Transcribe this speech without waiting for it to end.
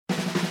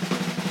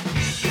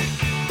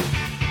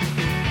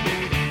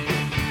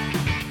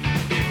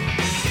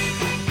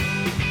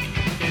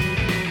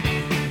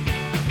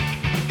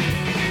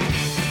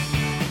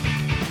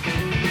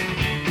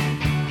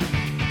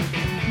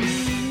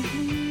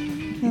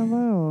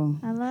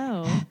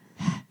Hello.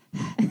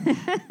 Hello.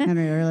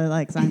 Henry really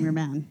likes I'm Your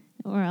Man.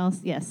 Or else,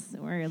 yes,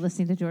 we're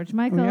listening to George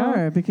Michael. We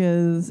are,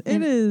 because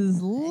it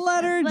is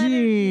Letter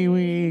G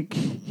week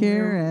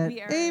here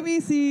We at are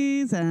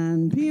ABC's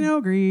and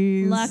Pinot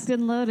Gris. Locked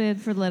and loaded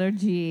for letter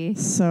G.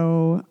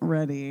 So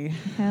ready.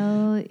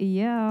 Hell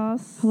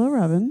yes. Hello,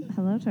 Robin.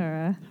 Hello,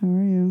 Tara. How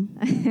are you?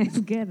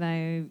 I'm good.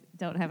 I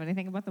don't have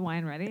anything about the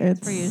wine ready, as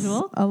per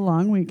usual. A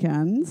long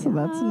weekend, so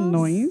that's Yes.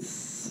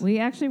 nice. We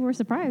actually were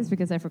surprised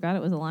because I forgot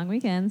it was a long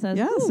weekend. So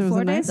Yes, ooh, it was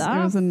 4 a days nice. off.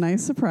 It was a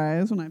nice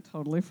surprise when I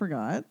totally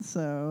forgot.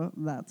 So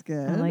that's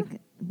good. I like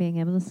being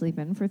able to sleep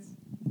in for.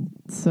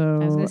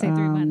 So I was going to say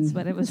 3 months,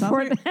 but it was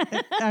 4 days.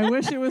 I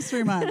wish it was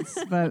 3 months,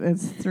 but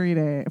it's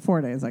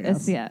 4 days, I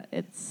guess.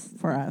 It's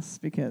for us,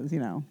 because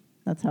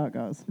that's how it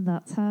goes.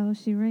 That's how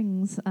she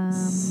rings.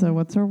 So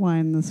what's our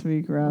wine this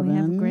week, Robin? We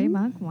have Grey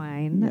Monk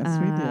wine. Yes,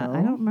 we do.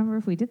 I don't remember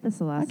if we did this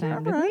the I last can't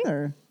time. remember Did we?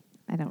 either.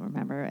 I don't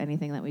remember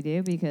anything that we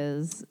do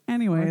because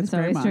Anyway, we're it's just Grey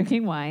always Monk.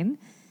 drinking wine.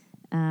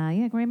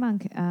 Yeah, Grey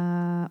Monk.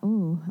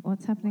 Ooh,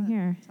 what's happening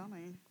here? Tell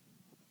me.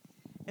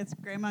 It's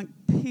Grey Monk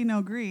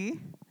Pinot Gris.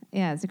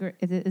 Yeah,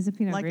 it is a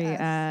Pinot Like Gris.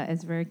 us.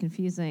 It's very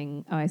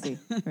confusing. Oh, I see.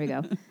 Here we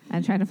go.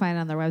 I'm trying to find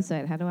it on their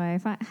website. How do I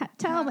find?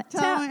 Tell me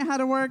how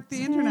to work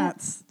the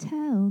internets.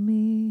 Tell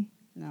me.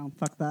 No,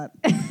 fuck that.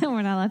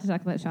 We're not allowed to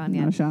talk about Sean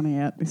yet. No Shawnee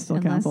yet. He's still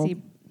canceled.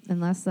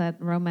 Unless that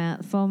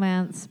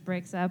fomance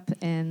breaks up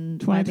in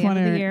 2020 by the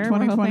end of the year.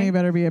 2020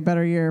 better be a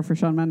better year for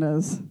Shawn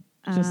Mendes.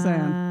 Just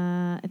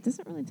saying. It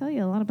doesn't really tell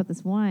you a lot about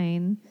this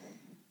wine,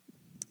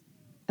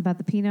 about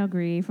the Pinot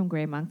Gris from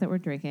Grey Monk that we're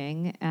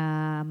drinking.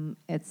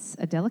 It's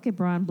a delicate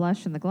bronze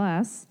blush in the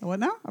glass. What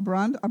now? A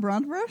bronze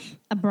brush?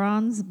 A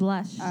bronze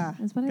blush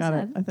is what I got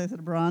said. it. I thought I said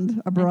a bronze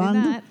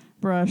not.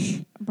 brush.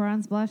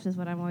 Bronze blush is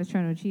what I'm always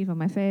trying to achieve on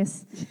my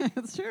face.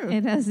 That's true.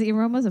 It has the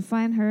aromas of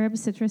fine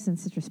herbs, citrus, and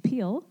citrus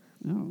peel.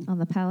 Oh, On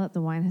the palate,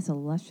 the wine has a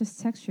luscious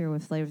texture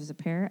with flavors of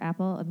pear,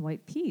 apple, and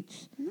white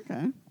peach.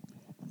 okay.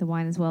 The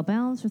wine is well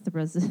balanced with the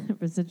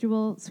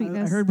residual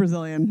sweetness. I heard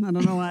Brazilian. I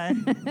don't know why.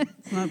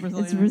 It's not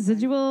Brazilian. It's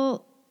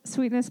residual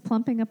sweetness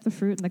plumping up the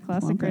fruit in the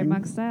classic Grey Plumping.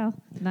 Monk style.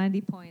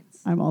 90 points.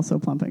 I'm also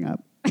plumping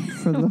up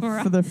for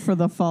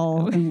the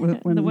fall and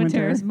when the winter.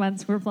 winter's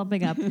months we're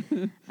plumping up.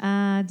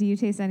 Do you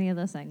taste any of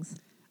those things?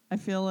 I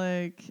feel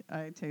like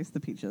I taste the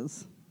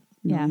peaches.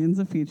 Yeah. Millions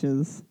of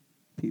peaches.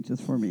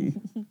 Peaches for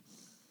me.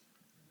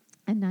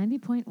 A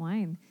 90-point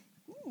wine.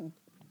 Ooh.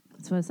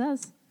 That's what it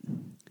says.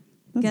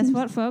 That Guess seems-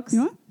 what, folks? You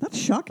know what? That's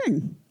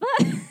shocking.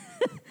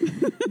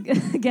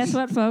 Guess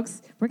what,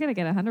 folks? We're gonna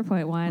get a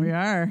 100-point wine. We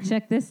are.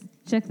 Check this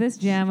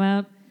jam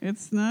out.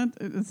 It's not.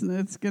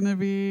 It's going to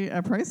be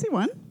a pricey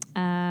one.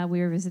 We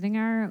were visiting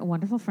our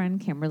wonderful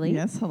friend Kimberly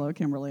Yes. Hello,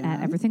 Kimberly.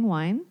 at Everything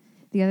Wine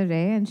the other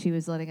day, and she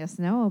was letting us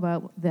know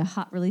about the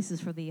hot releases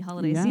for the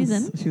holiday Yes,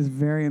 season. she was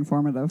very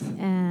informative.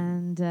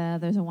 And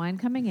there's a wine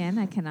coming in.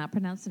 I cannot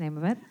pronounce the name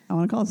of it. I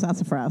want to call it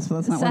sassafras, but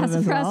that's not what it is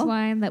at Sassafras all.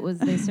 wine that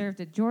they served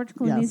at George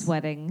Clooney's Yes.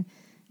 wedding.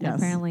 And Yes.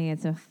 apparently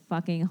it's a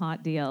fucking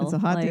hot deal. It's a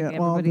hot Like, deal. Well,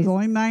 everybody's- there's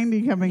only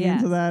 90 coming Yes.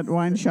 into that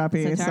wine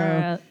shoppy, so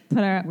so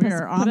Tara, we put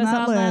are us on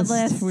that that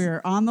list. We are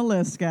on the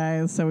list,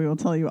 guys. So we will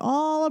tell you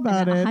all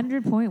about and it.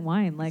 100-point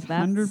wine like that.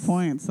 100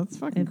 points. That's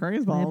fucking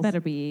crazy balls. It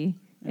better be.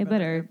 It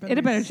better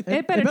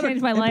It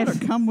change my life. It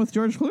better come with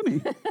George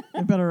Clooney.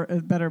 It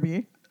better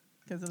be,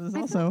 because it is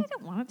I also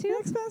don't want it to.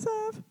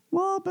 expensive.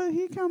 Well, but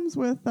he comes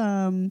with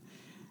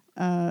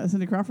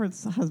Cindy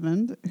Crawford's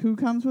husband, who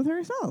comes with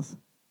Harry Styles.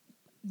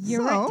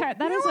 You're So, right. Tara.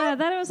 That you is know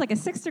what? like a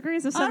 6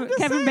 degrees of I'm just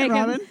Kevin saying,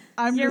 Bacon. Robin.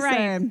 I'm You're just right.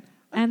 saying.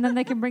 And then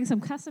they can bring some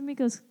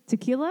Casamigos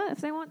tequila if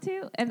they want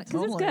to, and because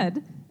Totally. it's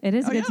good. It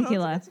is Oh, good yeah, no,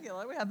 tequila. it's good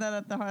tequila. We had that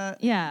at the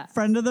Yeah.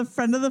 friend of the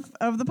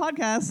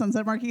podcast,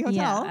 Sunset Marquee Hotel.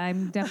 Yeah,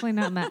 I'm definitely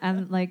not.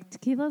 And like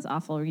tequila's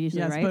awful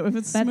usually, Yes, right? but if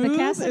it's the smooth,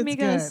 it's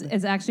Casamigos good.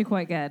 is actually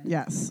quite good.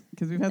 Yes,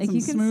 because we've had Like some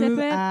you can smooth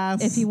sip it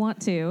ass. if you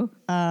want to.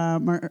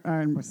 I'm going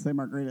to say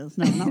margaritas.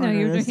 No, not No, margaritas.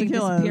 you were drinking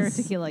just tequilas. pure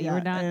tequila. You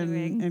were not in,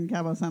 doing- in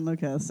Cabo San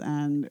Lucas,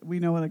 and we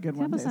know what a good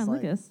one Cabo tastes San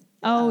like. Lucas.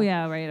 Oh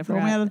yeah, right. I The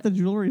one we had forgot. at the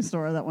jewelry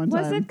store that one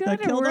Was time. it good,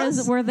 That or killed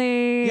us. were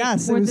they?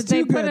 Yes, it or was did they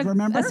too put good,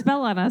 remember? a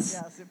spell on us?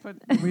 Yes,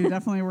 we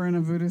definitely were in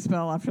a voodoo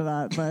spell after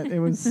that, but it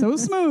was so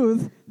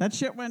smooth. That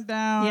shit went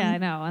down. Yeah, I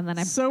know. And then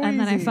I So then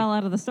I easy. fell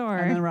out of the store.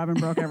 And then Robin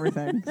broke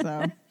everything. So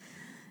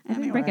I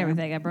didn't break anyway.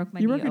 everything. I broke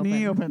my You knee broke your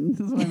knee open. Is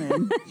what I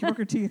mean. She broke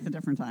her teeth a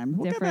different time.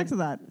 We'll get back to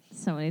that.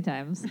 so many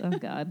times. Oh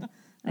God.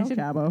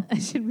 Cabo. I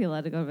shouldn't be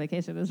allowed to go on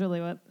vacation. Is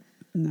really what.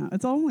 No,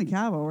 it's only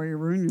Cabo where you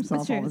ruin yourself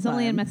That's true. all the It's time.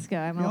 only in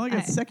Mexico. You only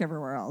get sick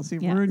everywhere else. You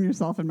ruin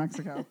yourself in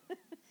Mexico.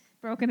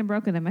 broken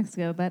in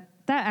Mexico, but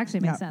that actually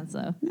makes Yeah. sense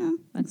though. Yeah,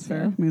 that's Mexico.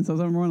 fair. I mean, so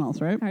is everyone else,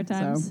 right? Hard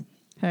times. So,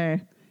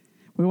 hey,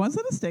 we once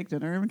had a steak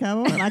dinner in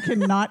Cabo, and I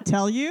cannot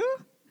tell you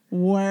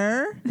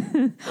Where?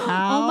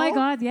 How? Oh my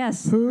God,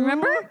 yes. Who?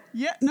 Remember?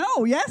 Yeah.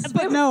 No. Yes, But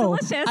but it was no.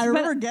 delicious, I but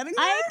remember getting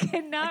there. I I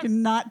cannot.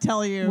 cannot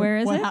tell you. Where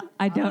is it?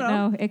 I don't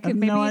know. It I could have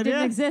maybe no it didn't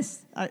idea.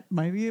 exist.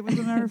 Maybe it was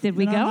in our Did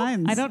we in our go?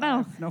 minds. I don't know.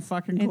 have no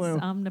fucking It's clue.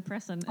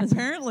 omnipresent.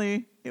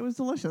 Apparently, it was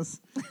delicious.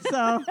 So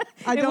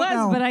I It don't was,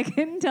 know. but I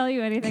couldn't tell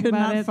you anything Could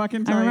about not it.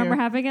 fucking I tell remember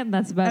you. having it, and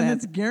that's about and it.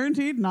 it's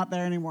guaranteed not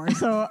there anymore.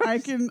 So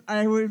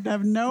I would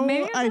have no Maybe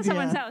it was at idea.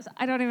 someone's house.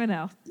 I don't even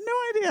know. No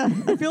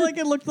idea. I feel like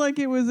it looked like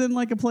it was in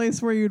like a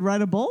place where you'd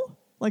ride a bull,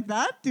 like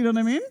that. Do you know what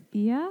I mean?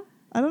 Yeah.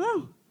 I don't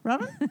know.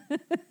 Robin?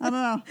 I don't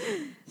know.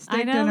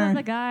 Steak I know dinner. that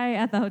the guy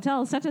at the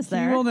hotel sent us He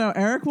there. will know.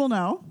 Eric will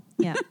know.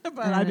 Yeah.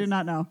 But I do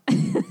not know.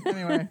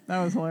 Anyway,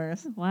 that was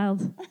hilarious.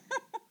 Wild.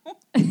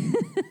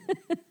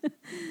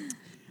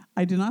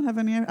 I do not have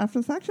any after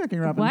the fact checking,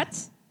 Robin. What?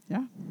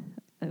 Yeah.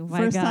 Oh my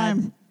First God.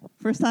 time.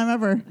 First time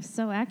ever.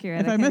 So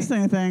accurate. If I missed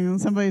anything,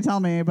 somebody tell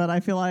me. But I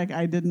feel like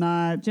I did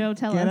not Joe,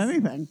 tell get us.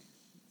 anything.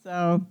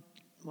 So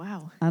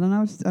Wow. I don't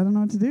know. I don't know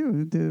what to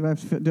do. Do I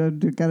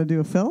got to do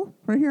a fill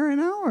right here right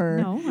now, or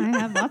No, I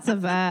have lots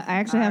of. I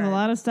actually have a All right.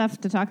 lot of stuff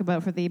to talk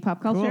about for the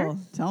pop culture. Cool.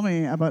 Tell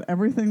me about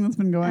everything that's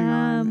been going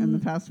on in the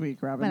past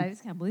week, Robin. But I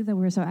just can't believe that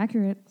we're so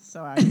accurate.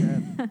 So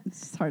accurate.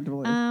 It's hard to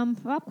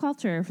believe. Pop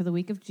culture for the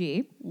week of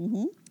G.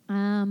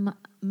 Mm-hmm.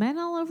 Men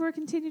all over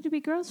continue to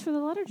be gross for the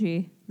letter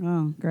G.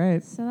 Oh,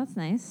 great. So that's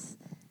nice.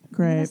 I'm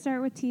going Great. to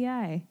start with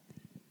T.I.,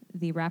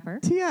 the rapper.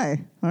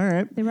 T.I. All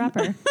right. The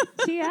rapper.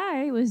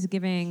 T.I. was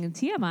giving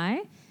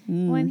TMI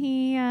when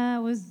he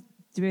was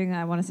doing,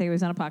 I want to say he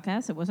was on a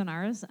podcast, it wasn't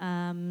ours,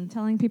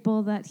 telling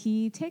people that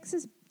he takes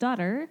his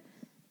daughter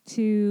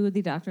to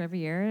the doctor every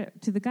year,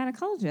 to the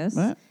gynecologist,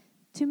 What?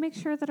 to make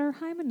sure that her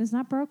hymen is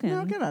not broken.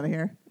 No, get out of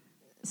here.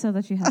 So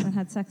that she hasn't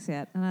had sex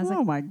yet. And I was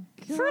Oh like, my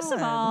God. first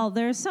of all,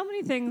 there's so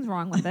many things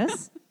wrong with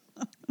this.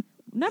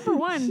 Number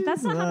one,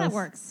 that's not how that Jesus.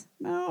 works.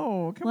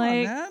 No, come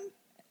Like, on, man.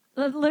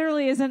 That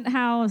literally isn't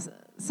how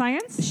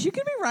science. She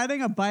could be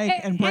riding a bike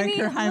and break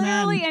her hymen.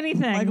 Literally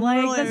anything. Like,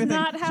 literally that's anything.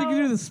 not She how could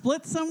do the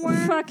split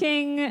somewhere.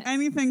 fucking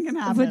Anything can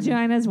happen.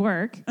 vaginas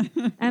work.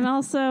 And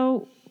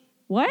also,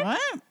 what? What?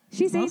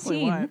 She's Mostly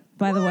 18, what?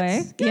 by the What?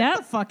 way. Get Yep.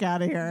 the fuck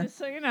out of here. Just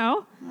so you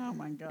know. Oh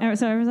my God. And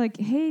so I was like,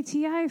 hey,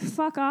 T.I.,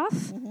 fuck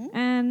off.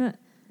 And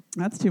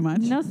That's too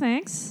much. no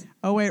thanks.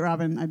 Oh, wait,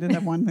 Robin. I did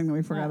have one thing that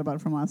we forgot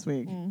about from last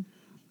week.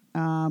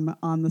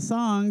 On the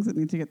songs that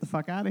need to get the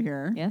fuck out of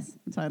here. Yes.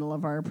 The title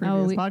of our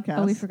previous podcast.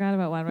 Oh, we forgot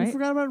about one, right? We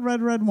forgot about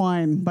Red Red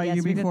Wine by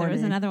yes, we did. UB40. There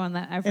was another one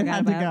that I It forgot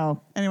had about. to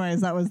go.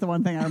 Anyways, that was the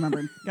one thing I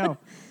remembered. Go.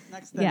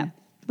 Next thing. Yeah.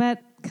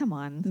 But come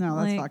on. No,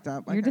 that's Like, fucked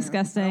up. You're Okay.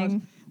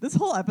 disgusting. This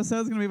whole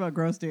episode is going to be about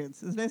gross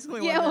dudes. Is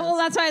basically Yeah, what it well, is.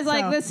 that's why I was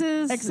like, So, this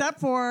is... Except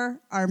for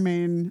our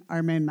main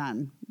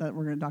man that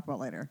we're going to talk about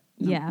later.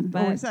 Yeah, well,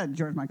 but- we said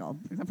George Michael.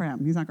 Except for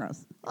him, he's not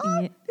gross. Oh,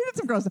 Yeah. he did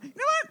some gross. You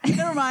know what?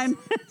 Never mind.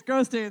 It's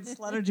gross dudes.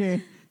 Letter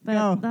G. But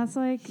Go. that's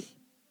like...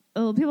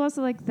 Oh, people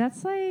also like,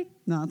 that's like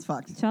No, it's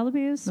fucked. child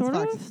abuse, That's sort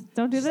fucked. of.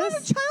 Don't do She's not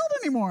this. a child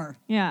anymore.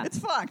 Yeah. It's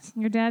fucked.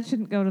 Your dad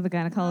shouldn't go to the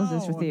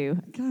gynecologist No. with you,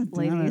 God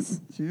damn ladies.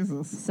 it.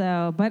 Jesus.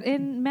 So, but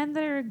in men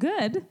that are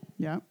good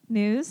Yeah.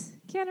 news,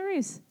 Keanu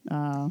Reeves.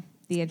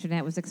 The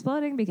internet was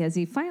exploding because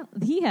he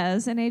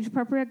has an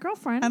age-appropriate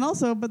girlfriend. And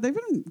also, but they've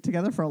been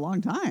together for a long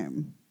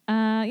time.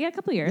 Yeah, a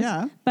couple years.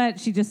 Yeah. But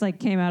she just like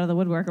came out of the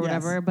woodwork or Yes.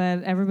 whatever.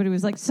 But everybody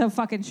was like so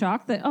fucking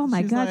shocked that, oh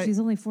my She's God, like- she's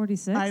only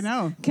 46. I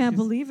know. Can't She's-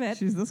 believe it.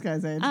 She's this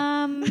guy's age.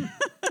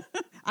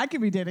 I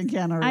could be dating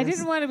Keanu Reeves. I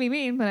didn't want to be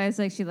mean, but I was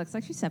like, she looks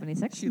like she's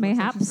 76. She looks like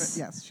Mayhaps. she's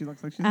yes, she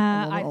looks like she's a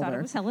I little thought older.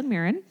 it was Helen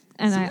Mirren.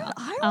 And See, I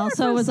I wonder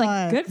also if was like,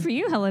 I- good for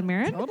you, Helen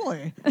Mirren.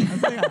 Totally. I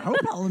was like, I hope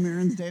Helen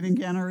Mirren's dating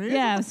Keanu Reeves.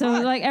 Yeah, What the so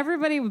fuck? like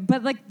everybody,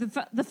 but like the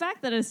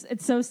fact that it's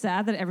so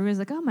sad that everybody's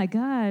like, oh my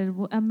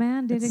God, a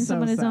man dating so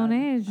someone his own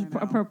sad. age,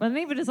 I know. and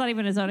even it's not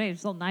even his own age,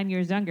 still 9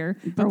 years younger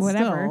But or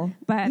whatever. still.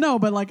 But no,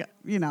 but like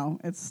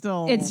it's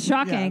still it's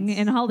shocking yeah,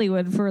 in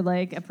Hollywood for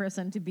like a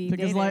person to be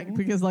because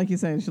dating. like you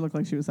say, she looked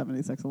like she was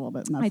 76 a little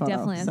bit in that I photo.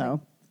 definitely So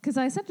because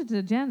I sent it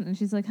to Jen and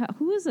she's like,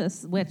 who is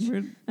this witch?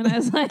 Weird. And I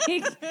was like,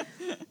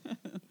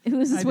 who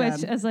is this Hi,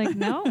 witch? Dad. I was like,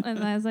 no. And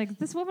I was like,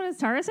 this woman is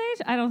Tara's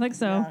age? I don't think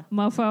so, Yeah.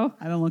 mofo.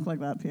 I don't look like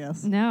that.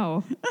 P.S.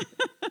 No.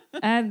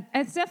 And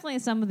it's definitely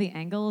some of the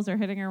angles are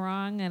hitting her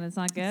wrong and it's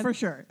not good. For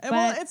sure. But-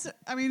 Well,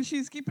 I mean,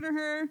 she's keeping her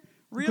hair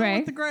real Gray.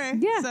 with the gray.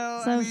 Yeah.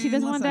 So, So I she mean,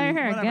 doesn't want to dye her listen,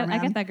 hair. whatever, I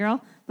man. get that,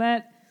 girl.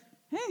 But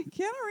Hey,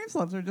 Keanu Reeves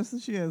loves her just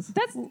as she is.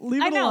 that's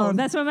Leave I it know. alone.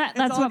 That's what It's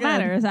that's all what good.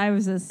 matters. I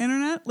was just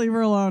Internet, leave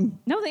her alone.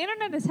 no. The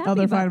internet is happy Oh,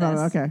 they're about fine about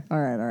this. it. Okay. All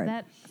right.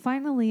 That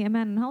finally a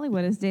man in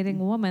Hollywood is dating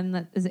a woman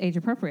that is age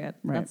appropriate.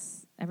 Right.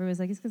 That's everybody's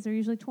like, it's because they're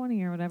usually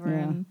 20 or whatever. Yeah.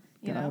 And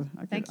you know, God,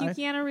 I thank could-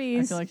 you, Keanu I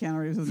Reeves. feel like Keanu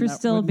Reeves for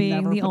still would being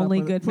never the put up only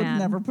with good would man.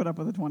 never put up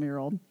with a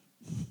 20-year-old.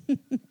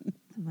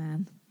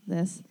 Man,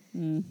 this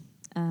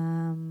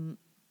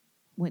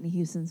Whitney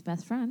Houston's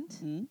best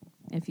friend.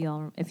 If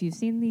you've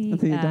seen the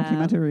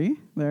documentary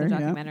there, the yeah.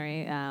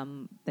 documentary,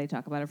 they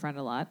talk about her friend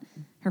a lot.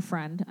 Her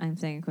friend, I'm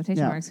saying in quotation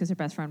Yeah. marks because her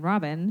best friend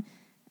Robin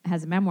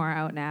has a memoir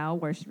out now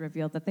where she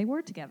revealed that they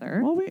were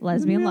together, Well,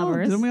 lesbian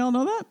lovers. Didn't we all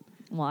know that?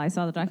 Well, I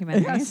saw the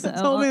documentary. Yes, so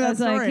told me I that was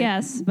like, story.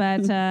 yes,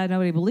 but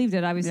nobody believed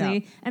it, obviously.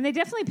 Yeah. And they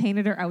definitely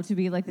painted her out to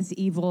be like this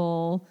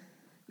evil,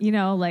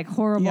 like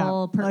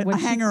horrible, like which a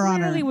she hanger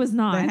on her. clearly was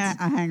not.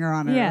 A hanger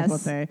on her Yes. is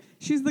what they.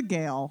 She's the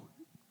Gail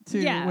to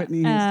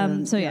Whitney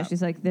Houston.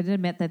 She's like, they did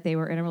admit that they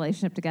were in a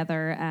relationship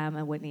together,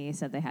 and Whitney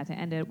said they had to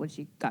end it when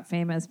she got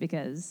famous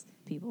because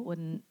people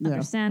wouldn't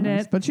understand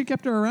it. But she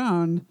kept her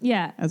around.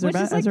 Yeah, as her which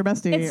is, as her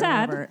bestie. It's or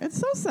sad. whatever. It's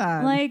so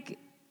sad. Like.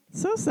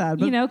 So sad,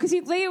 but Because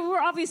they were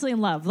obviously in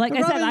love. Like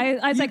But I said, Robin,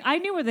 I was like, I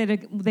knew where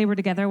they were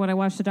together when I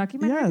watched the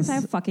documentary because I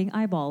Yes. have fucking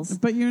eyeballs.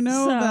 But you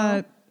know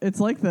that it's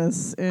like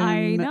this in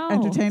I know.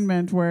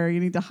 entertainment where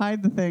you need to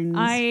hide the things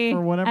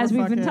for whatever. As we've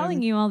been fucking-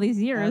 telling you all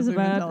these years As we've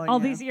been about telling all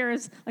you. these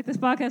years, like this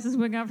podcast is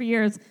going on for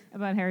years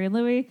about Harry and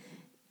Louis.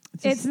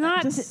 It's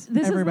not. just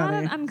This everybody.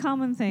 is not an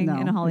uncommon thing No,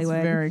 in Hollywood.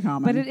 it's very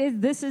common. But it is.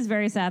 This is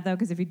very sad though,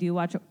 because if you do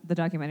watch the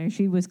documentary,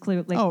 she was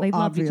clear. Like Oh, they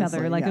loved each other.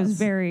 obviously, Like it was yes.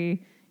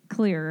 very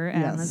clear,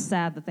 and Yes. it's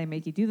sad that they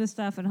make you do this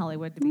stuff in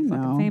Hollywood to be No,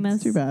 fucking famous.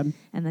 it's too bad.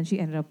 And then she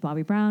ended up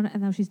Bobby Brown,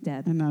 and now she's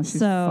dead. And now she's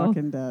so,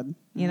 fucking dead.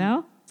 You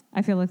know,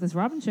 I feel like this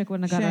Robin chick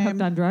wouldn't have got her Shame.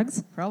 hooked on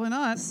drugs. Probably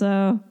not.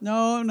 So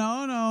No.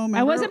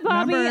 I wasn't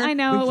Bobby. I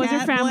know, it was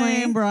her family.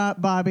 Blame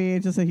Bobby.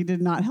 It's just that he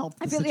did not help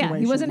the I feel situation.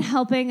 he wasn't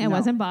helping. It No.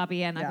 wasn't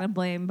Bobby. I'm not Yeah. going to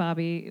blame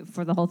Bobby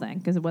for the whole thing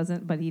because it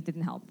wasn't. But he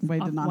didn't help. But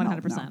he did not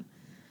help, 100%.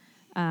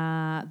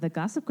 The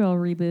Gossip Girl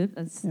reboot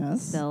is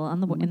Yes. still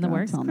on Oh my in the God,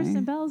 works. tell me.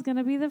 Kristen Bell is going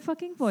to be the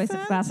fucking voice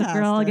of Gossip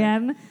Girl Fantastic.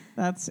 again.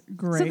 That's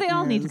great. So they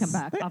all need to news.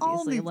 come back, They all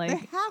obviously. need- Like, they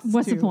have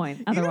what's the to. point?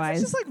 Even if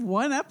Otherwise- it's just like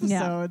one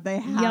episode, they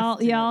have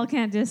to. Y'all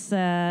can't just.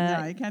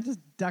 No, you can't just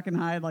duck and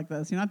hide like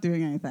this. You're not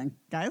doing anything,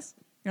 guys.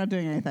 You're not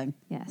doing anything.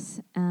 Yes.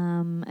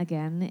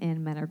 Again,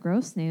 in Men Are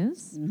Gross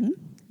news,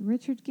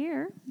 Richard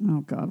Gere.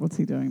 Oh God, what's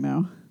he doing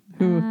now?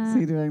 Who is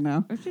he doing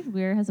now? Richard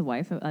Gere has a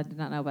wife. I did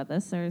not know about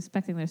this. They're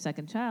expecting their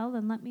second child.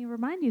 And let me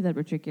remind you that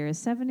Richard Gere is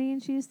 70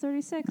 and she is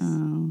 36.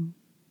 Oh,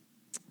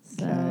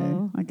 So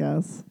okay. I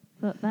guess.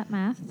 that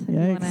math, if you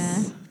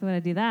Yikes. want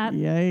to do that.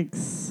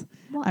 Yikes.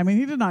 Well, I mean,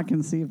 he did not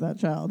conceive that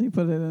child. He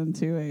put it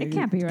into a. It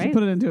can't be, He right?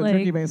 put it into Like, a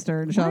turkey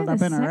baster and shot it why up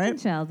the in her, second right?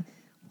 child?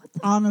 What the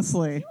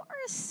Honestly. You are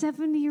a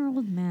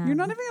 70-year-old man. You're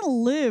not even going to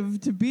live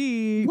to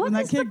be What when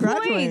that is kid the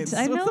graduates.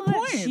 point? I know What's the that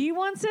point? she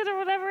wants it or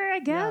whatever, I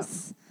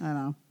guess. I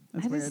know.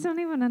 That's I weird. just don't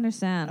even I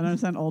understand. don't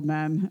understand old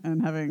men and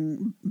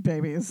having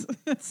babies.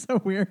 It's so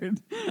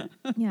weird.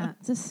 Yeah,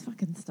 just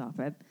fucking stop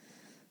it.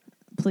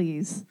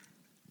 Please.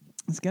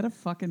 Let's get a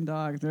fucking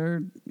dog.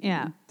 They're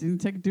Yeah.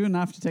 didn't do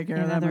enough to take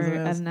care of them as it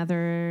is.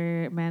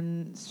 Another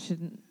man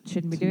shouldn't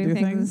be To doing do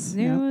things. things,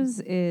 yeah. News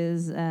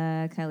is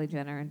Kylie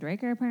Jenner and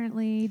Drake are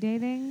apparently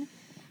dating.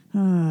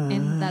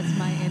 And that's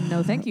my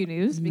no thank you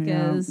news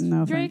because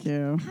no, Drake, thank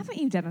you. haven't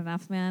you done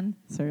enough, man?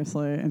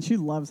 Seriously. And she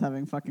loves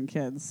having fucking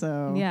kids.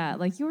 So Yeah,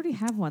 like you already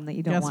have one that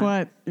you don't guess want.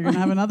 what? You're gonna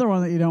have another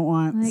one that you don't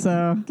want. Like,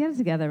 so get it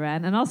together,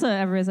 man. And also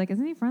everybody's like,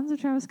 isn't he friends with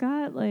Travis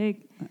Scott?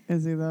 Like,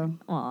 is he though?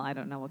 well, I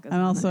don't know what goes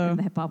And on also- in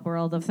the hip hop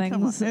world of things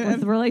Come on. with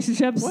And-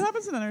 relationships. What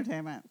happens in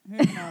entertainment? Who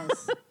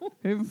knows? Who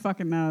even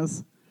fucking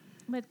knows?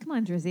 But come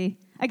on, Drizzy.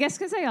 I guess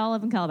because they all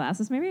live in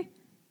Calabasas, maybe.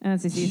 And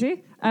it's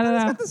easy. I don't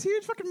He's know. got this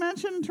huge fucking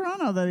mansion in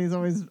Toronto that he's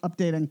always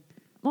updating.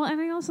 Well, and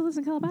he also lives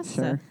in Calabasas.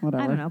 Sure, so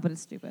whatever. I don't know, but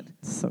it's stupid.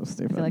 It's so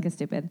stupid. I feel like it's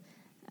stupid.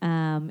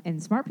 In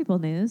Smart People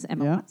news,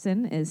 Emma Yeah.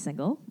 Watson is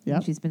single.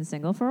 Yep. She's been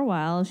single for a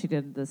while. She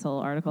did this whole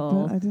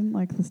article. But I didn't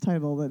like this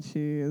title that she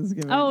is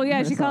giving. Oh,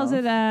 yeah. She calls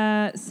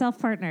herself. it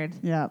self-partnered.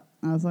 Yeah.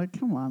 I was like,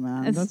 come on,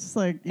 man. It's- That's just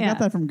like, you yeah. got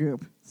that from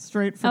Goop.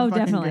 Straight from Oh,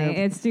 fucking definitely. Goop.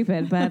 It's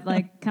stupid. But,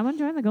 like, come and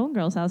join the Golden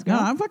Girls house, girl.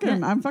 No,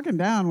 I'm fucking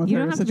down with You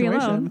her don't have to be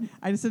situation. alone.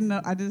 I just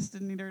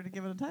didn't need her to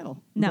give it a title.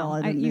 That's No, all I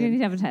you didn't didn't need. need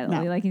to have a title.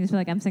 No. Like, you just be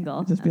like, I'm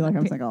single. Just be like,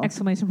 I'm single.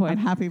 Exclamation I'm point.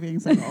 happy being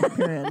single.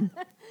 Period.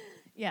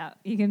 Yeah,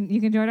 you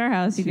can join our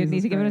house. You didn't need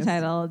Jesus to give it a Christ.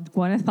 title.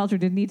 Gwyneth Paltrow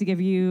didn't need to give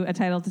you a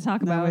title to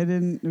talk No, about. we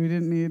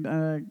didn't need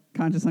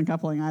conscious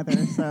uncoupling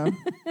either. So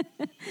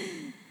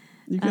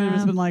you could have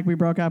just been like, we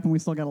broke up and we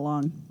still get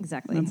along.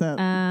 Exactly. That's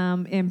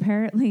it.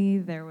 Apparently,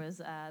 there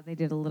was they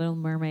did a Little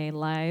Mermaid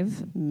live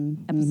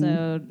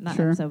episode, not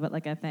Sure. episode, but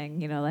like a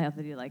thing. You know, they have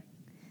to do like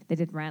they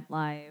did Rent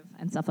live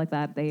and stuff like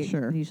that. They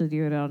Sure. usually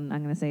do it on.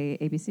 I'm going to say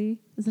ABC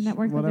is the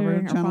network. that they're Whatever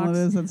doing, or channel Fox,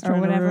 it is that's or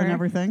trying to whatever. ruin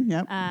everything.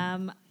 Yep.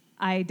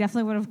 I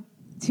definitely would have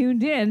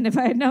tuned in if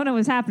I had known it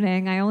was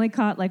happening. I only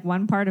caught like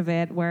one part of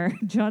it where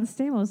John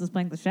Stamos was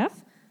playing the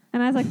chef,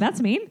 and I was like,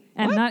 "That's mean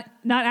and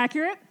not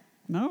accurate."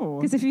 No.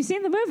 Because if you've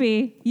seen the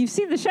movie, you've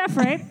seen the chef,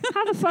 right?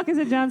 How the fuck is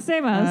it John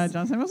Stamos?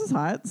 John Stamos is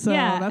hot. So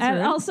yeah, that's and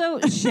rude. also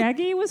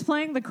Shaggy was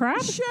playing the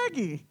crab.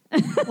 Shaggy.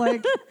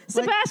 like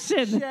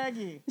Sebastian. Like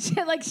Shaggy.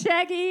 Like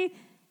Shaggy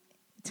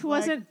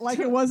wasn't like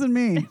it wasn't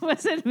me.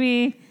 wasn't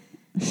me.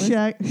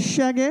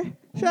 Shaggy.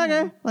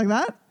 Like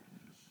that?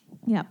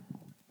 Yeah.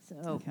 So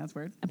Okay, that's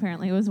weird.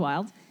 apparently it was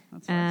wild.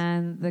 That's right.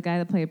 And the guy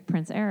that played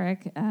Prince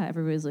Eric,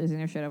 everybody was losing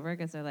their shit over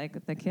because they're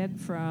like, the kid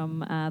from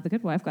The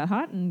Good Wife got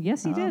hot, and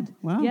yes, he Oh, did.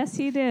 wow. Yes,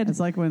 he did. It's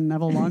like when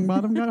Neville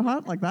Longbottom got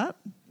hot, like that.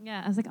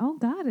 Yeah, I was like, oh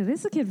God, it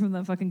is the kid from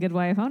The fucking Good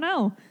Wife. Oh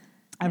no.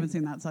 I haven't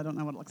seen that, so I don't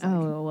know what it looks like.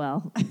 Oh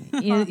well.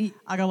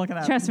 I'll go look it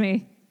up. Trust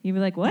me, You'd be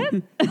like, what?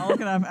 I'll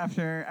look it up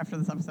after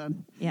this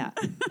episode. Yeah.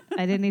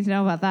 I didn't need to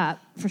know about that,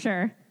 for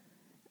sure.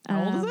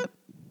 How old is it?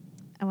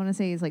 I want to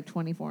say he's like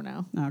 24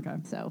 now. Okay.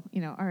 So,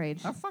 our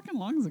age. How fucking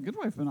long has The Good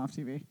Wife been off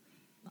TV?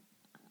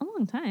 A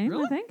long time,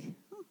 Really? I think.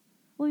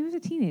 Well, he was a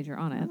teenager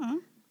on it. Uh-huh.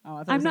 Oh,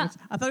 I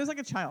thought he was like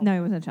a child. No, he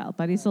wasn't a child,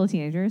 but he's still a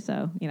teenager,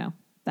 so,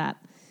 that.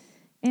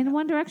 In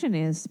One Direction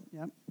news,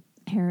 Yep.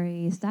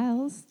 Harry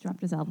Styles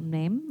dropped his album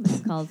name. It's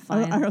called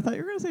Fine. I thought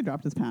you were going to say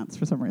dropped his pants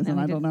for some reason.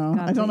 No, I he don't didn't. know.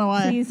 God, I don't know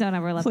why. Please don't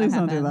ever let Please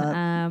that don't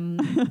happen.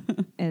 do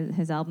that.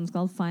 His album's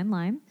called Fine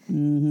Line.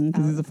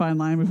 Because there's a fine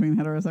line between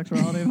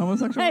heterosexuality and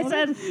homosexuality.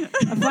 I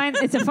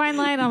said it's a fine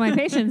line on my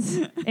patience.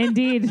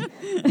 Indeed.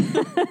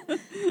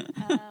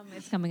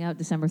 It's coming out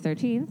December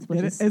 13th,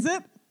 which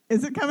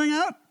Is it coming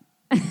out?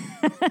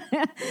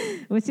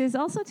 which is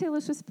also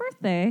Taylor Swift's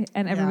birthday,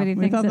 and Yeah, everybody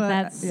we thinks thought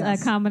that's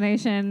yes. a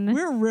combination.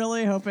 We're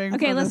really hoping.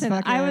 Okay, for this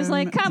listen, I was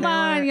like, come Taylor.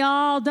 on,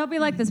 y'all, don't be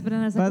like this. But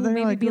then I was like, But they're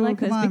maybe like, be "Ooh, like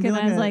this come on, be because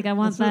I was it. like, I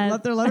want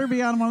Let's that. let her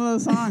be on one of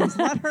those songs.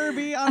 Let her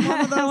be on one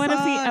of those songs.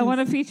 I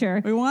want a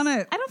feature. We want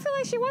it. I don't feel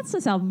like she wants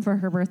this album for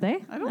her birthday.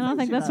 I don't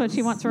think she that's what she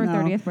does. wants for her No.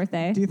 30th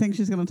birthday. Do you think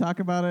she's going to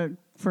talk about it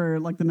for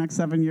like the next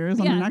 7 years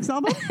on Yeah. the next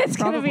album? It's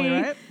gonna Probably, be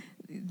right?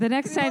 the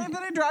next Can you time. believe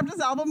that he dropped his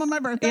album on my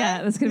birthday?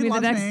 Yeah, it's going to He be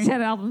the loves next me.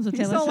 10 albums of He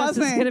Taylor still Swift. loves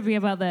It's me. going to be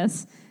about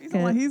this.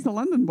 He's the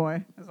London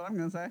boy, is what I'm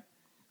going to say.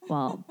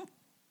 Well,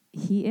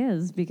 he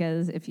is,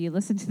 because if you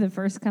listen to the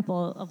first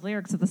couple of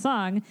lyrics of the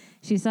song,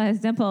 she saw his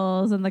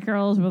dimples and the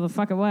curls where the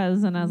fuck it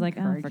was, and I was like,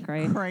 oh, for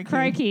Crikey.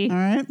 crikey. All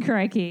right.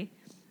 Crikey.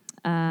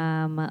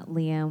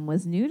 Liam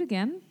was nude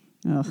again.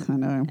 Ugh, I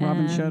know.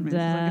 Robin showed me. She's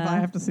like, if I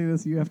have to see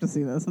this, you have to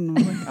see this. And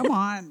I was like, come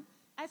on.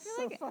 I feel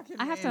So like fucking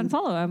I have to mean.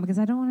 unfollow him because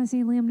I don't want to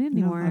see Liam nude No,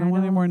 anymore. I don't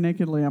want any more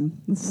naked Liam.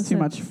 This is too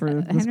much for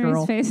this Henry's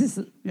girl. face is.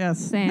 Yes,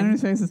 same.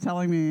 Henry's face is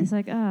telling me. He's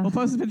like, oh. We'll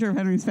post a picture of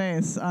Henry's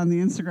face on the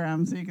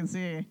Instagram so you can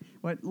see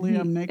what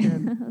Liam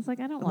naked It's like,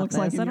 I don't It want looks this.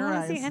 like in I don't your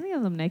want to see eyes. any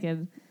of them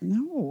naked.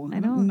 No,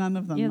 I don't. None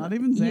of them. Yeah, Not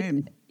even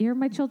Zayn. You're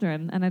my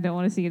children, and I don't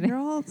want to see you. They're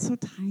all so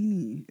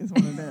tiny, is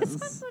what it It's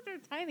not is. so they're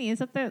tiny. It's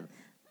that they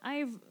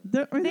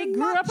They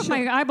grew up in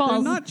my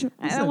eyeballs.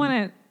 I don't want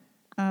it.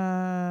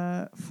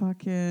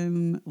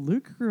 Fucking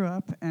Luke grew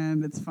up,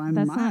 and it's fine in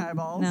That's my not,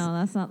 eyeballs. No,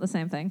 that's not the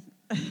same thing.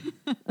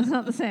 That's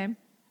not the same.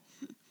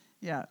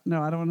 Yeah,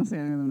 no, I don't want to see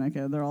any of them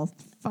naked. They're all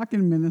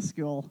fucking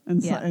minuscule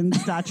in, Yeah. in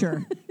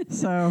stature.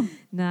 So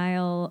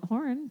Niall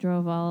Horan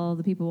drove all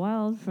the people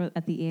wild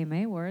at the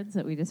EMA Awards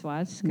that we just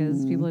watched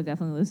because people are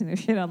definitely losing their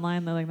shit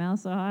online. They're like, "Now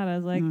it's so hot." I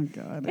was like, oh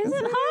god, "Is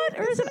it hot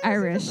or is it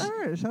Irish?"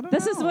 Irish. I don't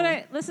This know. is what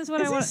I. This is what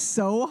Is I he want.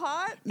 so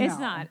hot? It's No.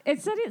 not.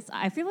 It said it's.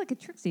 I feel like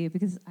it tricks you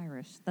because it's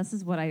Irish. This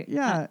is what I.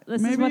 Yeah,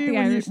 this maybe is what the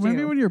when Irish do.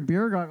 maybe when your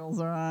beer goggles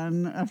are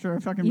on after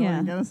a fucking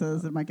Yeah. million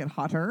Guinnesses, it might get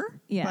hotter.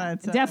 Yeah,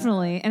 but,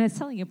 definitely. And it's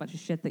telling you a bunch of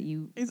shit that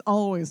you He's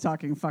always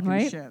talking fucking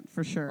Right? shit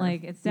for sure.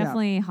 like. It's Yeah.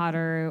 definitely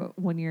hotter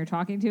when you're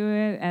talking to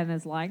it and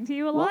it's lying to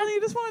you a lot. Well, you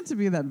just want it to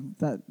be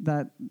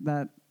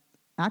that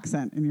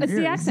accent in your It's ears.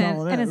 the is accent,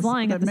 all it and it's is.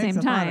 lying That at the makes same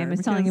it hotter time.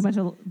 It's telling you a because-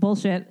 bunch of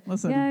bullshit.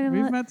 Listen, Yeah,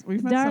 we've met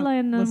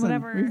darling, and some,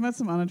 whatever. We've met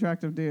some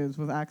unattractive dudes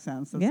with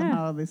accents that Yeah,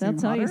 somehow they seem they'll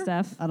tell you hotter.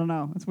 stuff. I don't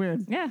know. It's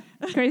weird. Yeah,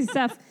 crazy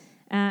stuff.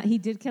 He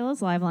did kill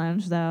his live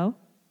lounge though.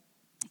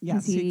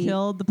 Yes, he he-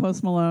 killed the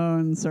Post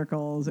Malone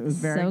circles. It was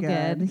very So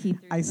good. He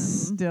threw I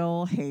some-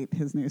 still hate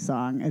his new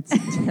song. It's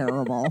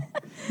terrible.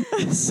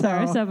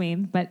 Sorry, so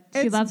mean, but she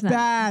it's loves that.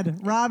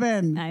 bad,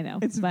 Robin. I know.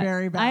 It's but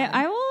very bad.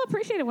 I will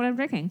appreciate it when I'm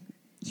drinking.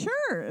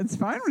 Sure, it's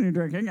fine when you're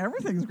drinking.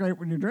 Everything's great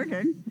when you're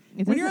drinking.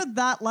 It When you're doesn't- at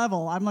that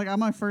level, I'm like, on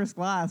my first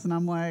glass, and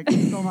I'm like,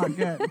 it's still not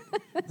good.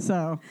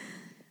 So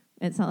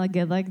It's not like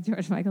good like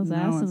George Michael's no,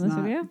 ass in it's this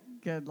not video.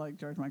 good like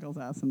George Michael's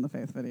ass in the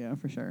Faith video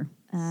for sure.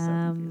 So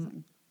Um,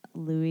 confusing.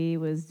 Louis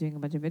was doing a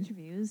bunch of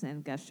interviews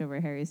and gushed over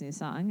Harry's new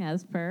song,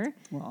 as per.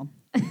 Well,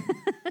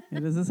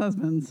 it is his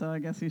husband, so I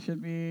guess he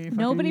should be. Fucking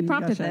Nobody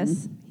prompted gushing.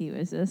 this. He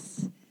was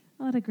just,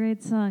 what a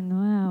great song.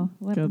 Wow.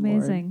 What Good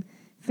amazing.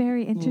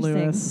 Very interesting.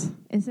 Lewis.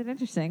 Is it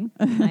interesting?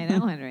 I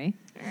know, Henry.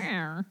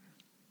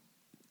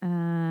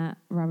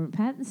 Robert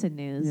Pattinson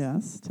news.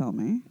 Yes, tell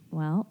me.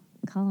 Well,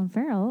 Colin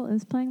Farrell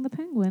is playing the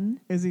Penguin.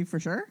 Is he for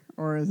sure,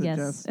 or is it Yes,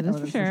 just? it is oh,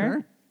 for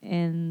sure.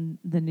 In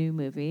the new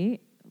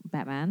movie,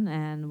 Batman,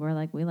 and we're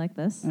like, we like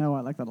this. Oh,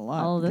 I like that a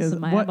lot. All of this 'Cause in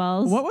my what,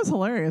 eyeballs. What was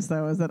hilarious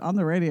though is that on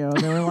the radio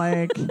they were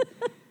like,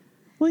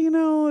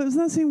 "Well, doesn't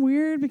that seem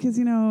weird because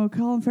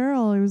Colin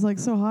Farrell, he was like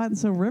so hot and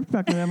so ripped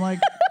back then." I'm like,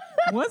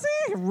 was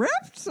he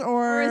ripped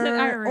or is it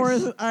Irish? Or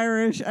is it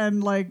Irish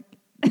and like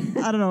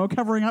I don't know,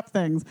 covering up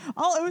things?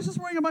 Oh, it was just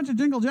wearing a bunch of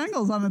jingle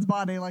jangles on its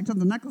body, like some of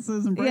the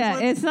necklaces and Yeah,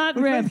 bracelets. it's not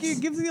which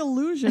ripped. gives the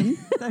illusion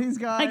that he's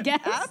got I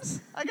guess.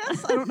 abs. I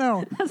guess I don't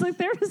know. I was like,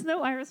 there is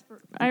no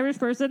Irish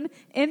person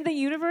in the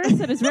universe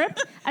that is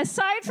ripped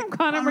aside from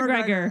Conor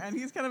McGregor. and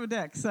he's kind of a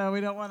dick, so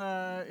we don't want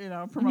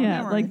to promote him.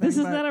 Yeah, or like this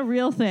anything, is but not a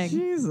real thing.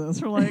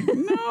 Jesus, we're like,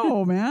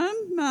 no, man,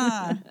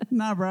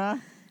 nah, bruh.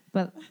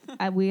 But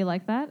we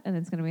like that, and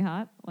it's going to be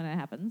hot when it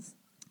happens.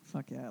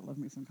 Fuck yeah, I love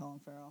me some Colin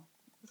Farrell.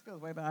 This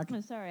goes way back.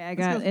 I'm sorry, I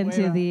This got goes way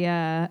into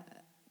back.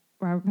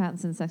 the Robert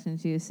Pattinson section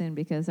too soon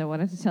because I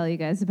wanted to tell you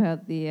guys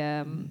about the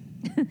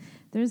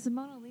There's the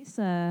Mona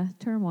Lisa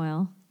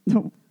turmoil,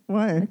 No,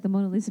 why? like the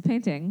Mona Lisa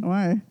painting.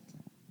 Why?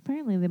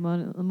 Apparently, the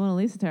Mona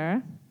Lisa,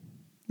 Tara,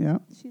 Yeah.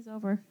 she's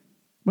over.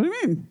 What do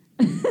you mean?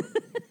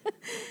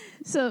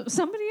 So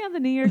somebody on the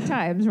New York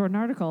Times wrote an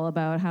article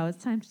about how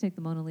it's time to take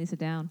the Mona Lisa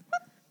down.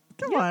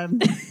 Come on.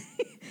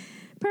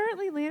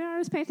 Apparently,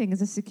 Leonardo's painting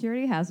is a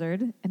security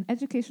hazard, an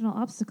educational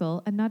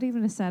obstacle, and not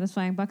even a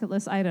satisfying bucket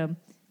list item.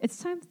 It's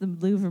time the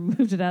Louvre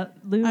moved it out.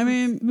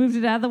 Moved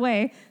it out of the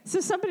way. So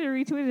somebody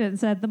retweeted it and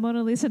said, "The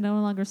Mona Lisa no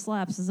longer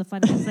slaps" is the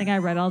funniest thing I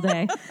read all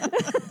day.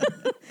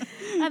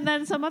 And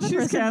then some other She's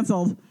person.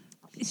 canceled.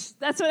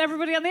 That's what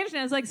everybody on the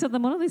internet is like. So the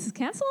Mona Lisa's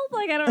canceled?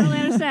 Like, I don't really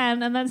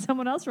understand. And then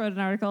someone else wrote an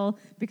article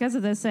because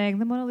of this saying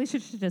the Mona Lisa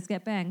should just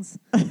get bangs.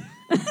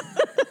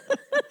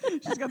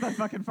 She's got that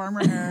fucking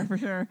farmer hair for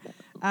sure.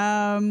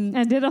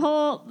 And did a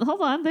whole.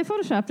 Hold on, they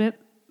photoshopped it.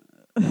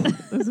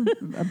 There's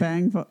a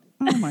bang.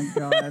 Oh my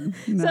god!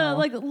 No, So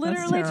like that's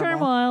literally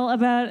terrible. turmoil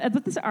about.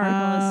 But this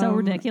article is so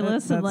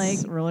ridiculous and like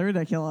That's really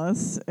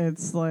ridiculous.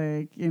 It's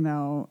like,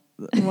 one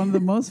of the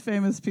most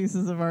famous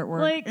pieces of artwork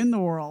Like- in the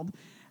world.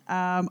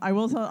 I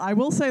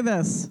will say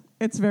this: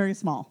 it's very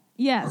small.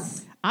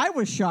 yes. I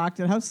was shocked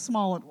at how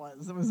small it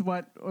was. It was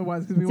what it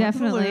was because we went to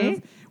the Definitely.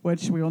 Louvre,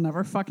 which we will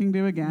never fucking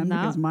do again No.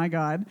 because my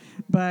god.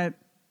 But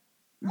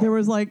there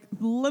was like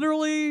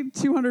literally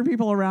 200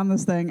 people around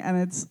this thing, and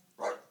it's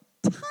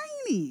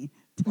tiny,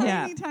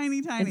 Yeah.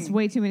 tiny. It's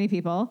way too many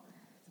people.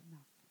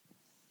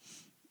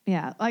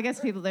 Yeah, I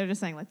guess they're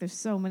just saying like there's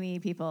so many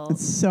people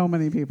It's so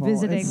many people.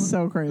 visiting. It's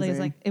so crazy.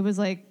 It was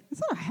like It's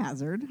not a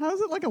hazard. How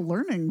is it like a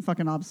learning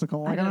fucking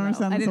obstacle? I I don't don't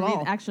understand know. I this didn't at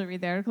all. actually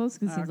read the articles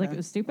because it seemed like Okay. it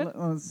was stupid.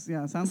 Well,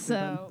 yeah, it sounds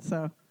So- stupid.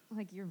 So,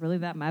 Like you're really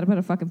that mad about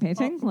a fucking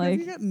painting? have Like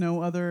you got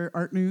no other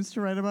art news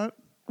to write about?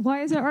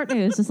 why is it art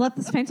news? Just let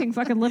this painting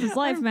fucking live its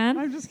life, man.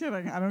 I'm just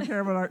kidding. I don't care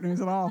about art news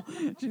at all.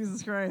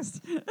 Jesus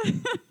Christ.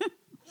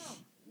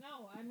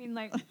 No, I mean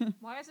like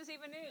why is this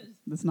even news?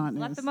 That's not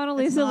news. Let the Mona It's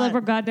Lisa not. live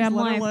her goddamn Just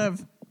life. Let her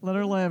live. Let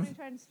her live.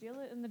 Try and steal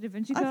it in the Da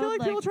Vinci I Code. feel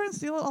like people try and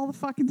steal it all the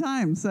fucking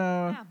time.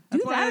 So do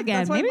that's that why, again.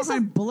 That's why Maybe it's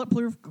behind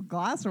bulletproof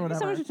glass or maybe whatever.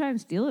 someone should try and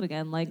steal it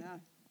again. Like Yeah.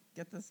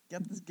 Get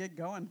this gig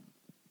going.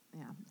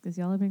 yeah, because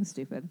y'all are being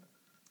stupid.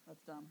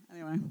 That's dumb.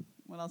 Anyway,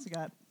 what else you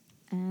got?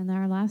 And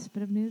our last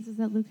bit of news is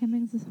that Luke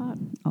Hemmings is hot.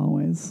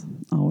 Always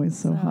so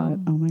So, hot.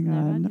 Oh my they're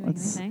not god. doing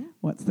anything.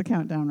 What's the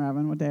countdown,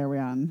 Robin? What day are we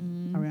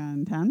on? Are we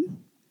on 10?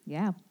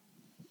 Yeah,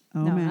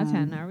 Oh No, man. not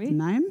 10, are we?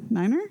 9?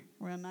 Niner?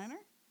 We're on Niner?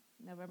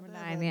 November What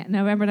 9th. day Yeah,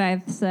 November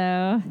 9th.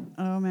 So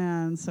Oh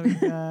man. So we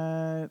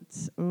got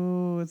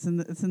it's in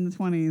the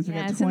 20s. We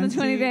yeah, got it's in the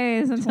 20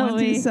 days until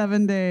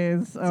 27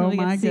 days. until Oh we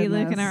my get to see goodness.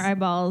 Luke and our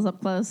eyeballs up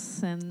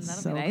close, and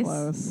that'll So be nice.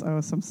 close. Oh,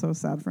 so I'm so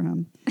sad for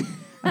him.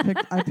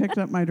 I picked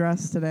up my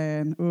dress today,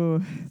 and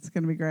ooh, it's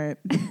gonna be great.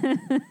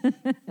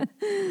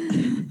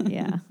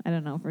 Yeah, I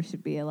don't know if we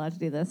should be allowed to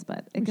do this,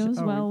 but it We goes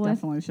should- well we with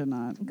definitely should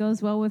not.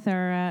 goes well with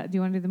our. Do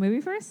you want to do the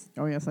movie first?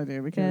 Oh yes, I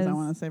do because I 'Cause-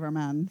 want to save our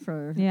man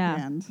for Yeah.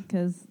 the end.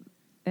 Because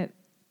it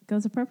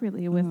goes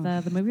appropriately with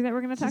the movie that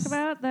we're going to talk Just-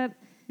 about. That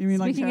You mean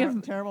like Speaking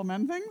of- terrible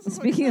men things? is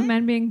what you're speaking of saying?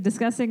 men being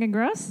disgusting and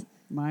gross.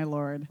 My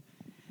lord.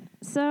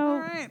 So All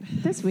right.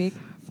 this week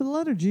For the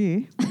letter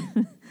G,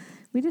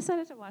 we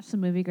decided to watch the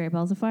movie Great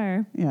Balls of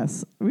Fire.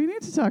 yes, we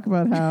need to talk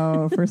about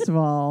how, first of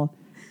all,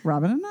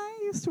 Robin and I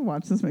used to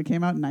watch this. It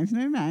came out in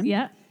 1989.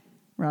 Yeah,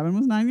 Robin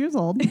was 9 years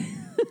old.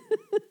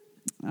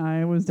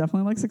 I was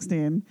definitely like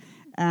 16.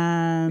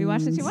 And We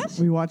watched it too much?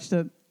 We watched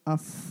it a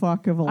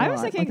fuck of a lot. I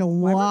was thinking, like a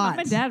why were lot. Mom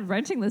and Dad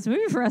renting this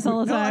movie for us all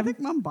the No, I time? think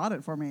Mom bought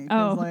it for me.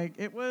 'Cause, Oh. like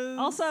it was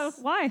Also,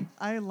 why?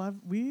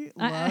 We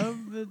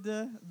loved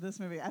this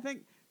movie. I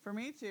think for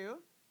me too,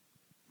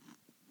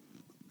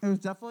 it was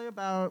definitely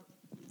about.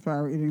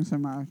 Sorry, we're eating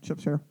some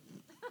chips here.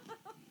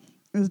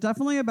 It was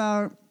definitely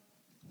about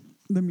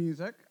the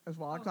music as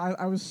well. 'Cause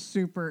I was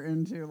super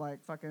into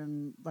like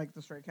fucking like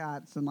the Stray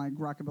Cats and like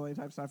rockabilly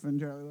type stuff and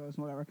Jerry Lee Lewis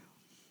and whatever.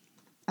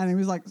 And it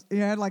was like it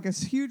had like a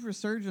huge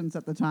resurgence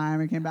at the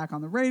time. It came back on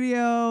the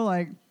radio,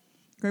 like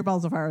Great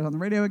Balls of Fire was on the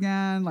radio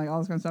again, like all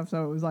this kind of stuff.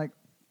 So it was like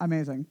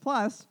amazing.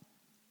 Plus,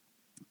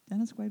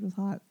 Dennis Quaid was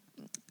hot.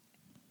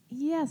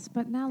 Yes,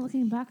 but now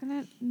looking back on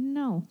it,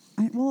 no.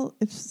 Well,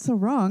 it's so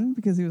wrong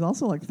because he was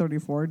also like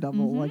 34,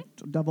 double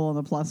double on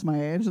the plus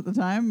my age at the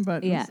time.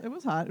 But Yeah. it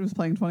was hot. It was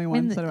playing 21.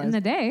 In so the, anyways. in the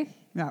day,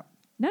 yeah,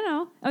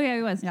 no. Oh yeah,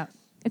 it was. yeah.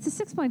 It's a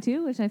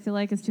 6.2, which I feel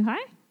like is too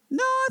high.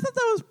 No, I thought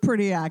that was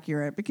pretty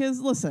accurate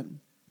because listen,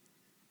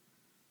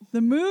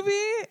 the movie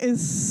is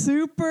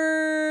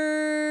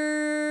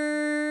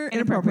super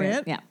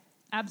inappropriate. Yeah,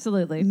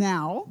 absolutely.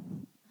 Now,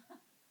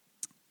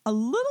 a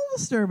little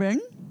disturbing,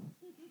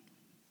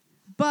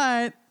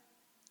 but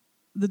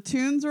the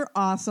tunes are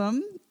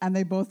awesome and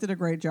they both did a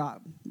great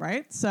job,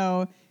 right?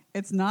 So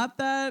it's not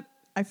that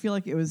I feel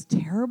like it was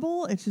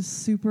terrible. It's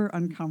just super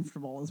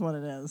uncomfortable is what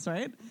it is,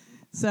 right?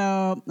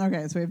 So,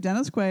 okay, so we have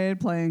Dennis Quaid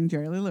playing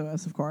Jerry Lee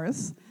Lewis, of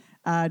course.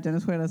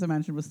 Dennis Quaid, as I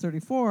mentioned, was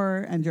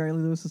 34, and Jerry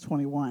Lee Lewis was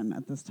 21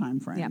 at this time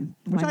frame. Yeah.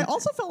 Which I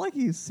also felt like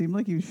he seemed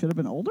like he should have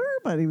been older,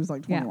 but he was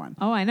like 21.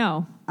 Yeah. Oh, I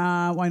know.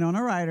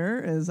 Winona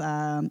Ryder is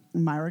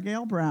Myra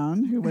Gale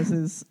Brown, who was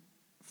his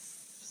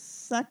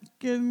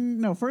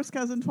first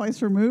cousin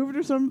twice removed,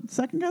 or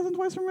second cousin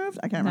twice removed.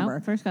 I can't remember.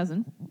 First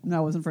cousin.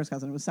 No, it wasn't first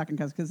cousin. It was second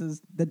cousin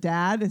because the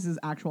dad is his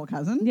actual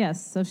cousin.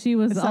 Yes, so she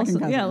was His second also.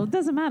 cousin. Yeah, it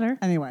doesn't matter.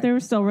 Anyway. they were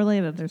still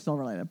related. They're still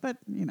related, but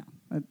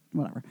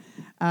whatever.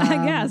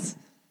 I guess.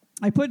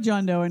 I put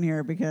John Doe in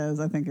here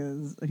because I think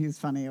he's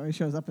funny. He always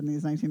shows up in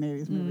these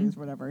 1980s movies,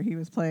 whatever. He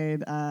was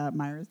played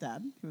Myra's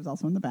dad, who was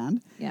also in the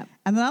band. Yeah.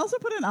 And then I also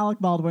put in Alec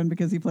Baldwin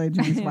because he played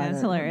Jimmy Swaggart.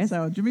 That's hilarious.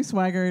 So Jimmy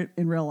Swaggart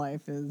in real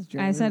life is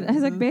Jerry I was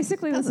like,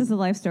 basically, cousin. this is the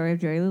life story of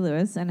Jerry Lee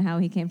Lewis and how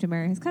he came to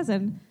marry his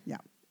cousin. Yeah.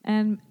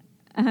 And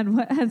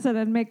said,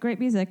 and make great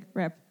music.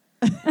 Rip.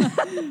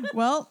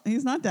 Well,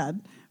 he's not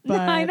dead.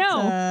 But, I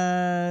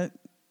know.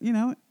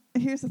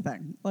 Here's the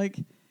thing. Like,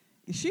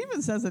 she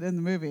even says it in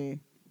the movie.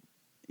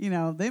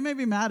 They may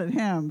be mad at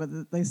him,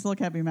 but they still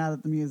can't be mad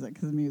at the music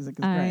because the music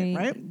is great,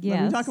 right? Yes.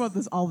 Like, we talk about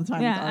this all the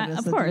time Yeah, with artists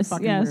of that course, do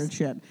fucking yes. weird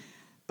shit.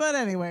 But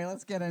anyway,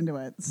 let's get into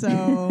it.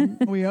 So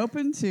we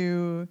open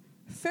to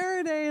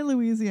Faraday,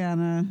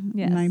 Louisiana,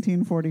 Yes.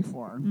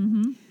 1944.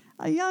 Mm-hmm.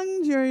 A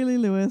young Jerry Lee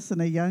Lewis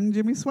and a young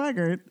Jimmy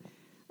Swaggart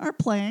are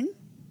playing,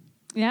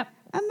 Yep.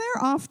 and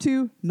they're off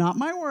to, not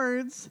my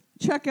words,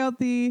 check out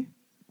the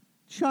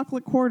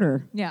Chocolate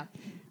Quarter, Yeah.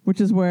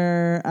 which is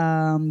where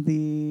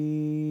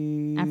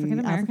the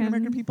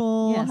African-American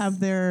people Yes. have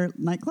their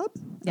nightclub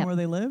Yep. and where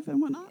they live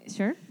and whatnot.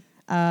 Sure.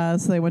 So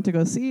they went to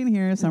go see and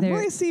hear some They're-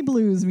 racy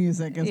blues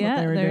music is what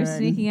they were they're doing.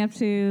 sneaking up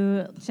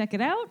to check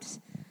it out.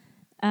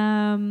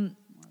 And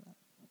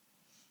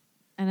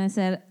I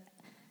said,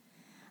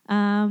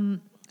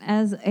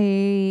 as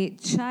a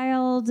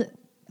child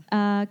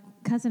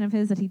cousin of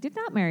his that he did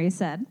not marry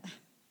said,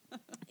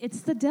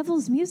 it's the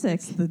devil's music.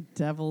 It's the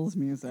devil's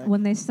music.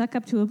 When they stuck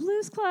up to a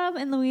blues club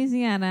in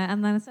Louisiana,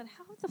 and then I said,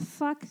 how the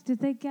fuck did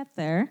they get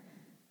there?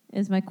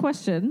 Is my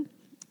question.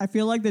 I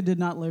feel like they did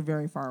not live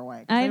very far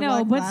away. I They, know,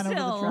 like, but ran over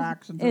the still,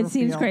 tracks into it a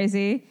seems field.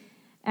 crazy.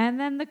 And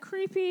then the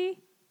creepy,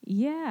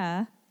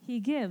 he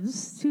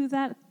gives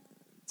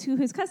to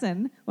his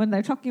cousin when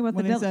they're talking about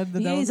When the he said the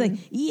devil. He's devil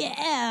like,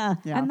 yeah,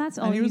 Yeah. and that's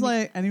all. And he you was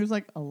need-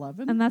 like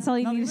 11. and that's all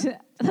you Not need even? to.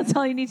 That's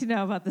all you need to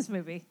know about this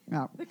movie.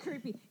 Yeah. The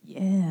creepy,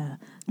 yeah.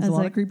 There's a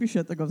lot of creepy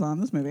shit that goes on in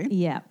this movie.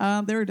 Yeah.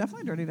 They were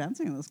definitely dirty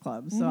dancing in this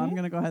club, so I'm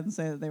going to go ahead and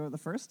say that they were the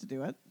first to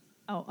do it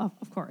Oh,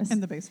 of course. in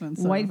the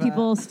basements. White of,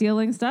 people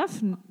stealing stuff.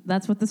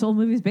 That's what this whole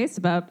movie's based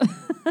about.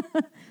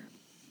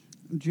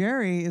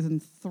 Jerry is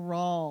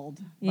enthralled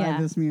by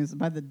Yeah. this music,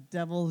 by the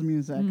devil's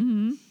music.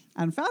 Mm-hmm.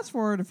 And fast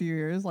forward a few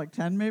years, like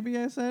 10 maybe,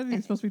 I said.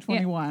 He's supposed to be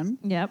 21.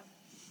 Yep.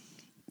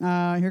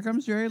 Here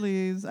comes Jerry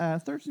Lee's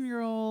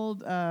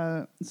 13-year-old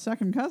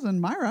second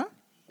cousin, Myra.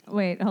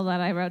 Wait, hold on.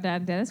 I wrote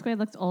down Dennis Quaid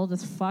looks old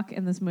as fuck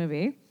in this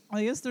movie.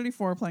 Well, he is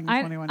 34 playing a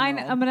I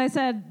 21-year-old. know, but I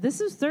said this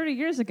was 30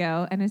 years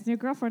ago, and his new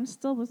girlfriend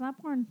still was not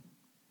born.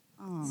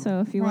 Oh, So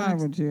if you why want,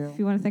 would you? if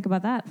you want to think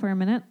about that for a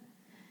minute,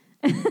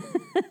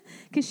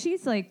 because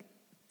she's like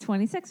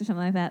 26 or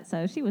something like that,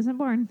 so she wasn't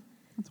born.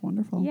 That's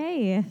wonderful.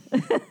 Yay!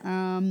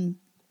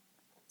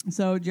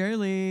 So Jerry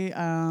Lee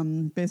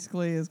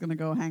basically is going to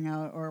go hang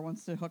out or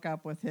wants to hook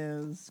up with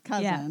his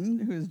cousin,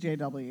 who's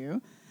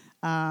JW.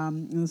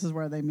 And this is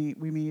where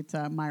we meet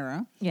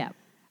Myra. Yeah,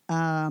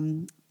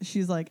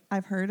 She's like,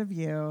 I've heard of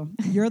you.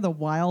 You're the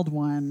wild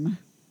one.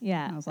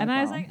 yeah. I was like, And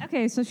I was wow. like,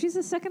 okay, so she's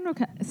a second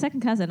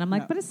cousin. I'm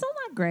like, No. but it's still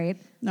not great.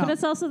 No. But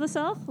it's also the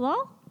South.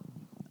 Lol.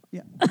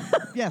 Yeah.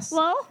 Yes.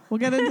 Lol. We'll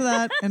get into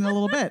that in a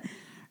little bit.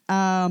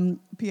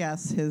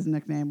 P.S. His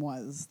nickname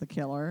was the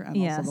Killer and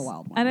also the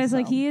Wild One. And I was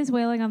like, so. he is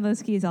wailing on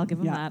those keys. I'll give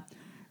him Yeah.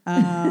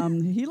 that.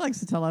 He likes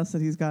to tell us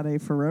that he's got a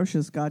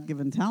ferocious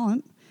God-given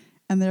talent,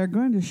 and they're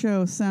going to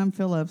show Sam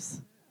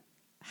Phillips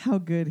how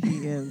good he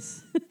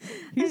is.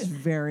 He's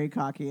very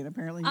cocky, and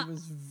apparently he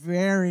was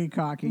very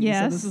cocky.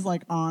 Yes. So this is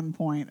like on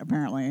point,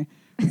 apparently,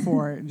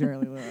 for Jerry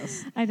Lee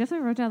Lewis. I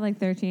definitely wrote down like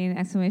 13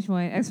 exclamation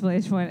point,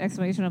 exclamation point,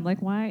 exclamation. I'm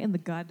like, why in the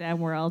goddamn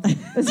world?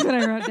 Is what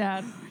I wrote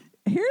down.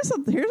 Here's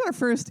our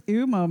first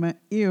ew moment.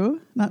 Ew,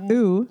 not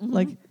ooh,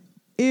 like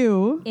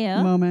ew, Ew.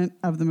 moment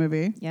of the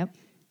movie. Yep.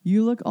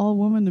 You look all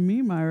woman to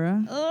me,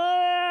 Myra.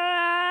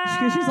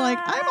 She's like,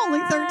 I'm only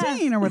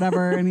 13 or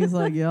whatever. And he's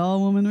like, you all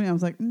woman to me. I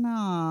was like,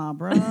 nah,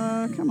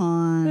 bruh, come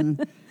on.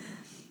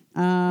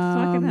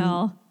 Fucking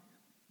hell.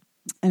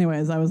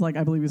 Anyways, I was like,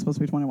 I believe he's supposed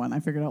to be 21. I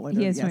figured out later.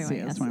 He is yes, 21, he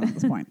is yes. 21 at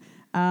this point.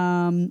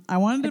 I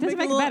wanted It to doesn't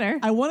make make it better.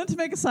 I wanted to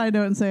make a side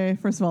note and say,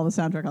 first of all, the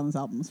soundtrack on this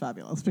album is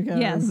fabulous because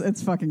Yes.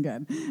 it's fucking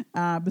good.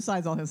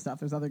 Besides all his stuff,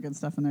 there's other good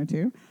stuff in there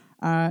too.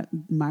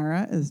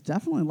 Myra is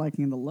definitely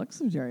liking the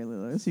looks of Jerry Lee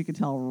Lewis. You could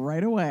tell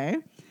right away.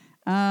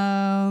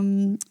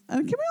 And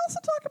can we also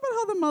talk about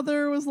how the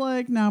mother was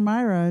like, now,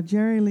 Myra,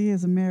 Jerry Lee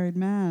is a married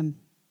man.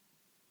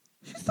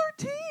 She's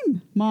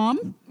 13,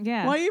 Mom.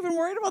 Yeah. Why are you even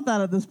worried about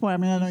that at this point? I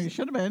mean, I know you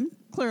should have been,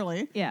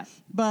 clearly. Yeah.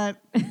 But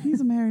he's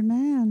a married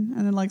man.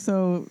 And then, like,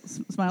 so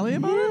smiley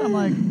about it? I'm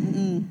like,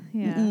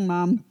 Yeah.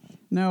 Mom.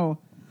 No.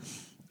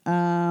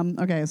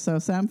 Okay, so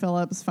Sam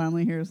Phillips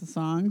finally hears the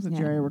songs that Yeah.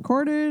 Jerry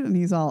recorded, and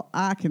he's all,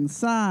 I can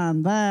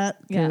sign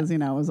that, because,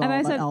 Yeah. it was all And I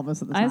about said-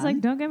 Elvis at the time. I was like,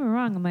 don't get me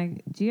wrong. I'm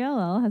like,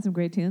 GLL has some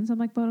great tunes. I'm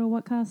like, but at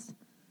what cost?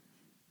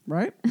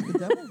 Right? The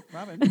devil,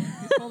 Robin. He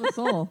sold his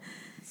soul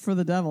for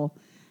the devil.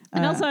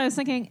 And also, I was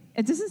thinking,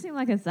 it doesn't seem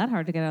like it's that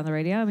hard to get on the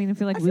radio. I mean, I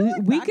feel like I feel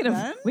like we back could then-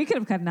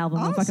 have cut an album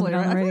and fucking honestly, put it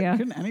on right? the I feel radio. like,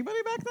 couldn't anybody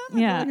back then? I feel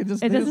Yeah. like It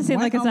they doesn't just seem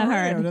went like it's on the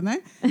that radio,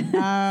 hard.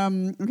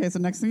 didn't they? Okay, so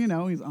next thing you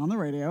know, he's on the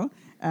radio.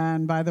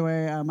 And by the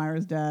way,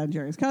 Myra's dad,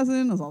 Jerry's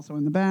cousin, is also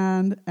in the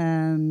band.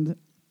 And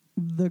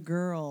the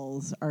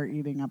girls are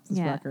eating up this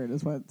Yeah. record,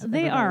 is what They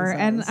everybody are.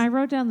 And says. I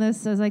wrote down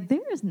this. I was like, there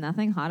is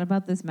nothing hot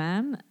about this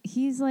man.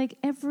 He's like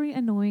every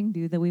annoying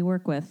dude that we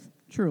work with.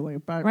 Truly.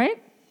 But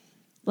Right?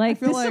 Like,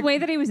 feel this is the like- way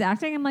that he was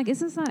acting. I'm like, is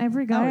this not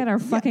every guy at our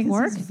yeah, fucking 'cause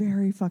work? He's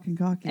very fucking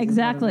cocky. is what it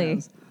Exactly.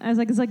 is. I was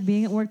like, it's like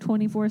being at work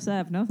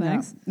 24/7. No Yeah.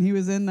 thanks. He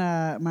was in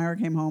Myra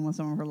came home with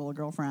some of her little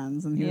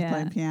girlfriends, and he was Yeah.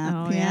 playing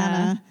piano. Oh,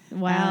 yeah.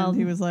 Wild. And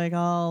he was like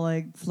all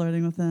like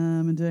flirting with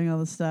them and doing all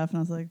this stuff, and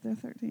I was like, they're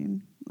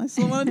 13. I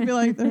still wanted to be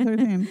like, they're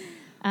 13.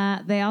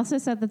 They also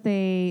said that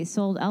they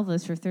sold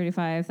Elvis for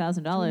 $35,000,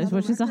 Another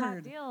which is a hot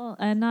record. deal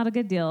and not a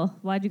good deal.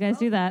 Why'd you guys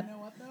do that? You know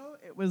what though?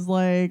 It was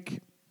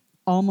like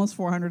almost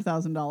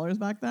 $400,000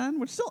 back then,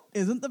 which still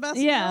isn't the best.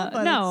 Yeah, deal,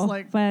 but no, it's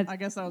like, but I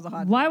guess that was a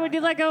hot. Why deal would back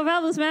you let go of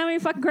Elvis, man? Are you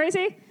fucking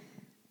crazy?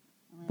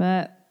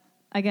 But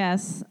I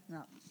guess.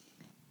 then.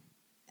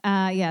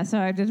 Yeah. Yeah, so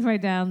I did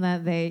write down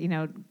that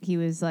he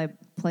was like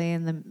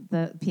playing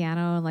the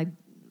piano and like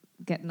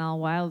getting all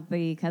wild with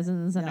the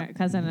cousins and Yeah. her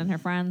cousin and her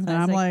friends. And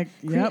I was I'm like,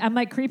 yep. I'm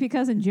like creepy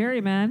cousin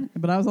Jerry, man.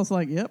 But I was also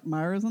like, yep,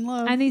 Myra's in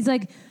love. And he's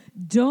like,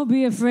 don't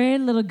be afraid,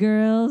 little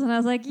girls. And I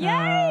was like,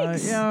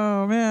 yikes.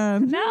 Yo,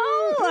 man.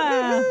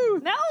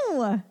 No.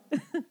 No.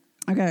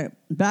 Okay,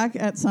 back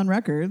at Sun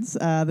Records,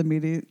 the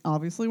meeting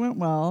obviously went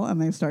well,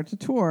 and they start to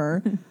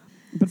tour.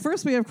 But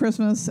first, we have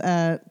Christmas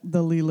at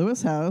the Lee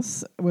Lewis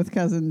house with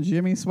cousin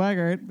Jimmy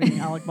Swaggart being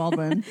Alec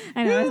Baldwin.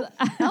 I know.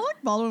 Who- Alec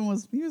Baldwin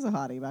was a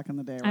hottie back in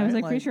the day, right? I was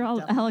like pretty sure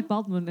definitely. Alec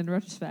Baldwin in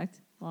retrospect.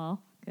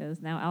 Well,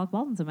 because now Alec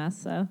Baldwin's a mess,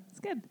 so it's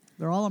good.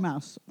 They're all a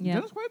mouse. Yeah.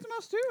 Dennis Quaid's a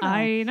mouse too. now.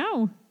 I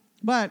know.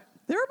 But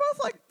they were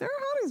both like they were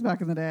hotties back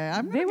in the day.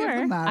 I'm They gonna give were.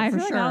 them that I for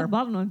feel sure. like Alec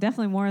Baldwin was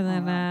definitely more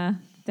than wow.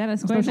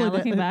 Dennis Quaid now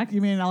looking back.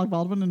 You mean Alec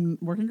Baldwin in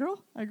Working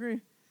Girl? I agree.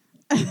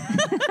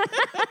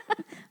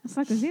 The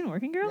fuck was he in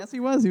Working Girl? Yes, he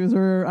was. He was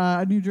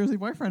her New Jersey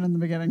boyfriend in the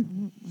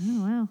beginning.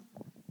 Oh, wow.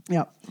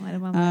 Yep. Why did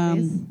my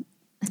movies?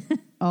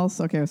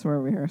 Also, okay, so where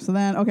are we here? So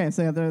then, okay,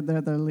 so yeah, they're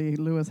at the Lee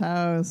Lewis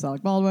house,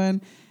 Alec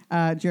Baldwin.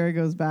 Jerry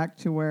goes back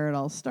to where it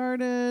all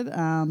started,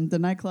 the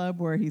nightclub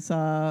where he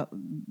saw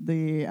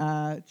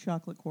the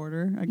chocolate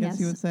quarter, I guess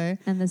you Yes. would say.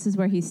 And this is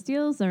where he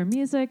steals their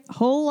music.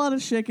 Whole lot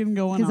of shaking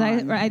going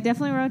Because on. I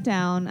definitely wrote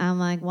down, I'm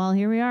like, well,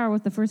 here we are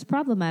with the first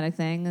problematic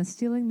thing, is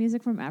stealing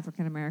music from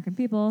African American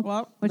people,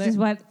 Well, which they- is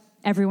what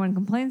everyone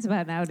complains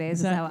about nowadays,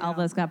 is how Exactly,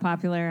 yeah. Elvis got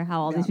popular,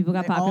 how all Yeah, these people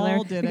got they popular.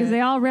 all did because it. they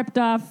all ripped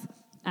off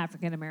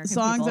African American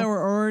Songs people. that were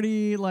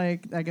already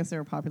like, I guess they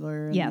were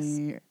popular in Yes.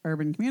 the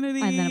urban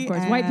community. And then, of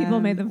course, white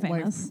people made them and white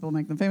famous. people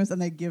make them famous, and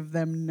they give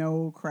them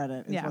no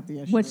credit, is what the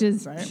issue which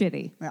is right?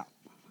 shitty. Yeah.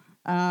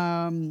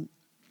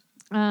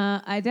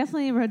 I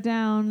definitely wrote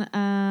down,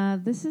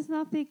 this is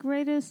not the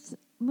greatest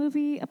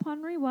movie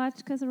upon rewatch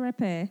because of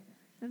Repe.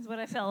 That's what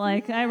I felt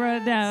like. I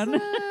wrote it down.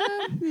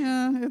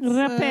 Yeah,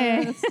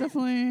 Rapé. it's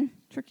definitely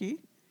tricky.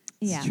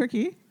 It's Yeah.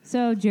 tricky.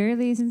 So Jerry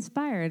Lee's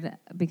inspired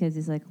because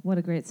he's like, what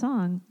a great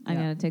song. I'm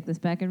Yeah. going to take this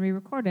back and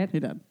re-record it. He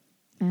did.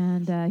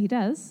 And he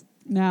does.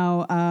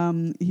 Now,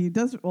 he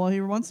does, well,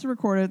 he wants to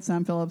record it.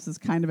 Sam Phillips is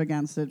kind of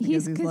against it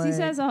because he's like, he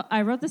says,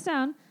 I wrote this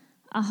down,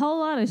 a whole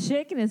lot of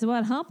shaking is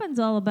what humping's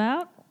all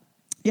about.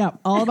 yeah,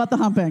 all about the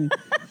humping.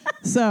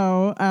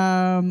 So,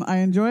 I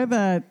enjoy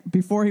that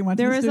before he went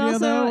There to the was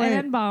studio, also though. an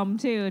N-bomb,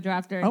 too,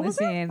 dropped during Oh, the was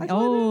there? scene. I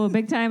totally Oh, didn't.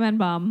 big time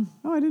N-bomb.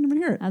 Oh, I didn't even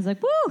hear it. I was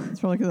like, woo! It's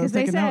probably because I was Because they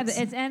taking said notes.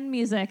 it's N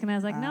music. And I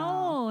was like,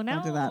 no.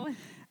 Don't do that.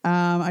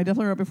 I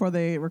definitely wrote before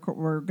they were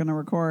going to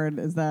record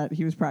is that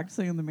he was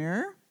practicing in the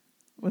mirror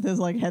with his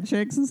like head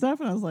shakes and stuff.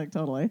 And I was like,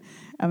 totally.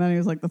 And then he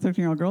was like, the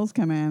 13-year-old girls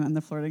come in and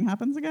the flirting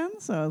happens again.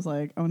 So I was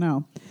like, oh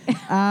no.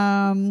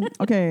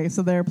 Okay.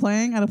 So they're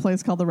playing at a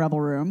place called the Rebel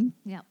Room,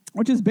 Yeah.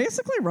 which is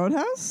basically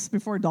Roadhouse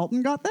before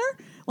Dalton got there.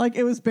 Like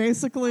it was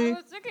basically, I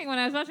was thinking when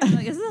I was watching, I was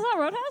like, is this not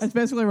Roadhouse? it's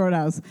basically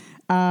Roadhouse.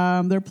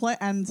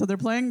 They're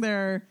playing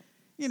their,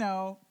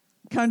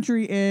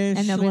 country-ish,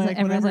 And nobody's like like-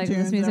 everyone's whatever like, this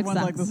tunes. music Everyone's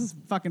like, sucks. this is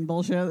fucking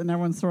bullshit, and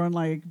everyone's throwing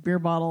like beer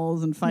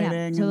bottles and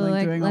fighting So and they're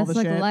like doing all let's the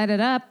like shit. light it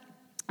up.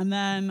 And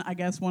then I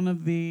guess one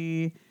of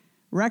the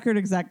record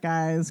exec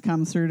guys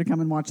comes through to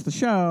come and watch the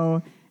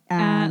show.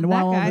 And that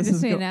while all guy, this just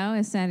is so you know,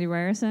 is Sandy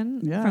Ryerson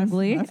yeah, from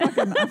Glee. I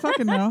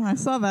fucking know. I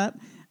saw that.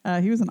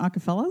 He was in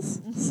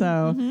Acapellas.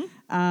 So,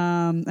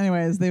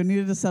 anyways, they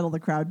needed to settle the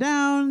crowd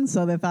down.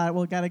 So they thought,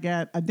 well, got to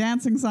get a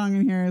dancing song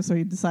in here. So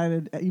he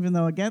decided, even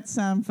though against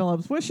Sam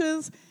Phillips'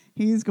 wishes,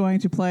 he's going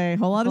to play a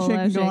whole lot of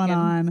shaking going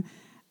on.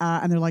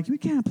 And they're like, we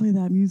can't play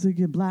that music,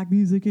 black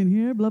music in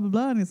here, blah, blah,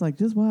 blah. And he's like,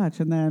 just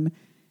watch. And then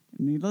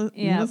needless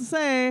to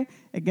say,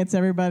 it gets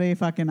everybody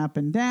fucking up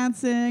and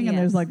dancing. And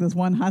there's like this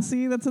one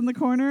hussy that's in the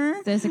corner.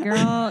 There's a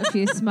girl,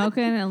 she's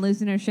smoking and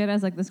losing her shit. I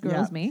was like, this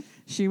girl's me.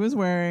 She was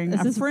wearing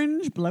a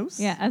fringe blouse.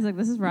 Yeah, I was like,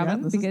 this is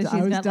Robin because she's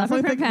I was got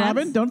definitely thinking pants.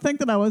 Robin. Don't think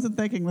that I wasn't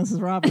thinking this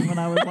is Robin when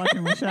I was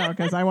watching the show,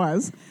 because I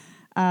was.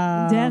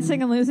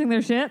 Dancing and losing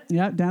their shit.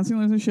 Yeah, dancing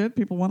and losing shit.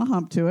 People want to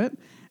hump to it.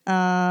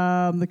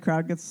 The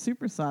crowd gets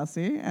super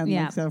saucy, and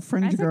like a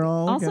fringe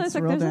girl gets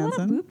real there's dancing. a lot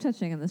of boob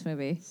touching in this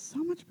movie.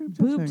 So much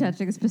boob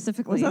touching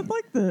specifically. Was that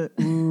like the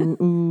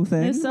ooh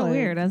thing? It was so like,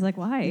 weird. I was like,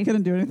 why? You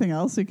couldn't do anything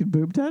else, so you could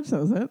boob touch.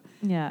 That was it.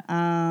 Yeah.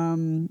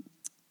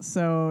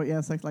 So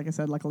yes, like I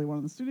said, luckily one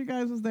of the studio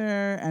guys was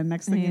there, and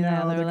next thing you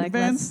know, they're like,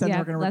 convinced that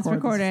we're going to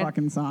record this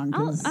fucking song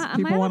because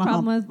people want to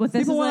hump.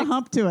 People want to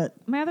hump to it.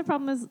 My other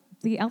problem is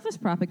the Elvis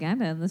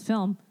propaganda in this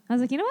film. I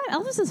was like, you know what?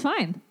 Elvis is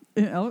fine.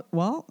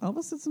 Well,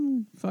 Elvis did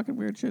some fucking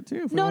weird shit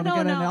too. No.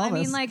 I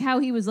mean, like how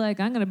he was like,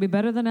 I'm going to be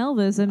better than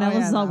Elvis, and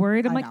Elvis is all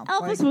worried. I'm like,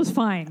 Elvis was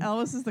fine.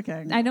 Elvis is the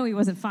king. I know he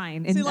wasn't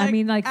fine. And See,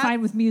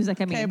 fine with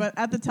music. Okay, but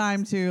at the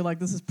time too, like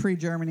this is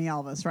pre-Germany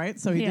Elvis, right?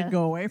 So he did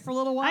go away for a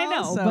little while. I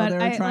know, so but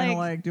they were trying to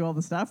like do all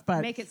the stuff,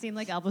 but make it seem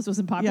like Elvis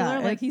wasn't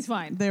popular. Like he's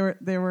fine. They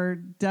were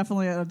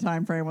definitely at a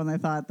time frame when they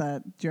thought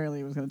that Jerry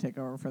Lee was going to take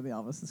over for the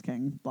Elvis is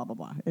King. Blah blah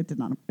blah. It did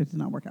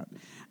not work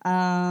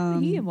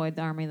out. He avoided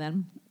the army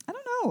then. I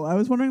don't know. I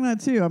was wondering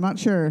that too. I'm not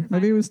sure.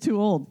 Maybe he was too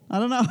old. I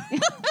don't know.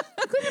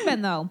 Couldn't have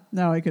been though.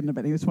 No, he couldn't have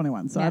been. He was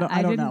 21. So I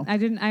don't know.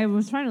 I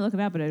was trying to look it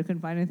up, but I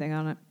couldn't find anything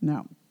on it.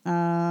 No.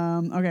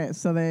 Okay,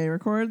 so they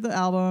recorded the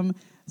album.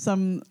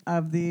 Some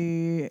of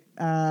the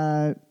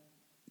I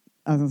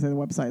was going to say the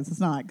websites. It's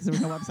not, because there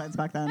was no websites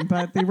back then.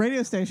 But the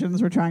radio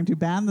stations were trying to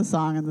ban the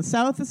song in the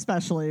South,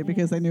 especially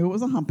because they knew it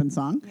was a humping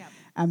song,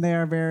 and they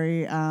are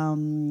very,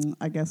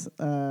 I guess,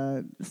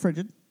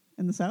 frigid.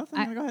 In the South,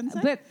 I'm going to go ahead and say.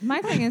 But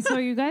my thing is, so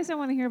you guys don't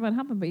want to hear about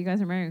humping, but you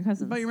guys are marrying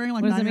cousins. But you're marrying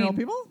like 9-year-old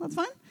people? That's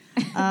fine.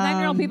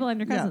 9-year-old people and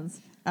your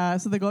cousins. Yeah.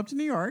 So they go up to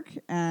New York,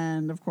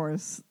 and of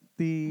course,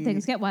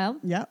 things get wild.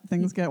 Yeah,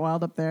 things get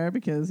wild up there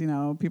because,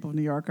 people of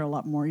New York are a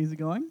lot more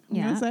easygoing, I'm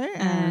going to say.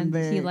 And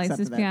he lights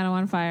his piano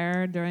on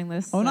fire during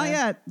this. Oh, not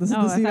yet. This is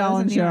the Steve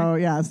Allen show.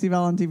 Yeah, Steve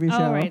Allen TV show.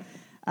 Oh, right.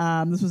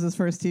 This was his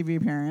first TV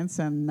appearance,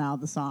 and now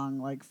the song,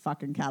 like,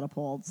 fucking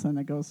catapults, and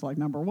it goes to, like,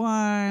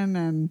 #1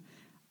 and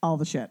all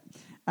the shit.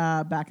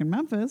 Back in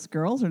Memphis,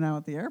 girls are now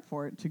at the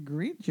airport to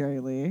greet Jerry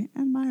Lee,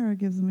 and Myra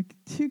gives him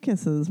 2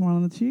 kisses, one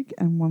on the cheek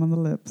and one on the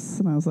lips.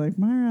 And I was like,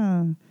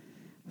 Myra,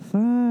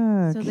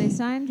 fuck. So they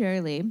signed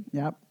Jerry Lee.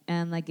 Yep.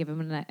 And like give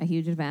him a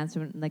huge advance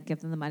and like give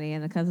them the money.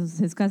 And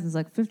his cousin's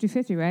like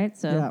 50-50, right?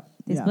 So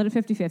they split it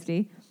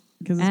 50-50.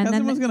 Because his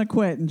cousin was going to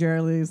quit, and Jerry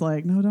Lee's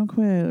like, no, don't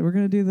quit. We're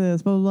going to do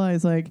this, blah, blah, blah.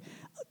 He's like,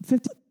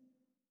 50.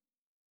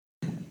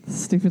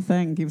 Stupid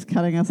thing keeps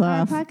cutting us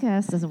off. Our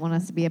podcast doesn't want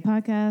us to be a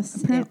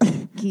podcast.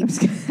 It keeps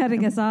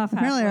cutting us off.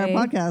 Apparently, halfway.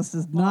 our podcast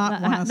does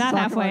not want us to talk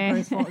halfway.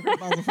 about Great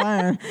Balls of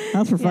Fire.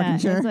 That's for fucking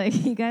sure. It's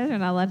like you guys are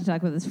not allowed to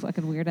talk about this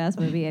fucking weird ass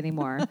movie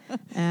anymore,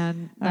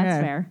 and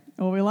that's fair.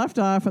 Well, we left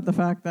off at the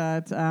fact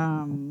that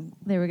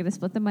they were going to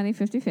split the money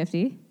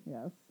 50-50.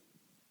 Yes.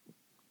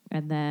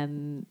 And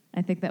then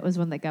I think that was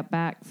when they got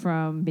back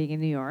from being in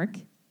New York,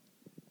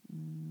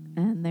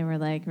 and they were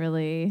like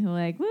really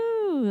like,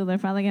 woo! They're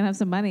finally going to have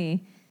some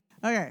money.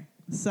 Okay,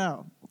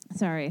 so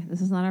sorry,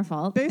 this is not our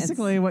fault.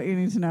 Basically, what you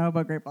need to know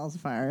about Great Balls of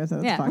Fire is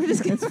that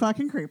it's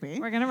fucking creepy.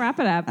 We're gonna wrap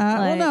it up.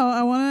 Well, no,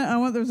 I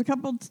want. There's a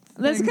couple.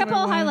 There's a couple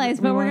highlights,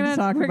 but we're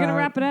gonna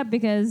wrap it up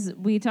because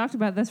we talked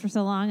about this for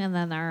so long, and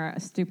then our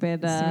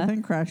stupid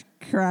thing crashed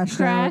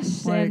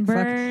and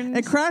burned.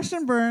 It crashed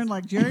and burned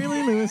like Jerry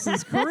Lee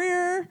Lewis's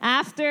career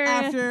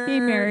after he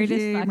married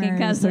his fucking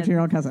cousin, his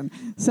 13-year-old cousin.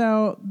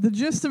 So the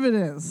gist of it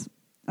is,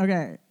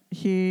 okay,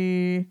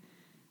 he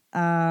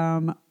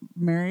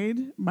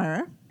married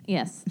Myra.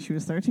 Yes. She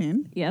was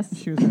 13. Yes.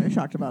 She was very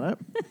shocked about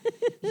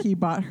it. He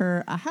bought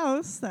her a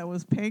house that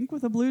was pink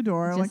with a blue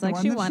door, just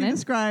like the one that she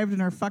described in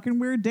her fucking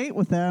weird date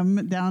with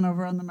them down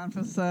over on the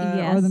Memphis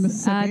or the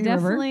Mississippi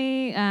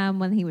definitely, River.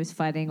 When he was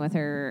fighting with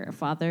her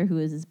father, who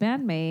was his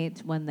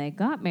bandmate, when they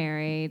got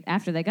married,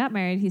 after they got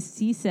married,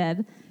 he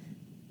said,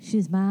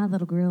 "She's my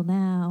little girl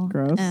now."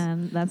 Gross.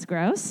 And that's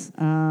gross.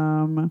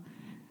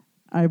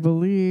 I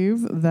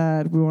believe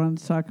that we wanted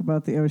to talk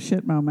about the oh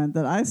shit moment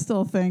that I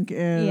still think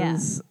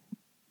is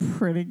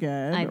pretty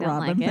good. I don't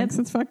Robin like thinks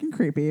it's fucking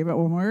creepy, but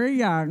when we were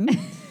young,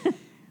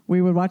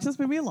 we would watch this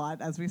movie a lot,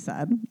 as we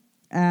said.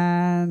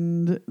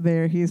 And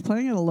he's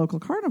playing at a local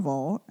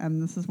carnival,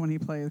 and this is when he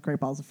plays Great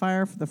Balls of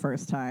Fire for the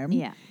first time.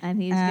 Yeah,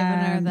 and he's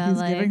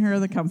giving her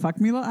the come fuck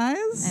me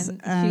eyes,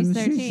 and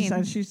she's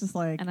 13. She's just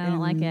like, and I don't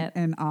like it,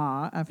 in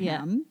awe of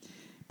him.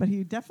 But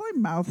he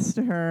definitely mouths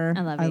to her,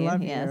 I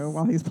love you,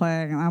 while he's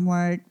playing. And I'm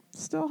like,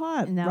 still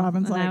hot. No.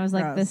 Robin's and like, I was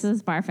gross. like, this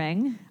is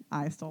barfing.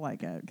 I still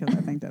like it because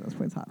I think Dennis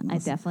Quaid's hot in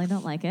this. I definitely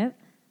don't like it.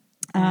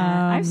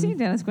 I've seen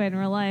Dennis Quaid in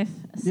real life.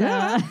 So.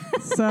 Yeah.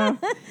 So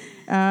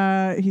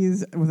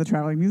he's with a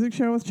traveling music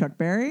show with Chuck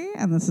Berry,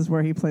 and this is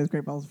where he plays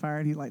Great Balls of Fire,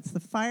 and he lights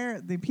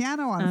the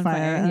piano on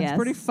fire. And it's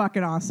pretty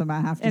fucking awesome,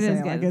 I have to say.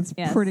 Is good. Like,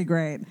 it's pretty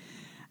great.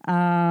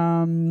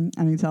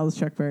 And he tells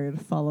Chuck Berry to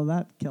follow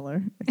that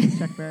killer because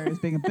Chuck Berry is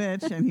being a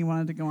bitch and he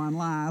wanted to go on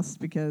last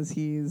because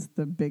he's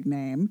the big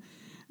name,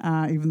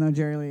 even though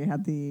Jerry Lee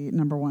had the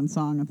 #1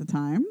 song at the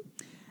time.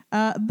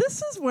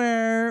 This is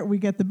where we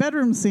get the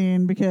bedroom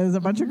scene because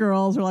a bunch of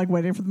girls are like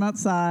waiting for them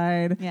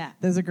outside. Yeah.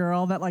 There's a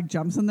girl that like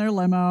jumps in their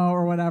limo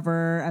or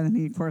whatever, and then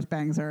he of course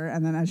bangs her.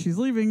 And then as she's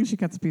leaving, she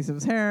cuts a piece of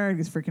his hair and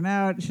he's freaking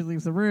out. She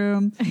leaves the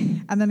room.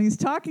 And then he's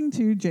talking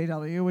to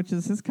JW, which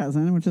is his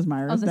cousin, which is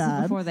Myra's this dad.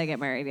 is before they get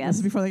married, This yes.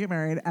 is before they get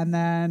married. And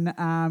then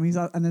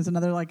and there's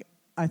another like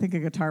I think a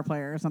guitar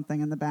player or something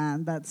in the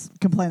band that's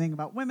complaining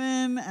about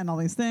women and all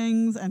these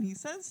things. And he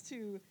says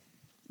to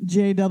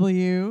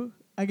JW,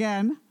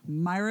 again,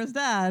 Myra's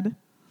dad,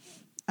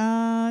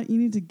 you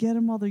need to get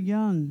them while they're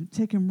young.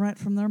 Take them right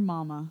from their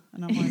mama.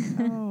 And I'm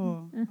like,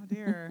 oh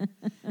dear.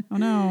 Oh,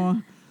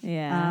 no.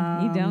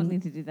 Yeah, you don't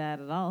need to do that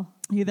at all.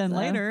 He then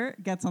later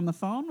gets on the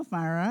phone with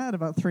Myra at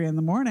about 3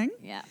 a.m.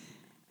 Yeah.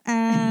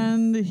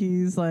 And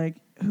he's like,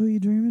 who are you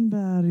dreaming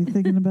about? Are you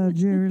thinking about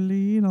Jerry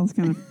Lee? And all this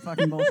kind of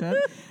fucking bullshit.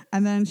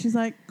 And then she's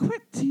like,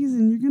 quit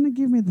teasing. You're going to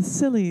give me the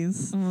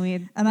sillies.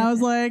 And I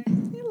was like,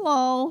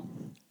 lol.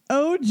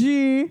 OG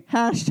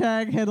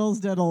hashtag Hiddles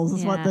Diddles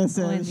is what this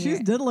is. She's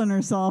diddling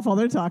herself while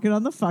they're talking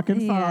on the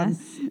fucking phone.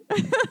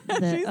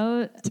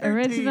 The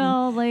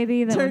original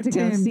lady that went to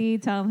go see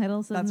Tom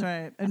Hiddleston. That's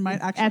right. And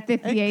might actually at the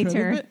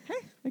theater.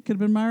 It could have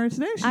been Myra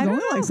today. She's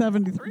only like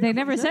 73. They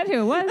never said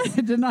who it was.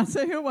 It did not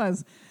say who it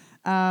was.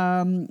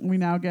 We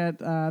now get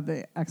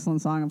the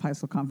excellent song of High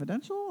School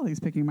Confidential. He's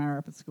picking Myra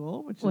up at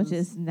school, which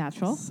is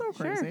natural. So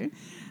crazy.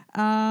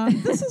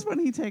 This is when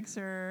he takes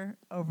her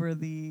over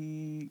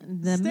the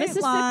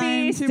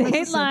Mississippi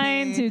state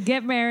line to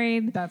get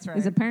married. That's right.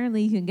 Because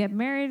apparently you can get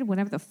married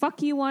whenever the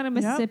fuck you want in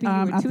Mississippi.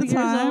 You were 2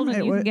 years old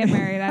and you can get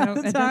married.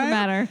 It doesn't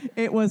matter.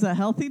 It was a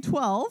healthy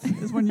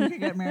 12 is when you could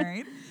get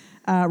married.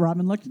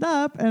 Robin looked it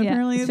up, and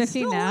apparently it's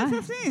 15 still now.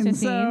 only 15,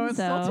 so it's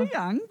still too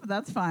young, but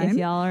that's fine. If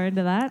y'all are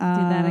into that, do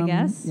that, I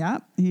guess. Yeah,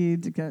 he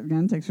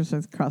again takes her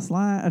across the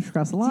line, Do you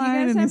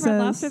guys and he have says, Red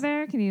Lobster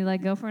there? Can you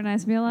like go for a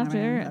nice meal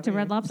after to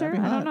Red Lobster?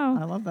 I don't know.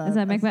 I love that. Does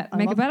that make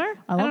it better?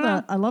 I love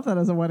that. I love that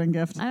as a wedding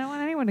gift. I don't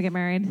want anyone to get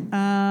married.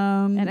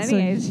 At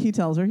any age. He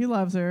tells her he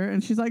loves her,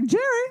 and she's like,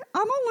 Jerry,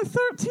 I'm only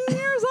 13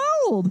 years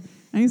old.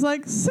 And he's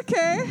like, it's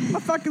okay. My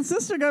fucking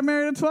sister got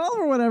married at 12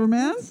 or whatever,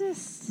 man.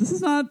 This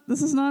is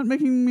not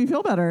making me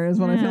feel better, is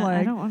what I feel like.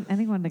 I don't want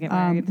anyone to get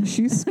married.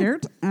 She's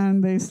scared,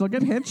 and they still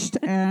get hitched,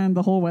 and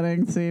the whole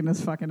wedding scene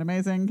is fucking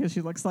amazing because she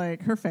looks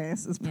like her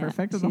face is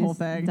perfect in the whole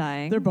thing.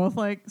 Dying. They're both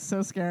like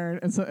so scared,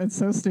 and so it's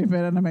so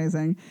stupid and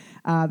amazing.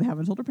 They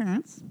haven't told her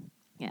parents.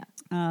 Yeah.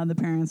 The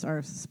parents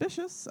are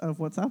suspicious of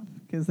what's up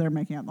because they're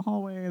making out in the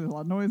hallway. There's a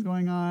lot of noise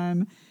going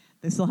on.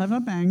 They still have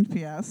not banged,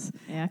 P.S.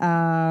 Yeah.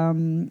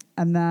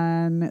 And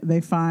then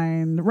they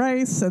find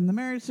Rice and the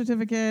marriage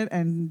certificate,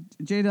 and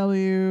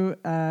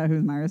JW,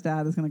 who's Myra's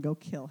dad, is going to go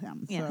kill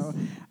him. Yes. So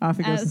off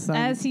he goes to Sun.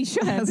 As he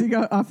should.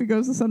 Off he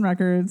goes to Sun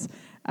Records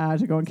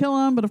to go and kill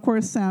him. But of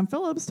course, Sam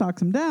Phillips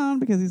talks him down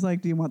because he's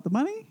like, do you want the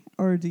money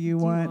or do you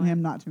want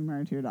him not to be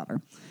married to your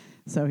daughter?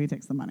 So he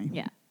takes the money.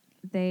 Yeah.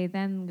 They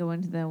then go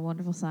into the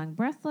wonderful song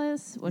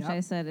Breathless, which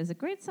I said is a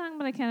great song,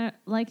 but I can't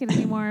like it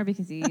anymore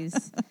because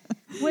he's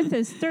with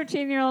his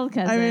 13-year-old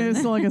cousin. I mean, it's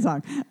still a good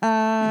song.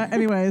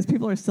 Anyways,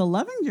 people are still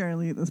loving Jerry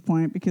Lee at this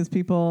point because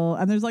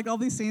and there's like all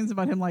these scenes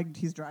about him, like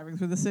he's driving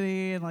through the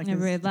city and like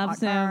everybody loves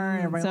him.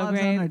 Everybody so loves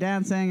great. him. They're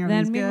dancing.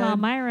 Then meanwhile,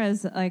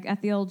 Myra's like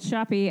at the old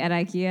shoppy at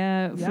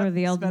IKEA for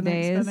the olden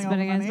days,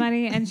 spending his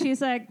money. And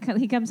she's like,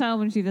 he comes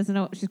home and she doesn't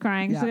know. She's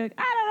crying. She's like,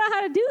 I don't know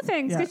how to do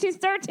things because she's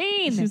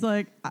 13. She's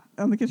like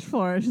on the kitchen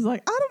floor. She's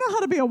like, I don't know how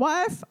to be a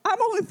wife.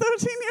 I'm only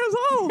 13 years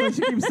old. And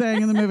she keeps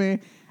saying in the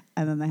movie.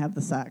 And then they have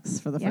the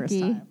sex for the first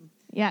time.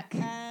 Yuck.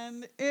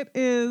 And it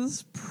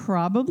is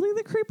probably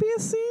the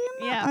creepiest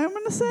scene, I'm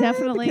going to say.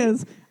 Definitely.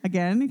 Because,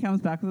 again, he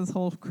comes back with this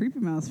whole creepy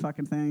mouse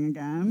fucking thing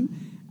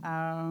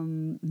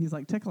again. He's,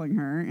 like, tickling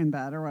her in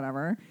bed or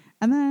whatever.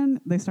 And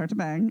then they start to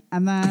bang.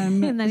 And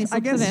then, and then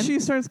I guess she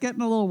starts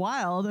getting a little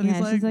wild. And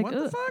he's like, what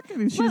the fuck?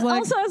 And she's like...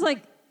 Also, I was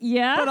like,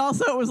 yeah. But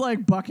also it was,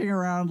 like, bucking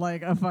around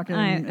like a fucking...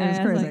 it was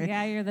crazy. Like,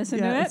 yeah, you're this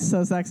into it? It's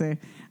so sexy.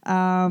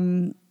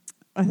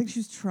 I think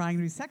she's trying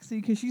to be sexy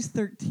because she's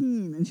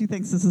 13 and she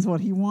thinks this is what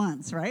he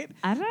wants, right?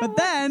 I don't know but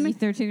then you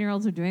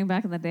 13-year-olds were doing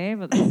back in the day,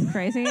 but this is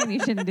crazy and you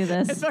shouldn't do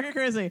this. It's fucking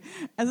crazy.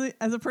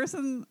 As a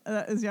person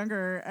that is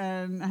younger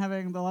and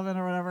having the 11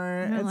 or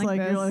whatever, it's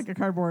like you're like a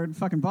cardboard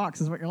fucking box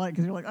is what you're like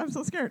because you're like, I'm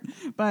so scared.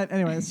 But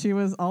anyways, she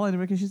was all into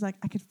it because she's like,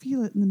 I could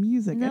feel it in the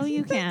music. No,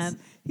 you can't.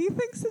 He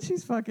thinks that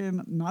she's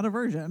fucking not a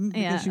virgin.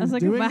 Yeah, because I was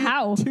like, doing but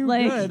how? Too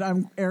like, good.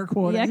 I'm air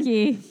quoting.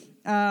 Yucky.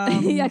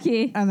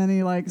 Yucky. And then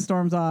he like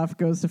storms off,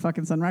 goes to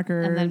fucking Sun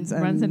Records, and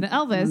then runs into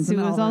Elvis, who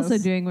was also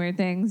doing weird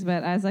things.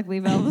 But I was like,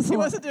 leave Elvis. He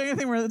wasn't doing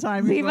anything weird at the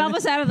time. Leave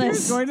Elvis out of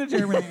this. He was going to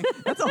Germany.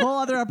 That's a whole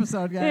other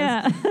episode,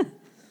 guys.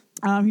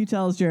 Yeah. He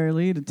tells Jerry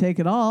Lee to take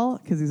it all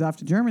because he's off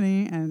to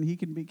Germany and he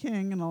can be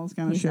king and all this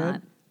kind of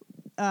shit.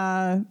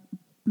 Not.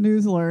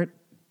 News alert.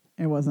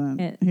 It wasn't.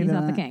 He's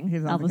not the king.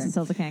 He's not the Elvis king. is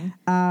still the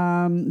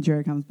king.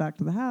 Jerry comes back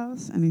to the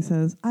house and he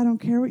says, I don't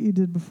care what you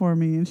did before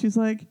me. And she's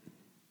like,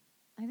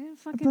 I didn't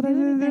fucking but do I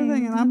didn't do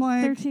anything. And I'm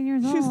like, 13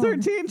 years old. she's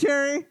 13,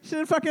 Jerry. She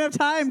didn't fucking have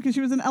time because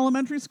she was in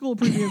elementary school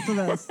previous to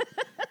this.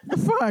 The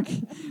fuck?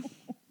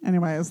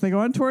 Anyways, they go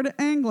on tour to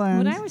England.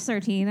 When I was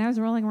 13, I was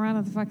rolling around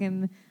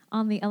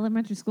on the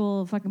elementary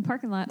school fucking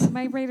parking lot in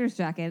my Raiders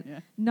jacket,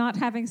 not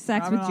having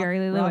sex with Jerry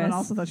Lee Lewis. Robin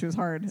also thought she was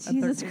hard. Jesus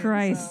at 13,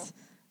 Christ.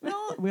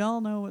 So we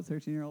all know what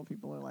 13-year-old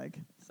people are like.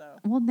 So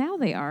Well, now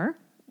they are.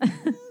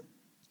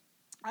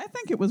 I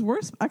think it was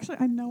worse. Actually,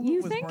 I know You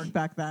it was think? worse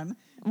back then.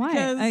 Why?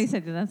 Because Oh, you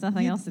said that's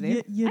nothing else to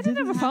do. You I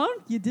didn't have a phone.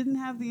 You didn't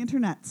have the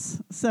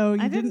internets, so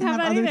you I didn't have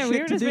that other either. shit We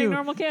were to just do. being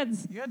normal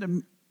kids. You had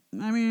to.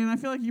 I mean, I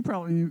feel like you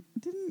probably knew.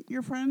 Didn't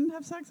your friend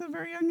have sex at a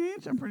very young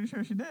age? I'm pretty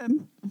sure she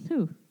did.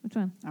 Who? Which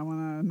one? I want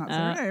to not say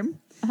her name.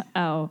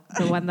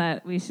 The one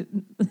that we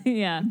should.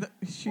 Yeah.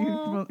 She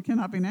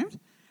cannot be named.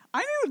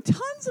 I knew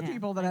tons of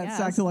people that I had guess.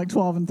 sex at like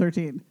 12 and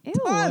 13. Ew.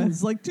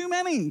 Tons, like too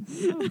many.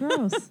 Oh,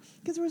 gross.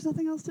 Because there was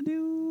nothing else to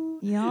do.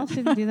 Y'all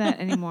shouldn't do that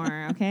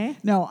anymore, okay?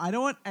 No, I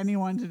don't want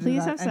anyone to do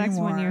Please that have sex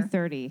anymore. when you're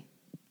 30.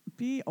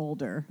 Be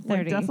older. 30.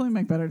 Like, definitely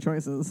make better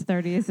choices.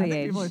 30 is the I think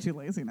age. people are too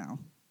lazy now.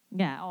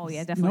 Yeah. Oh,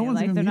 yeah, definitely. No one's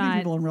like, even they're meeting not.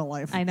 people in real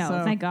life. I know.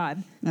 So, Thank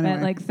God. anyway.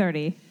 But like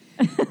 30.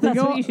 That's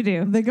what you should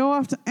do. They go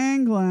off to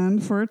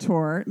England for a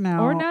tour.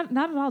 Now, Or not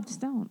at all. Just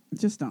don't.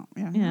 just don't.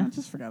 Yeah, Yeah. no,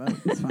 just forget it.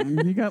 It's fine.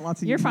 You got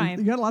lots of You're fine.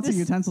 You got lots of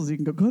Just- utensils. You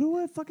can go to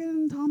a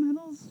fucking Tom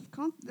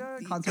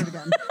Hiddleston concert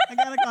again. I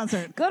got a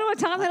concert. Go to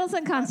a Tom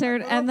Hiddleston concert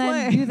Go and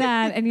then play. do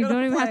that, and you Go to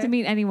don't even have play. to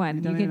meet anyone.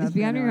 You don't can even just have to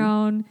be on meet your anyone.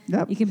 own.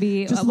 Yep. You can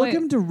be. Just look wait.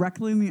 him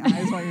directly in the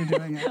eyes while you're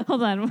doing it.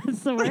 Hold on. What's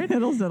the word?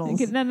 Hiddles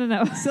diddles.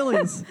 No.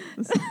 Sillies.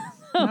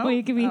 No, No?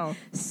 you can be Oh.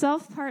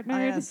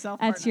 self-partnered at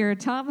self-partnered. your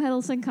Tom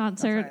Hiddleston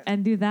concert right.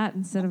 and do that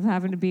instead of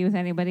having to be with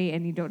anybody,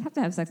 and you don't have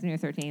to have sex when you're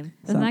 13.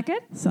 Isn't that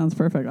good? Sounds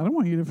perfect. I don't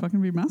want you to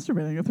fucking be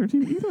masturbating at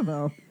 13 either,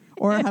 though.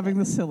 Or having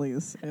the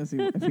sillies, if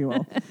you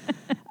will.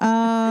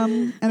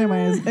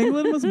 Anyways,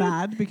 England was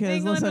mad because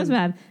England listen, was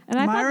mad. And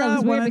I thought Myra that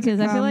was weird wanted to because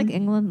I feel come- like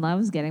England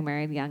loves getting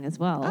married young as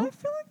well. I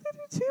feel like they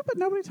do too, but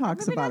nobody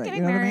talks Maybe about not it.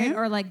 getting You know what I married mean?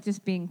 or like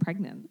just being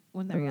pregnant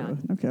when they're young.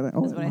 Okay, Is what I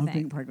love think.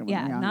 being pregnant when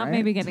Yeah, you're young, not right?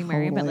 maybe getting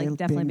married, but, like,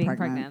 definitely being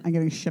pregnant. and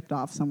getting shipped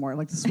off somewhere,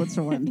 like to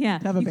Switzerland. Yeah,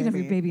 to have a you baby. can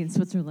have your baby in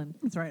Switzerland.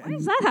 That's right. Why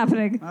is that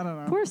happening? I don't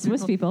know. Poor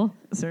Swiss people.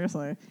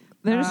 Seriously.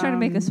 They're just trying to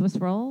make a Swiss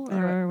roll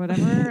anyway. or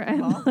whatever. and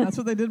Well, that's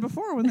what they did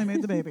before when they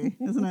made the baby,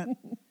 isn't it?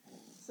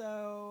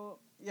 So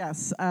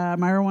yes,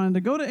 Myra wanted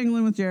to go to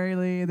England with Jerry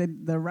Lee.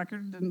 The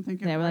record didn't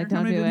think They were like, record "Don't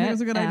company do didn't think it."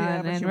 was a good idea.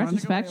 And but in she wanted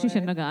to go retrospect, she anyway.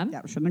 shouldn't have gone.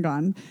 Yeah, shouldn't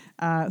have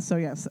gone. So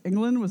yes,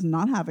 England was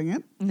not having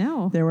it.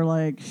 No. They were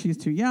like, she's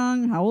too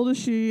young. How old is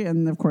she?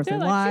 And of course They're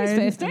they like, lied. "She's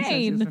and said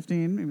she 15." was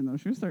 15, even though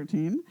she was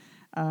 13.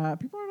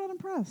 People are not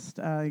impressed.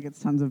 He gets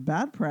tons of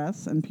bad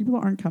press, and people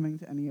aren't coming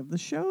to any of the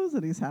shows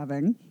that he's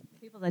having.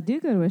 People that do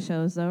go to his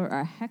shows, though,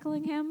 are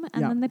heckling him,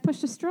 and Yeah. then they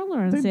pushed a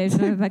stroller on They- stage,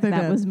 and they're like, they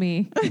that did. was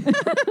me.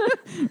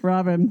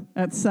 Robin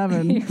at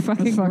 7 You're was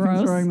fucking fucking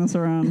gross. throwing this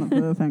around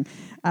the thing.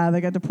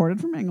 They got deported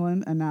from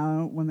England, and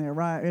now when they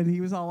arrived, and he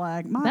was all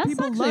like, "Mom, That's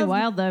people actually love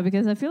wild, though,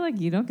 because I feel like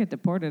you don't get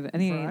deported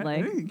any, Right?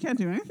 like... You can't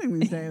do anything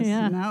these days.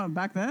 Yeah. Now,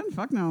 back then,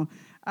 fuck no.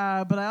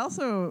 But I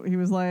also, he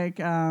was like,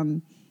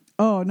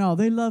 oh, no,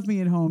 they love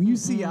me at home. You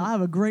see, I'll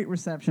have a great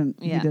reception.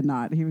 Yeah. He did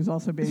not. He was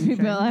also being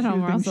People shamed. at He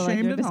home was are being also like,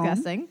 shamed you're at home.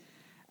 disgusting.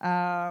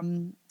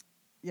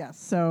 Yes,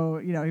 so,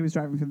 he was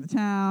driving through the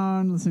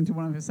town, listening to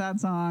one of his sad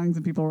songs,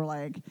 and people were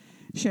like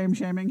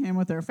shaming him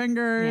with their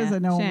fingers, Yeah,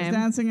 and no one was shame.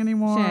 dancing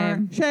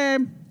anymore.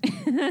 Shame.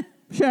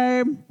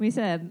 Shame. We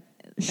said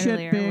Shit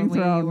earlier being when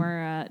thrown. we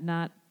were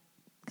not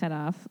cut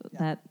off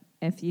that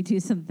if you do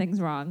some things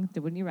wrong,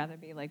 wouldn't you rather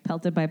be like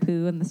pelted by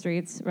poo in the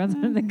streets rather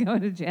than go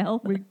to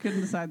jail? We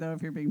couldn't decide, though,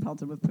 if you're being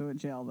pelted with poo at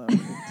jail, though.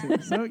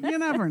 Too. So you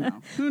never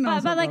know. Who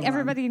knows? But what like goes on.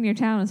 everybody in your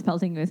town is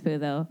pelting you with poo,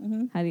 though.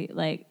 How do you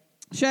like?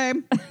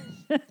 Shame.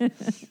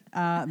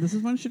 This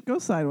is when shit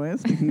goes sideways.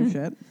 Speaking of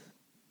shit,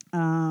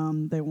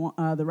 they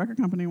want the record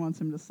company wants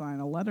him to sign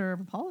a letter of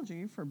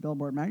apology for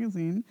Billboard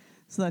magazine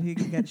so that he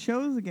can get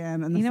shows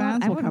again, and the You know fans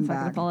what? I will wouldn't come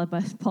fucking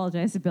back.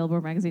 apologize to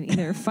Billboard magazine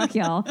either. Fuck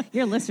y'all.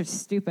 Your lists are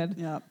stupid.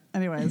 Yeah.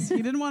 Anyways,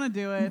 he didn't want to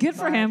do it. Good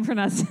for but him for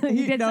not.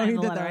 He did sign he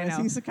the did letter. I that.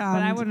 know. He succumbed.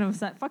 But I wouldn't have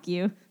said fuck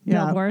you,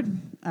 Yeah. Billboard.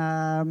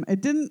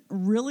 It didn't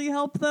really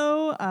help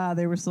though.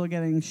 They were still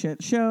getting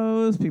shit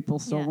shows. People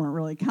still Yeah. weren't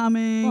really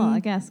coming. Well, I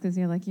guess because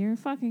you're like you're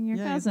fucking your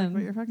yeah, he's like, cousin.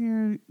 but you're fucking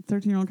your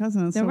 13-year-old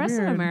cousin. It's The so rest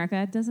weird. of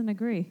America doesn't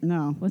agree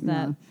No, with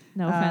that. no.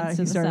 No offense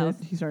to he the started,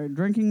 South. He started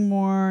drinking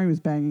more. He was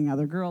banging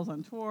other girls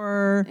on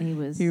tour. He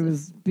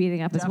was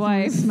beating up his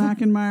Definitely wife.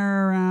 smacking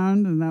Myra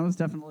around, and that was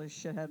definitely a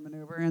shithead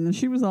maneuver. And then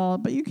she was all,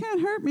 "But you can't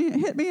hurt me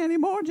hit me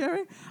anymore,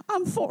 Jerry.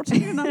 I'm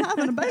 14 and I'm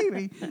having a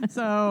baby.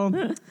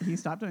 So he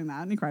stopped doing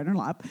that and he cried in her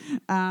lap.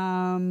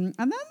 And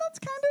then that's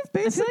kind of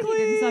basically. I feel like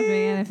he didn't stop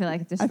doing it. I feel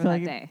like just for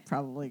that day. He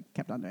probably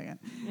kept on doing it.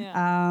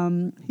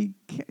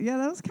 Yeah.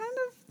 That was kind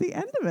of the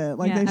end of it.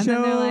 Like yeah, they and show.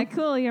 then they're like,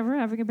 "Cool, you're ever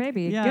having a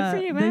baby. Good for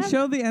you, man." They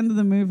showed the end of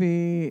the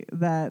movie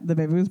that the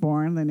baby was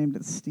born. They named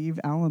it Steve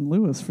Allen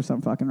Lewis for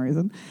some fucking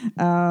reason.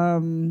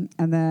 And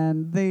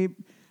then they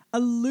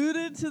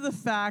alluded to the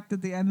fact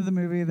at the end of the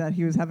movie that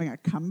he was having a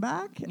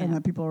comeback and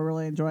that people were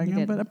really enjoying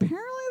him. But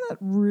apparently that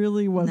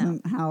really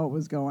wasn't how it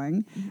was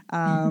going.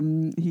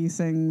 He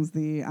sings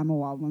the I'm a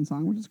Wild One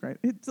song, which is great.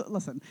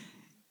 Listen,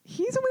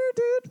 he's a weird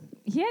dude.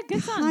 Yeah,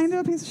 good songs. Kind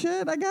of a piece of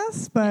shit, I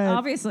guess. But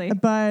obviously.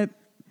 But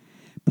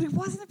it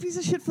wasn't a piece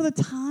of shit for the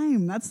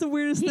time. That's the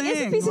weirdest thing. He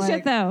is a piece of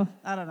shit, though.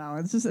 I don't know.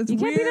 It's weird. You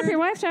can't beat up your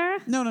wife, Tara.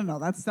 No.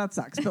 That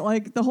sucks. But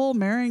like the whole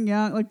marrying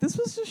young, like this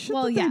was just shit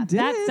that they did.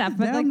 That's stuff.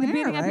 But like the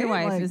beating up your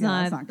wife like, is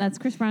not. That's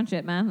Chris Brown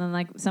shit, man. And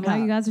like somehow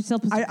you guys are still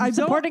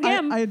supporting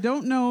him. I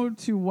don't know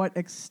to what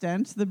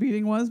extent the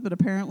beating was, but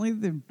apparently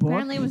the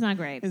book it was not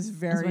great. Is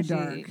very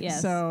dark.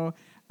 Yes. So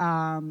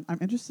I'm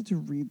interested to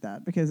read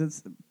that because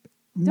it's.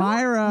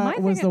 Myra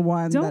was the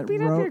one that wrote... Don't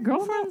beat up your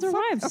girlfriends or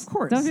wives. Of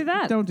course. Don't do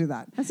that. Don't do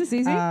that. That's just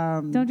easy.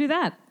 Don't do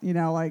that. You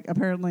know, like,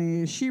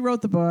 apparently she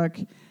wrote the book.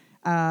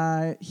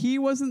 He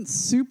wasn't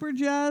super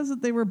jazzed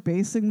that they were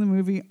basing the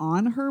movie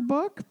on her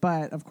book,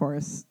 but, of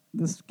course,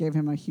 this gave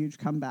him a huge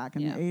comeback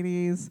in the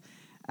 80s.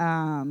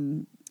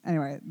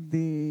 Anyway,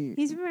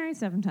 He's been married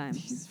 7 times.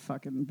 He's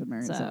fucking been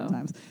married 7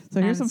 times. So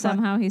here's some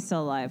somehow he's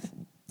still alive.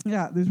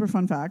 Yeah, these were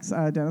fun facts.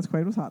 Dennis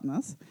Quaid was hot in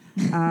this.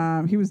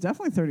 He was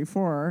definitely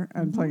 34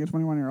 and playing a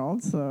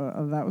 21-year-old,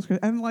 so that was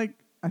great. And like,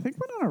 I think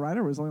Winona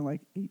Ryder was only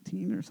like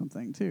 18 or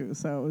something too,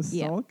 so it was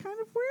still kind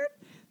of weird.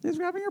 He's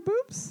grabbing her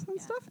boobs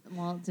and stuff.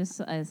 Well, just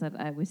I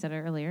said we said it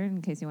earlier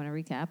in case you want to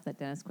recap that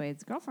Dennis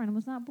Quaid's girlfriend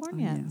was not born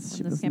yet. Yes, when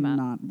she this came out.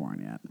 not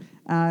born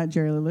yet.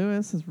 Jerry Lee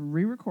Lewis has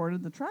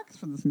re-recorded the tracks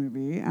for this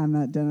movie, and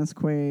that Dennis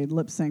Quaid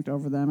lip-synced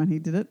over them, and he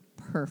did it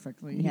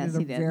perfectly. He did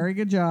a very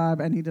good job,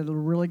 and he did it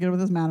really good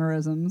with his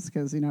mannerisms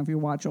because, you know, if you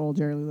watch old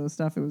Jerry Lee Lewis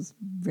stuff, it was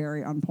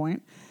very on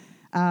point.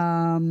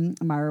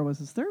 Myra was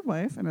his 3rd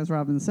wife, and as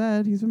Robin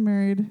said, he's been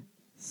married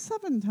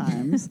 7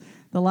 times.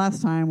 The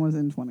last time was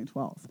in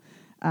 2012.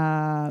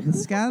 The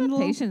scandal.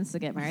 Patience to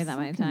get married that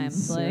many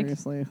times.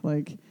 Seriously, and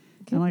like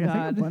I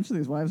think a bunch of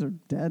these wives are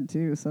dead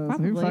too. So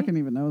who fucking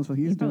even knows what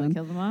he's doing?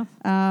 Killed them off.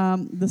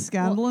 The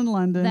scandal in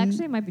London.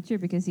 Actually, it might be true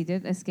because he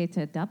did escape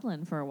to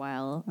Dublin for a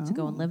while to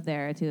go and live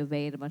there to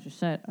evade a bunch of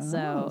shit.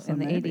 So in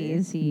the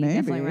 80s, he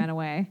definitely ran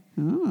away.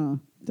 Oh,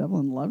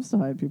 Dublin loves to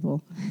hide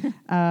people.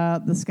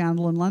 The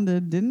scandal in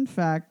London did in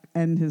fact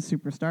end his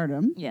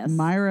superstardom. Yes.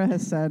 Myra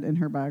has said in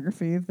her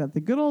biography that the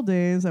good old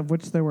days, of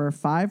which there were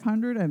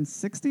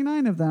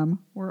 569 of them,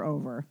 were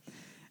over.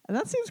 And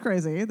that seems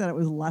crazy that it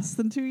was less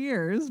than 2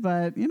 years,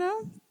 but, you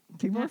know,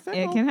 people are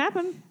fickle. It can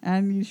happen.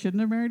 And you shouldn't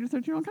have married your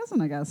 13-year-old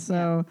cousin, I guess.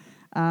 So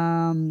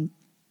my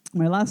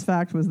last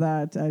fact was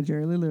that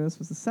Jerry Lee Lewis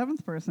was the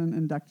 7th person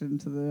inducted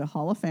into the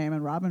Hall of Fame,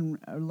 and Robin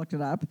looked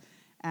it up.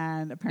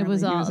 And apparently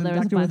he was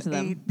inducted with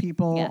 8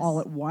 people all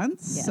at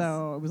once. Yes.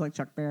 So it was like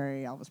Chuck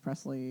Berry, Elvis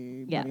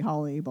Presley, Buddy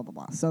Holly, blah, blah,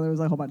 blah. So there was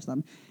a whole bunch of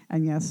them.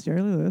 And yes,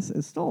 Jerry Lee Lewis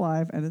is still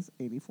alive and is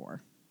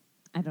 84.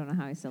 I don't know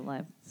how he's still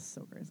alive.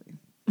 So crazy.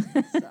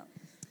 So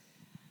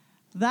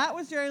that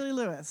was Jerry Lee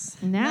Lewis.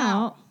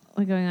 Now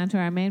we're going on to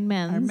our main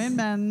men's. Our main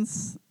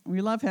men's.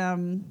 We love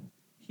him.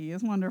 He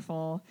is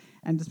wonderful.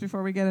 And just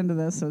before we get into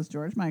this, so is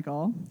George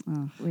Michael.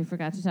 We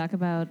forgot to talk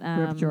about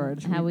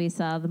George. How we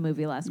saw the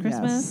movie last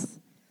Christmas. Yes.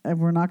 And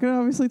we're not going to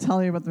obviously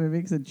tell you about the movie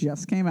because it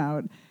just came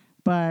out,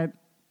 but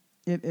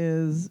it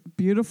is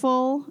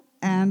beautiful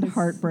and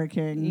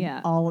heartbreaking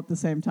all at the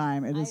same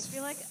time. It is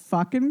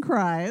fucking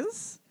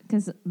cries.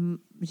 Because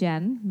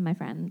Jen, my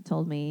friend,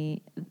 told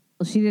me,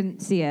 well, she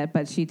didn't see it,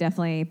 but she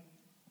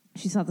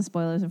saw the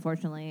spoilers,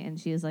 unfortunately, and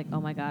she was like,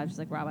 oh my God. She's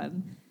like,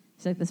 Robin,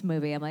 she's like, this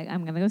movie. I'm like,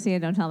 I'm going to go see it.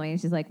 Don't tell me. And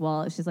she's like,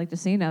 well, just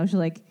so you know, she's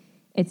like,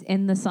 it's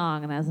in the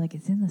song. And I was like,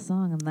 it's in the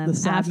song. And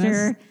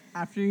then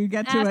after you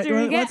get to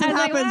it, once it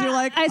happens, you're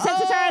like, I said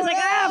to Tara, I was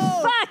like,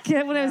 oh, fuck.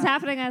 And when it was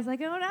happening, I was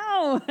like,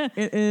 oh, no.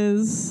 It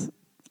is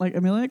like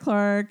Emilia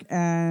Clarke,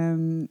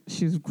 and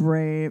she's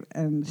great,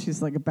 and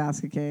she's like a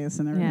basket case,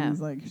 and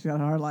everything's like, she's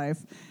got a hard life.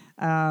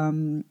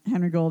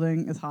 Henry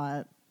Golding is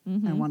hot.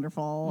 And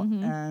wonderful,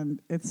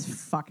 and it's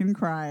fucking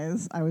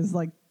cries. I was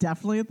like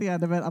definitely at the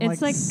end of it. I'm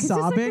like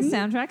sobbing. The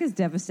soundtrack is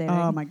devastating.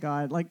 Oh my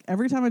God! Like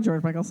every time a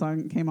George Michael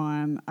song came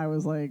on, I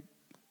was like,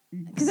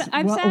 because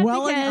I'm sad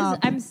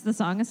because the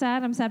song is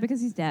sad. I'm sad because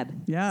he's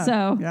dead. Yeah.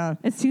 So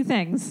it's 2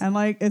 things. And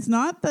like, it's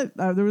not that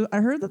I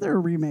heard that they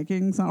were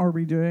remaking or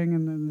redoing,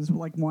 and then there's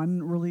like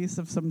one release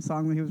of some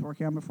song that he was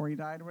working on before he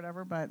died or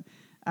whatever, but.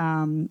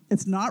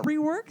 It's not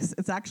reworks.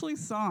 It's actually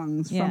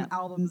songs from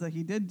albums that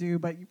he did do,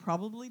 but you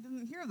probably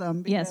didn't hear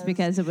them.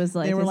 Because it was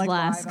like they were his like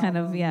last kind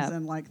of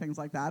and like things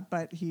like that.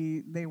 But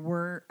they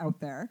were out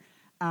there.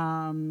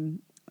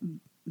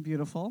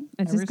 beautiful.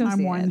 Just Every go time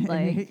see one it,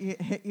 like-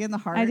 hit you in the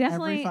heart. I every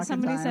definitely, fucking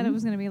somebody said time. it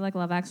was going to be like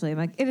Love Actually. I'm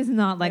like, it is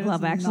not like It is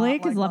Love not Actually,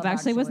 because like Love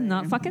Actually was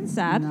not fucking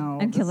sad No,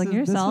 and killing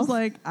yourself. This was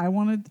like,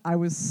 I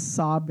was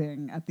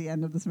sobbing at the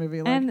end of this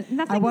movie. Like, and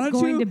nothing was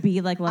going to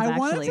be like Love I Actually.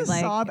 wanted to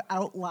like, sob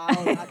out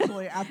loud,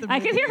 actually, at the movie. I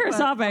could hear her but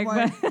sobbing, I'm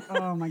like,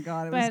 but oh my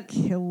God, it but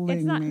was killing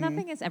it's not. me.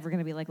 Nothing is ever going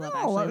to be like Love No,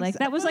 Actually. it's- Like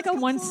that was but like a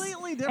it's once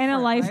completely in different, a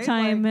right?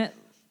 lifetime Like,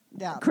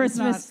 yeah,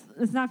 Christmas.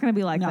 It's not going to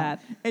be like no.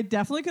 that. It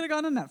definitely could have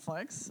gone to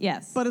Netflix.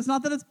 Yes. But it's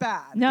not that it's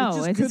bad.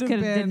 No, it just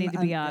didn't need to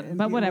be on.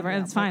 But whatever,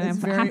 it's fine. I'm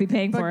happy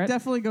paying for it.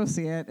 Definitely go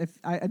see it. If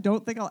I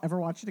don't think I'll ever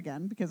watch it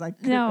again because I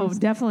No,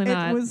 definitely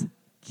not. It was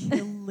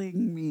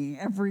killing me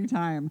every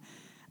time.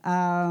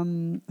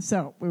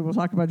 So we will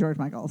talk about George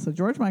Michael. So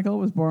George Michael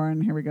was born.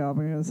 Here we go. I'm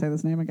going to say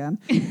this name again.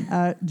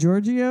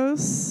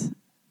 Georgios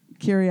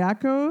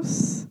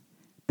Kyriakos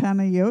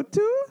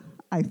Panayotou,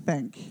 I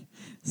think.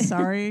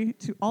 Sorry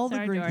to all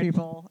the Greek George.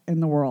 people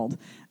in the world.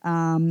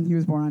 He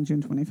was born on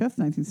June 25th,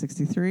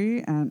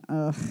 1963, and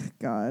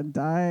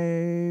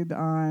died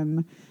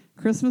on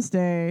Christmas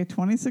Day,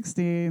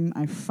 2016.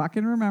 I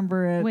fucking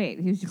remember it. Wait,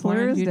 he was born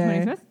Clear on as June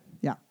day. 25th?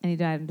 Yeah. And he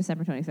died on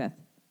December 25th.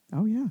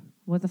 Oh, yeah.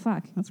 What the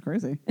fuck? That's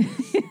crazy.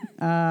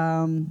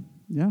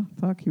 Yeah,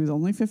 fuck. He was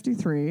only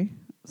 53.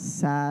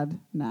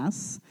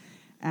 Sadness.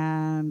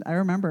 And I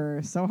remember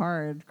so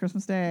hard.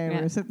 Christmas Day,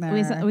 we were sitting there.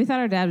 We thought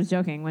our dad was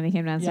joking when he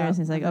came downstairs. Yeah, And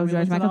he's like, and then oh, we George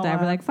looked it Michael all died.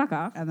 We're up. like, fuck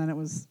off. And then it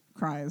was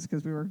cries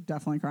because we were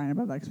definitely crying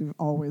about that because we've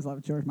always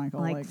loved George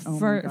Michael. Like, oh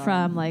my God.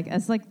 from like,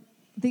 it's like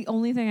the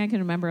only thing I can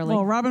remember, like,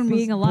 Well, Robin was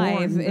being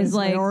alive born is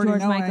like basically already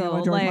George knowing Michael.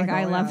 about George Like, Michael,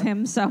 I love yeah.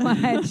 him so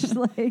much.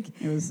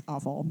 Like, It was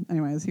awful.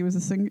 Anyways, he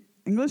was a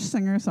English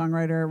singer,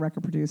 songwriter,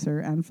 record producer,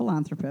 and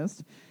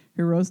philanthropist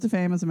who rose to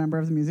fame as a member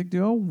of the music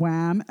duo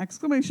Wham! !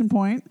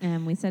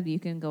 And we said you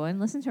can go and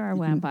listen to our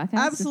Wham podcast.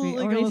 Absolutely, We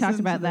go already listen talked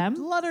about to them.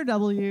 the letter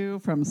W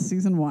from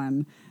season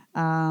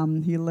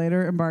 1. He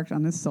later embarked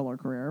on his solo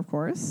career, of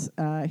course.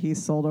 He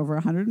sold over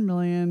 100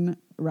 million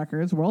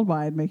records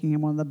worldwide, making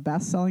him one of the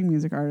best-selling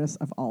music artists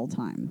of all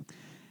time.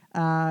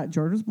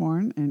 George was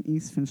born in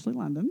East Finchley,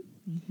 London.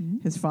 Mm-hmm.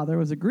 His father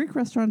was a Greek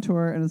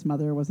restaurateur, and his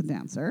mother was a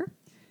dancer.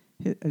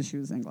 She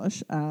was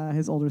English.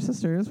 His older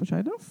sisters, which I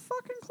had no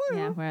fucking clue.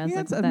 Yeah, whereas He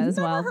like had- that I've as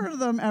never well. heard of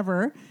them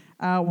ever.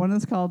 One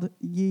is called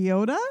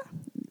Yoda,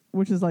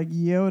 which is like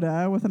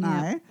Yoda with an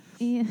Yeah. I.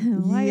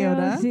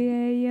 Yoda.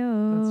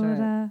 That's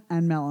right.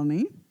 And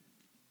Melanie.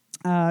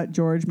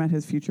 George met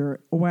his future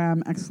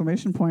Wham!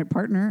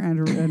 Partner,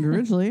 Andrew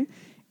Ridgeley,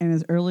 in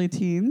his early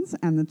teens,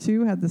 and the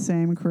two had the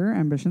same career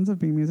ambitions of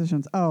being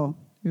musicians. Oh,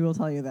 we will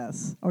tell you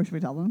this. Oh, should we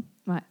tell them?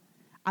 What?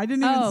 I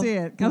didn't even see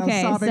it because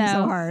okay, I was sobbing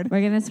so hard.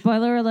 We're going to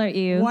spoiler alert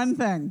you. One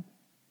thing.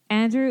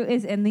 Andrew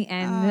is in the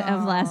end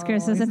of Last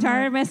Christmas. he's And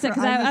Tara not- missed it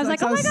because I I was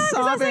like, oh my was God.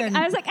 'cause sobbing.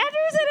 I was like,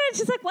 Andrew's in it.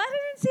 She's like, what? I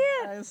didn't see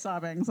it. I was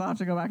sobbing, so I'll have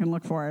to go back and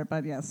look for it.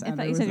 But yes, I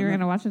thought you said you were going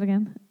to watch it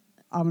again.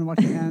 I'm going to watch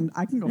it, and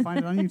I can go find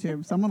it on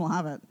YouTube. Someone will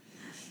have it.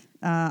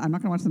 I'm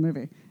not going to watch the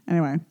movie.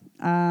 Anyway,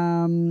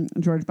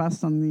 George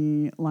bussed on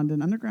the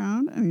London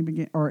Underground, and he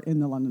began, or in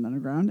the London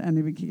Underground, and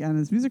he began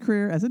his music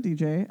career as a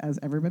DJ, as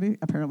everybody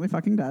apparently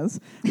fucking does,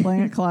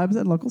 playing at clubs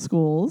and local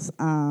schools.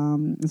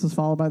 This was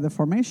followed by the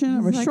formation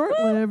of a He's like,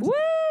 short-lived woo!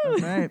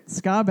 that's right,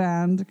 ska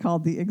band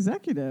called The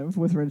Executive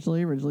with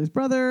Ridgeley's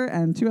brother,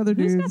 and two other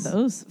Who's dudes. got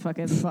those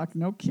fucking... Fuck,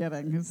 no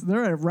kidding.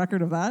 They're a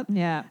record of that.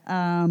 Yeah.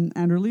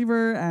 Andrew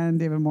Lever and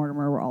David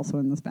Mortimer were also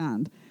in this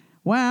band.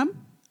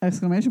 Wham!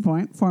 Formed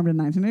in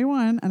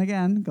 1981. And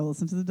again, go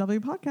listen to the W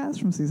podcast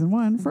from season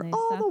 1 for they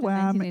all stopped the in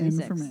Wham!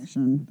 1986.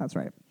 Information. That's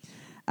right.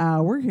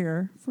 We're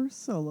here for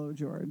Solo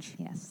George.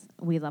 Yes.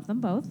 We love them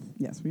both.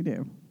 Yes, we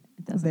do.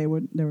 It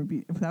doesn't. There would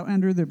be, without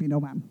Andrew, there'd be no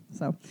Wham!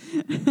 So,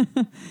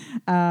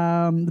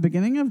 the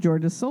beginning of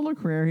George's solo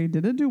career, he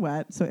did a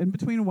duet. So, in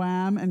between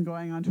Wham! And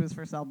going on to his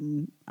first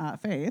album,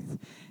 Faith,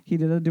 he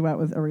did a duet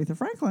with Aretha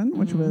Franklin,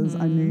 which was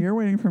I Knew You're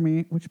Waiting for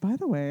Me, which, by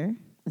the way,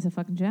 It's a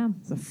fucking jam.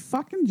 it's a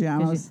fucking jam.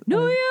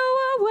 Knew you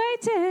were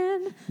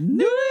waiting.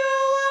 Knew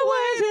you were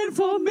waiting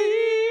for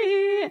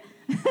me.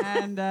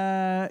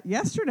 And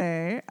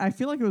yesterday, I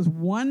feel like it was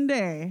one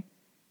day,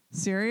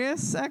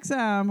 Sirius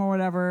XM or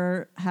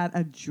whatever had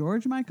a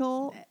George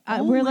Michael.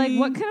 We're like,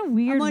 what kind of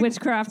weird I'm like,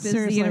 witchcraft is the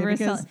seriously, universe?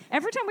 because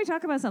Every time we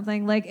talk about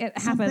something, like it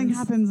something happens.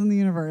 happens in the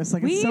universe.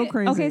 Like it's so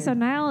crazy. Okay, so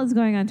Niall is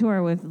going on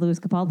tour with Louis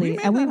We Capaldi, made and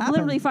that we've happen.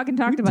 literally fucking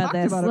talked We about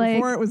this. it Like,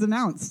 before it was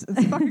announced.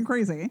 It's fucking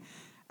crazy.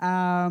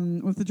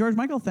 With the George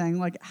Michael thing,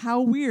 like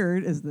how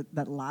weird is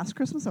that Last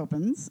Christmas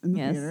opens in the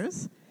Yes.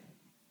 theaters?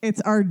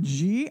 It's our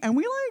G, and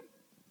we like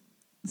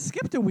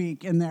skipped a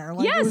week in there.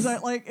 Like, it was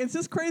Yes. like it's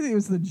just crazy. It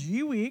was the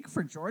G week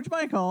for George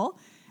Michael,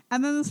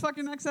 and then this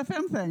fucking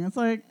XFM thing. It's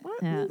like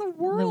what in the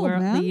world,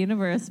 man? the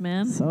universe,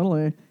 man.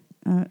 Totally.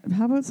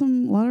 How about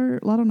some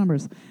lotto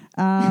numbers?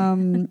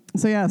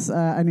 So yes,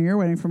 I Knew You're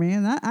Waiting for Me,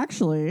 and that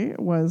actually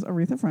was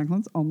Aretha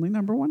Franklin's only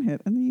 #1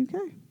 hit in the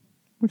UK,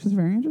 which is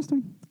very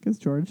interesting because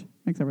George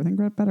makes everything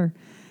better.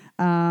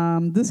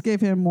 This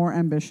gave him more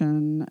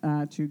ambition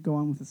to go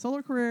on with his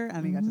solo career,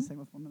 and he got to sing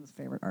with one of his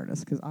favorite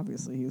artists because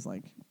obviously he's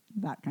like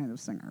that kind of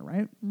singer,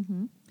 right?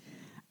 Mm-hmm.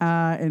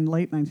 In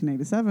late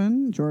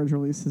 1987, George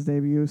released his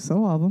debut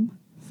solo album,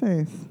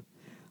 Faith.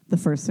 The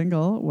first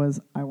single was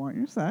I Want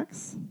Your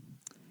Sex.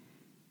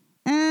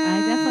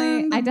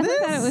 And I definitely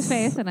thought it was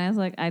Faith, and I was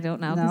like, I don't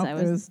know, because I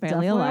was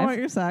barely alive. I Want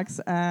Your Sex,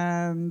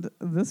 and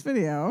this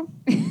video.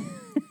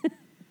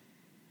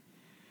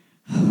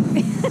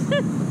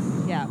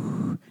 Yeah.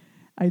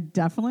 I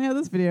definitely had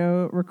this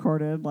video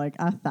recorded like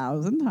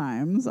 1,000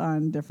 times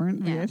on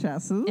different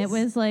VHSs. It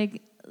was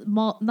like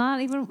not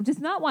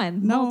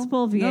one,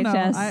 multiple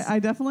VHS. No. I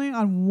definitely,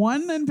 on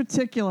one in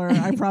particular,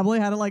 I probably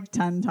had it like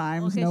 10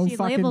 times. Okay, no she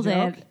fucking labeled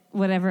joke. it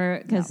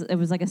whatever, because it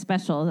was like a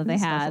special that they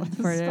had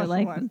for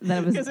like one.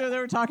 that it was because they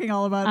were talking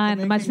all about on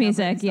the Much making of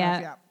it Music, and yeah.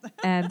 stuff,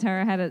 And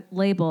Tara had it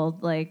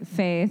labeled like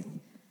Faith.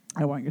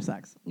 I Want Your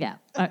Sex. Yeah.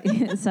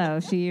 So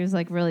she was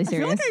like really I feel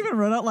serious. like I even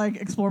wrote out like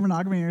Explore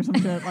Monogamy or some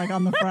shit like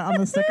on the front on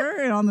the sticker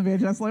and on the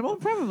VHS label.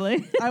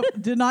 Probably. I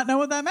did not know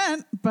what that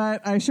meant,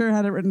 but I sure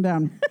had it written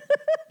down.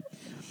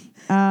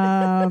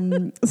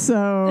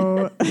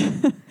 So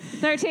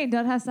 13,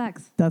 don't have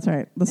sex. that's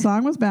right. The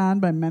song was banned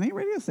by many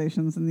radio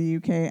stations in the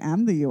UK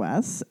and the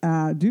US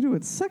due to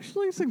its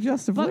sexually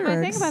suggestive But lyrics.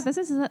 my thing about this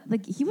is that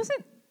like he was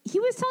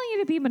telling you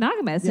to be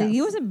monogamous. Yes.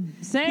 He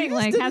wasn't saying just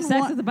like didn't have sex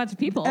want- with a bunch of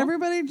people.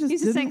 Everybody just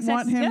He's just didn't saying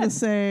want sex is him to good.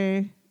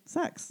 say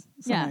sex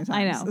so Yeah, many times.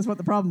 I know. Is what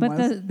the problem But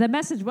was. the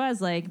message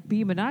was like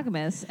be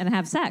monogamous and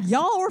have sex.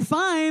 Y'all were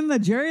fine that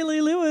Jerry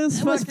Lee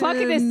Lewis was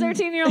fucking his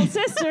 13-year-old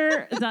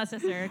sister. Not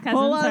sister, cousin.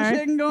 Whole lot of sorry.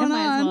 shit going It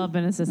might as on. well have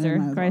been a It sister.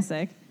 might as Christ's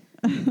sake.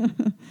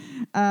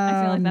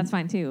 I feel like that's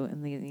fine too.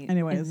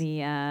 anyways.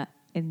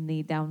 In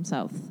the down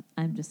south.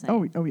 I'm just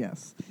saying. Oh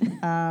yes.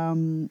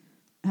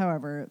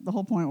 However, the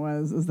whole point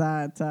is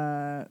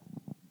that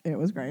it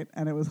was great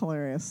and it was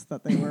hilarious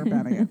that they were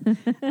banning it.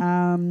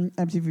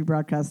 MTV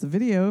broadcast a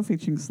video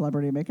featuring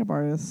celebrity makeup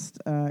artist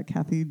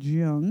Kathy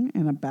Jeong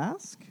in a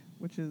basque,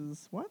 which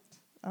is what?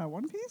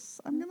 One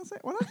piece, I'm going to say.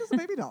 Well, not just a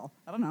baby doll.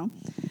 I don't know.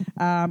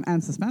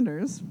 And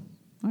suspenders.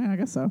 Oh, yeah, I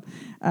guess so.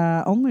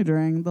 Only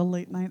during the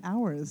late night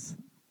hours.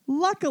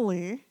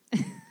 Luckily,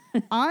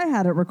 I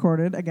had it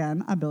recorded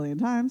again 1 billion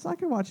times. So I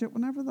could watch it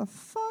whenever the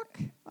fuck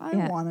I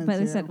wanted but to.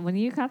 listen, when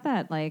you cut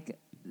that, like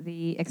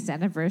the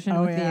extended version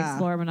with the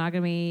Explore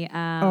Monogamy,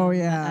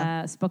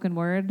 spoken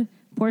word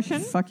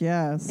portion, Fuck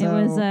yeah! So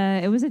it was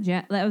that was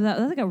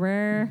like a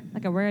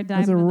rare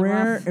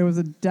diamond. it was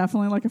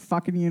definitely like a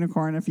fucking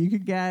unicorn. If you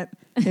could get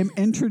him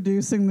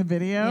introducing the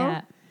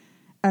video,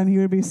 and he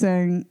would be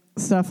saying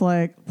stuff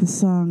like, "The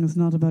song is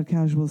not about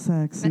casual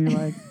sex," and you're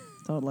like,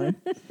 totally,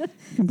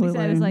 completely.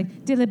 It was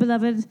like, "Dearly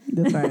beloved."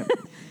 That's right.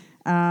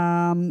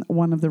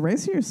 One of the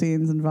racier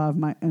scenes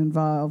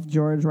involved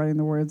George writing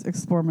the words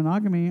 "explore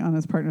monogamy" on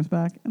his partner's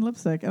back in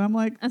lipstick, and I'm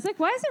like, I was like,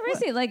 why is it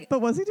racy? Like, but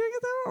was he doing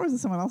it though, or was it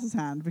someone else's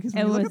hand? Because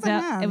when it you was look at the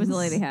hands, it was a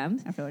lady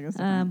hand. I feel like it's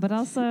different. But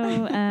also,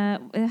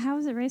 how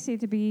is it racy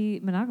to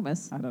be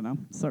monogamous? I don't know.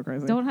 So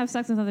crazy. Don't have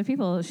sex with other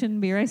people. It shouldn't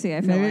be racy.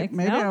 I feel like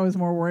maybe I was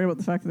more worried about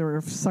the fact that they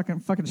were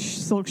sucking fucking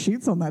silk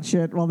sheets on that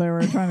shit while they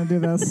were trying to do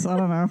this. I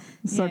don't know.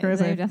 It's so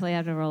crazy. They definitely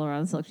have to roll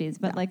around silk sheets.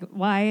 But like,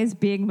 why is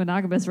being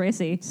monogamous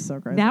racy? So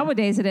crazy.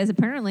 Nowadays it is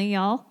apparently,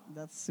 y'all.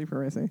 That's super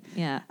racy.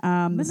 Yeah.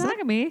 The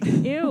Monogamy.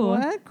 Ew.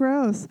 What?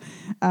 Gross.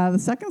 The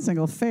second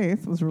single,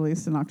 Faith, was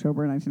released in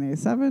October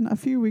 1987, a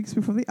few weeks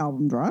before the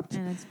album dropped.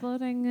 And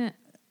exploding.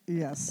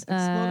 Yes.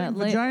 Exploding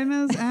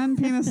vaginas and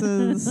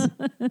penises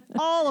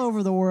all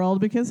over the world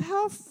because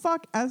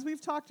as we've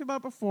talked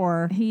about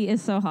before, He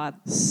is so hot.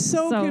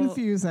 so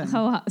confusing. So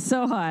hot.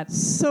 So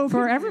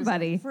For confusing.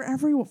 everybody. For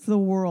the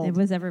world. It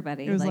was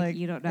everybody. It was like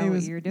you don't know it what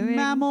was you're doing.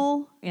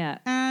 Mammal Yeah.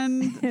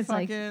 and It's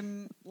like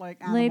fucking like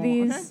animal.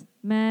 Ladies, Okay?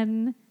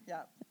 men,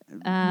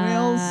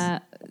 Yeah.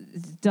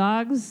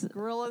 dogs,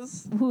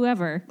 Gorillas.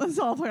 whoever. That's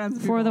all kinds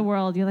of For people. the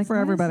world. You're like, For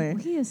 "Why is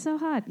everybody." he is so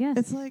hot. Yes.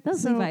 It's like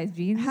those so Levi's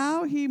jeans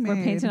how he were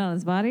made painted on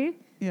his body.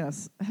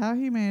 yes, how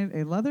he made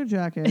a leather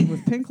jacket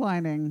with pink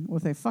lining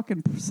with a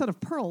fucking set of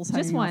pearls Just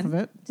hanging one. off of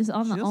it, Just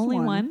on the Just only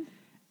one. one.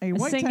 a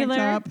white singular-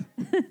 tank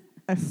top,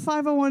 a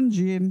 501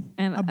 jean,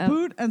 And a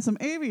boot, and some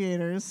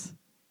aviators.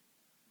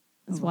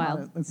 It's It was wild.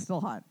 hot. It's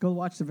still hot. Go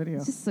watch the video.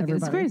 It's just like-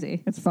 it's everybody.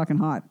 crazy. It's fucking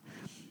hot.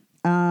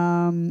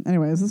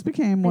 Anyways, this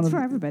became one It's of for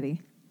the,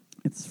 everybody.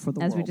 It's for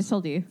the As world. we just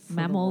told you. the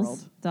Mammals,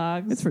 world.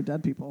 dogs. It's for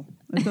dead people.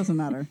 It doesn't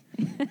matter.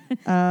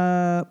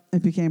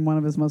 It became one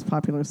of his most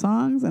popular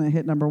songs, and it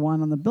hit number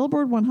 1 on the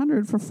Billboard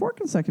 100 for 4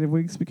 consecutive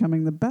weeks,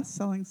 becoming the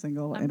best-selling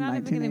single I'm in not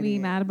even going to be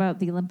 1988. mad about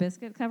the Limp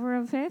Bizkit cover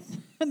of Faith.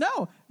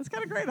 No, it's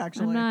kind of great,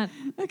 actually. I'm not.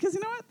 Because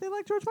you know what? They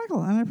like George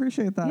Michael, and I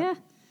appreciate that. Yeah.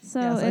 So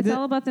Yes, I it's did-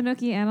 all about the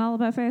Nookie and all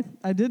about Faith.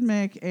 I did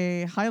make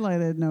a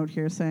highlighted note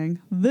here saying,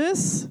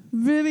 this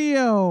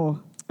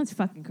video. It's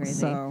fucking crazy.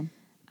 So,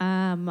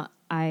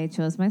 I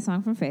chose my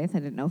song from Faith. I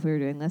didn't know if we were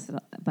doing this,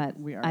 but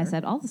We are. I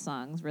said all the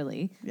songs,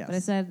 really. Yes. But I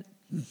said,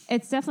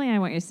 it's definitely I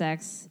Want Your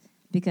Sex.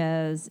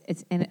 because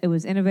it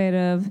was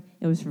innovative,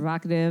 it was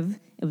provocative,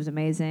 it was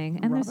amazing,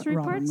 and there's 3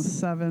 Robin parts. was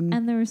 7.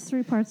 And there was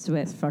 3 parts to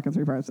it. It's fucking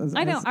 3 parts.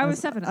 I know. I was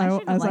 7. I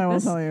shouldn't as like I will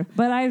this, tell you.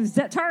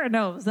 but Tara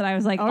knows that I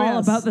was like Oh, all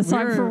yes. about the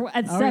song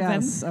at Oh 7.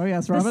 yes. Oh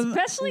yes. Robin,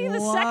 Especially the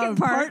loved second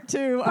part. Part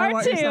 2. I Part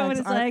Want 2, Your Sex. and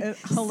it's like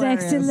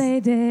hilarious. sexy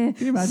lady, Can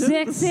you imagine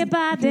sexy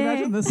body. Can you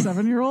imagine this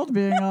 7-year-old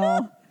being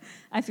all?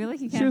 I feel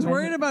like you can't. She was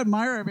imagine worried about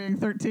Myra being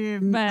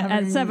 13. But at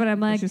having- 7, I'm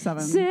like, she's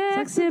 7.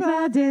 sexy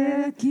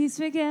body keeps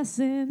me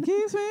guessing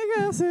Keeps me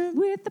guessing.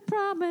 with the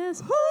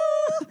promise.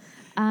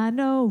 I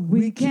know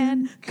we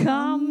can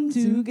come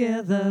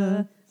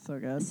together. So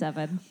good.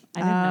 7. I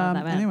didn't know what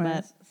that meant,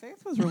 Anyways,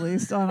 Faith was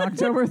released on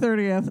October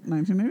 30th,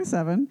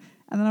 1987.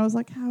 And then I was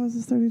like, how is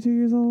this 32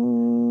 years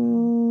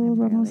old?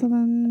 Robin was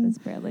 7. it's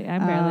barely.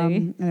 I'm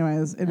barely.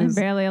 Anyways, I'm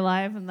barely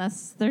alive, and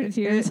that's 32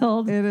 years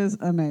old. It is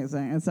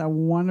amazing. It's a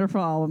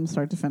wonderful album,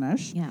 start to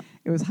finish. Yeah.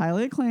 It was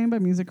highly acclaimed by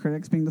music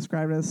critics, being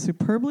described as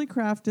superbly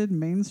crafted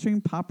mainstream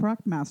pop rock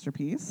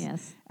masterpiece.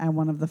 Yes. And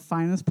one of the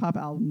finest pop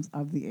albums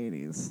of the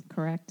 80s.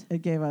 Correct.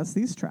 It gave us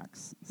these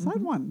tracks.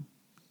 Side 1,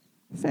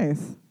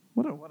 Faith.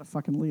 What a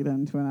fucking lead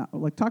in to an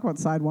like talk about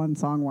side 1,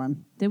 song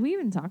 1. Did we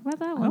even talk about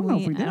that? I don't know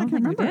if we did. I don't I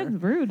can't think we remember.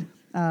 did.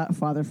 Rude.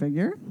 Father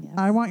Figure. Yes.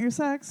 I Want Your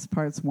Sex,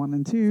 parts 1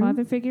 and 2.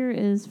 Father Figure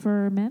is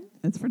for men.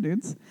 It's for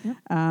dudes. Yep.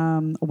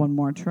 One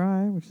More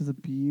Try, which is a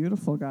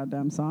beautiful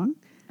goddamn song.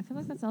 I feel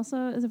like that's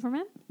also, is it for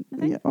men? I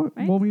think, Yeah. Oh,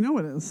 right? well, we know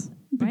it is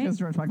because Right?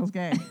 George Michael's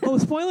gay. Oh,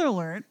 spoiler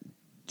alert!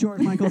 George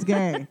Michael's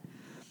gay.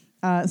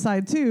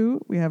 Side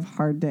 2, we have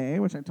Hard Day,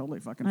 which I totally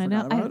fucking I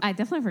know. forgot about. I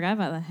definitely forgot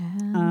about the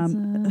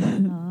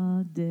hands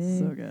all day.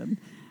 So good.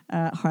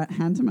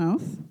 Hand to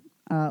Mouth.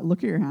 Look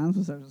at Your Hands,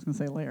 which I was just going to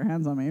say Lay Your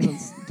Hands on Me, but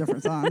it's a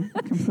different song.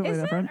 Completely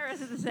Is different. it, or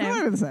is it the No, same?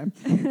 they're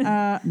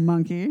the same.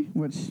 Monkey,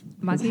 which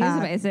Monkey his is hat,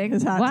 amazing.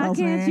 His hat Why tells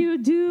can't me. you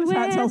do his it?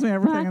 hat tells me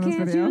everything Why in this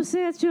can't video. you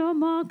set your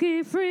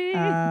monkey free?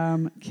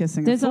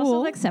 Kissing There's a Fool. also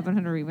like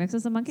 700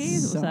 remixes of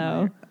Monkeys. So,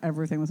 many.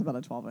 Everything was about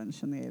a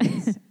 12-inch in the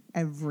 80s.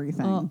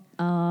 Everything.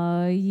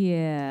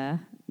 Yeah.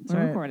 That's We're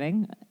right.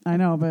 recording. I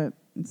know, but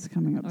it's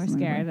coming up. We're soon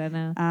scared.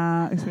 anyway.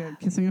 I know. So we have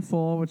Kissing a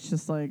Fool, which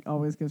just like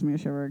always gives me a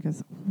shiver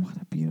because what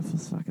a beautiful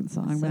fucking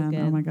song, So man. good.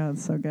 Oh my God,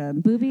 it's so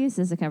good. Boobies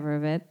is a cover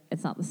of it.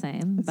 It's not the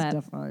same, It's but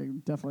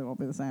definitely won't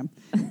be the same.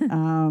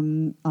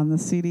 On the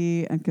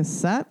CD and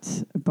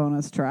cassette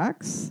bonus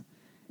tracks,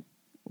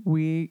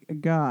 we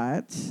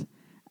got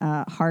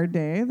Hard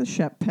Day, the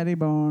Shep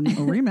Pettibone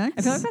remix.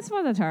 I feel like that's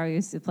one that Tara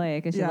used to play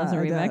because she loves a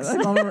I did. remix.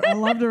 I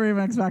loved a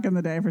remix back in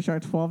the day for sure.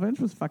 12-inch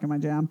was fucking my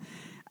jam.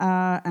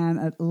 And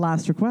at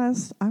Last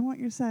Request, I Want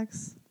Your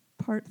Sex,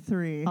 Part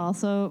 3.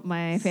 Also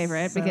my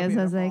favorite So because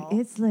I was like, beautiful.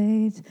 it's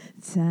late,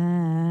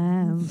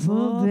 time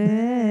for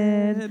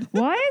bed.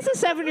 Wwhy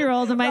is a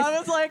 7-year-old in my I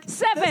was like,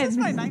 7? This is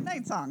my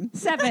night-night song.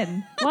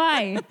 7?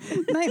 Why?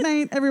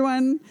 Night-night,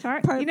 everyone.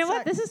 Tara, you know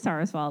what? This is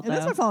Tara's fault, It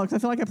is though. my fault because I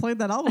feel like I played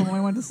that album when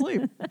I went to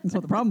sleep. That's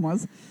what the problem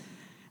was.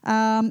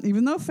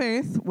 Even though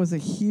Faith was a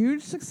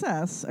huge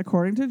success,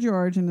 according to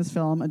George in his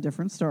film A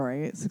Different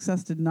Story,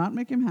 success did not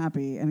make him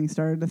happy, and he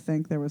started to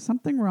think there was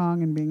something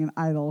wrong in being an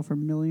idol for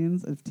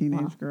millions of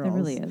teenage girls.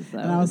 There really is, though.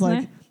 And I was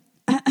isn't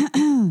like,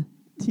 there?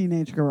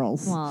 teenage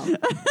girls. Well,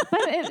 but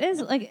it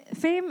is like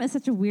fame is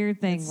such a weird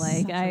thing. It's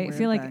Like such a I weird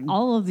feel like thing.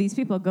 all of these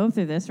people go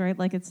through this, right?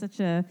 Like it's such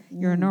a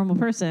you're a normal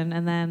person,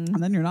 and then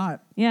And then you're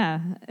not.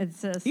 yeah,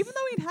 it's just Even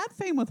though he'd had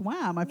fame with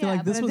Wham, I feel yeah,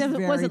 like this but was it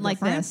very wasn't like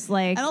different. this.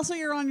 Like And also,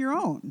 you're on your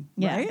own,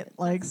 Yeah. right?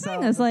 Like, so thing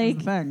is, this is like-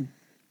 the thing.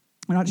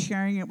 You're not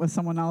sharing it with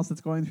someone else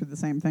that's going through the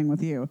same thing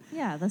with you.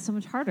 yeah, that's so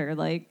much harder.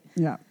 Like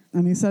Yeah.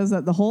 And he says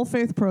that the whole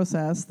Faith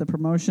process, the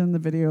promotion, the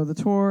video, the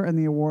tour, and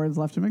the awards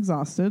left him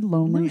exhausted,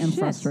 lonely, No and shit.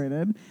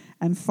 frustrated,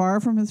 and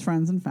far from his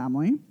friends and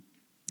family.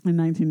 In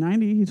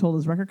 1990, he told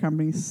his record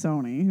company,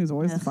 Sony, who's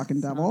always the ugh, fucking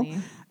devil,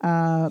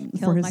 Sony. for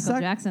Killed his Michael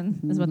Jackson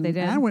is what they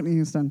did. and Whitney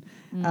Houston.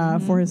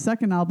 For his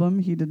second album,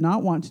 he did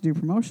not want to do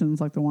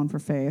promotions like the one for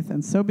Faith,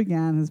 and so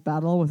began his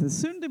battle with his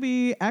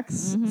soon-to-be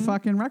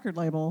ex-fucking record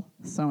label,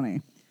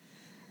 Sony.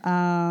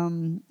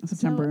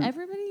 September. So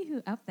everybody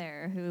who out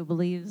there who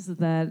believes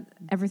that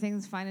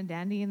everything's fine and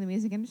dandy in the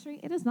music industry,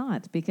 it is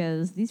not,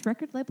 because these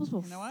record labels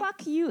will know what?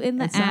 fuck you in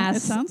the it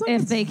ass sounds like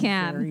if it's they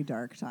can. Very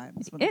dark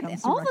times. When it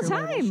comes to All the record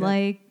label time, shit.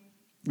 like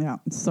Yeah,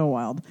 it's so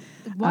wild.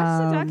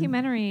 watch the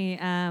documentary.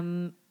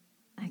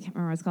 I can't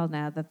remember what it's called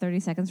now. The 30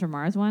 Seconds from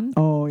Mars one.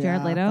 Oh,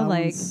 Jared yeah. Leto. that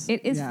Like one's-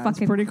 it is yeah,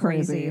 fucking it's pretty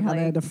crazy how like,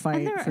 they had to and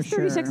fight there for are 30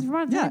 sure. Seconds from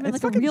Mars. Yeah, not even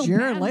it's like a fucking real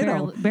Jared band,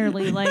 Leto.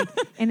 barely like,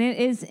 and it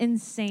is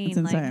insane, It's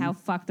like insane. how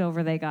fucked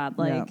over they got.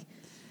 Yeah. Like,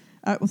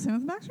 Well, same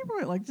with the Backstreet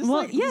Boys. Like, just well,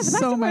 like yeah, the so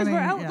Backstreet Boys many. were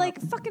out yeah.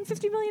 like fucking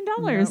 $50 million.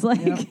 Yep,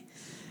 Like, yep.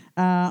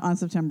 On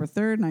September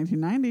 3rd,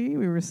 1990,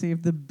 we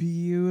received the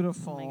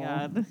beautiful Oh my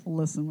God.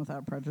 Listen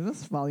Without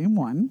Prejudice, Volume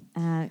 1.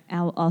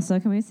 Also,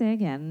 can we say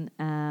again,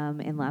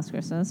 in Last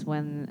Christmas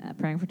when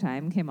Praying for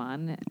Time came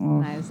on, Oh.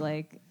 and I was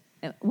like,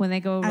 when they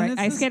go And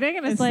it's ice this- skating,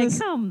 and it's it's like, this-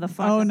 come the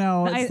fuck. Oh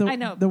no! I It's the,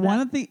 know the one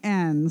at the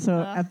end. So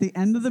at the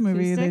end of the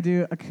movie, they acoustic?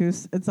 do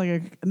acoustic. It's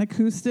like an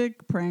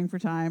acoustic "Praying for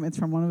Time." It's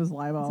from one of his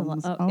live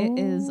albums. It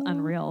is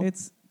unreal.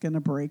 It's gonna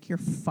break your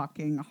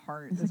fucking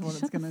heart. It's Is like, what it's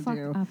shut the gonna fuck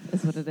do. up,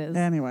 is what it is.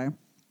 Anyway,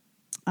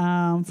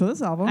 for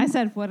this album, I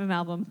said, what an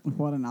album.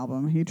 what an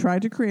album! He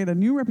tried to create a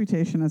new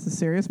reputation as a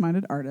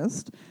serious-minded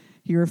artist.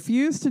 He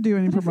refused to do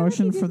any But I feel like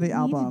promotion he for the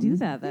didn't need to album. do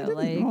that, though, He didn't-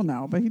 like- well,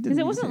 no, but he didn't. Because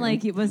it need wasn't to.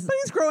 like it was. But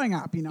he's growing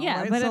up, you know.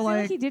 Yeah, right? but so I feel like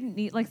like he didn't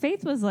need. Like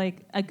Faith was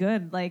like a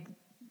good like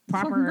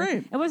fucking proper.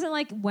 great. It wasn't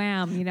like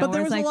Wham, you know. but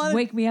there where was it's a like lot of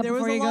wake me up there was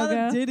before a you lot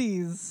go of go.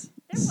 ditties.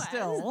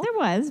 Still, There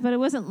was, but it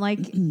wasn't like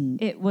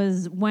it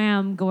was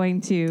Wham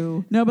going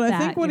to. no, but I that,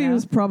 think what you he know?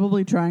 was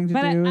probably trying to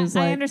But do I is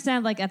like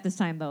understand like at this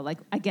time though, like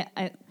I get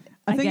I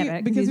get think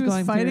it because he's he was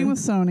going fighting through- with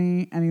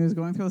Sony and he was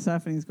going through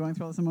stuff and he's going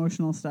through all this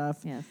emotional stuff.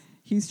 Yes.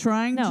 He's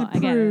trying No, to I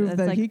get it. prove It's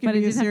that like- he but can he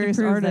be a didn't have to serious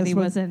prove that artist. he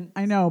with- wasn't-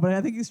 I know, but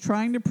I think he's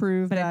trying to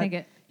prove But I that think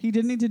it- he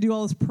didn't need to do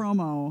all this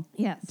promo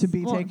Yes. to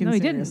be Well, taken no, he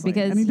seriously.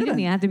 didn't because And he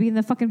didn't have to be in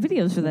the fucking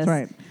videos for this. That's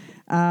right.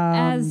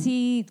 As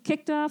he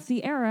kicked off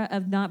the era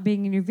of not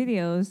being in your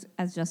videos,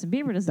 as Justin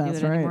Bieber doesn't do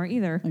That's it right. anymore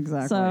either.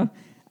 Exactly. So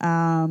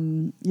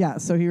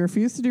So he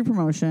refused to do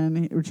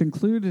promotion, which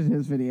included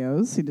his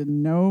videos. He did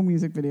no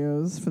music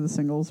videos for the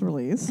singles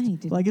released. And he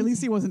did Like, at music.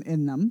 least he wasn't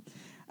in them.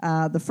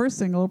 The first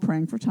single,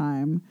 Praying for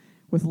Time,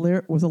 was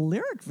a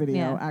lyric video,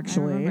 Yeah, I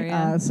actually. remember,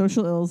 yeah.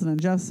 Social Ills and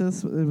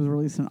Injustice. It was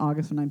released in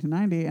August of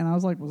 1990. And I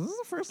was like, was this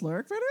the first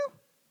lyric video?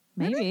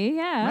 maybe,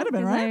 yeah. Might have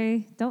been, 'cause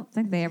right? I don't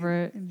think they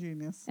ever.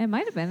 Ingenious. It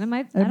might have been. I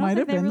It don't might think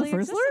have they been really the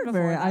first existed lyric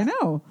before video. that. I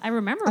know. I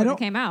remember when it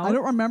came out. I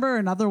don't remember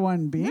another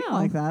one being No.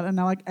 like that. And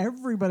now, like,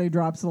 everybody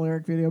drops a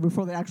lyric video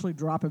before they actually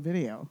drop a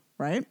video,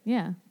 right?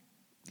 Yeah.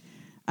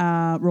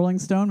 Rolling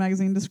Stone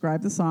magazine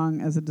described the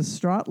song as a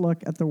distraught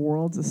look at the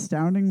world's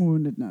astounding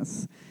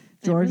woundedness.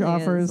 George really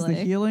offers is, the like-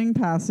 healing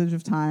passage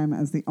of time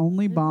as the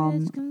only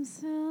balm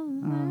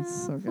Oh,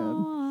 it's so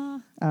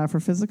good. For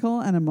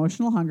physical and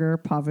emotional hunger,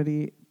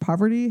 poverty,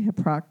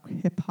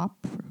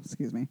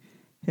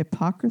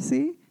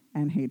 hypocrisy,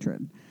 and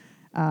hatred.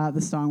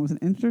 The song was an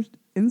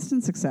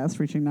instant success,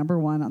 reaching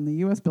 #1 on the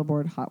U.S.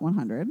 Billboard Hot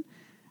 100.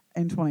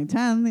 In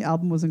 2010, the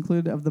album was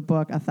included of the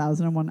book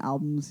 1001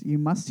 Albums You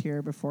Must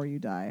Hear Before You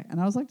Die.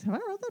 And I was like, have I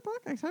read that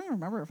book? I can't even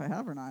remember if I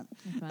have or not.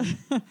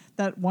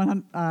 That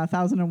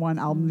 1001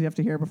 albums you have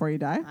to hear before you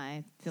die.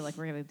 I feel like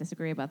we're going to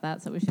disagree about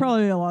that, so we should.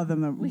 Probably a lot of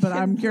them, We but should-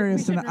 I'm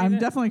curious we to know. should read I'm it.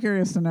 definitely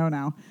curious to know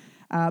now.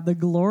 The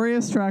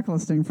glorious track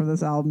listing for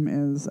this album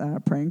is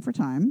Praying for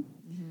Time,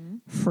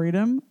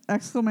 Freedom,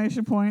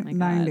 exclamation point, Mm-hmm.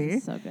 My God, 90.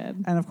 so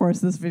good. And of course,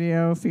 this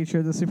video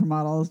featured the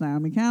supermodels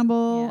Naomi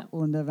Campbell, Yeah.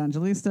 Linda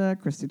Evangelista,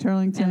 Christy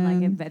Turlington. And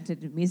like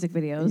invented music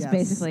videos, Yes.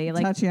 basically.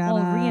 Like, Tatiana.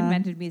 well,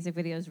 reinvented music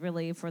videos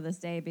really for this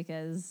day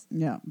because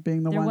yeah,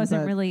 being the there ones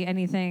wasn't that really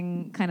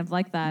anything kind of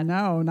like that.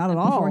 no, not at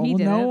before all. he Well,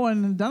 did no it.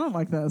 one had done it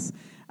like this.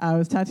 It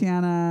was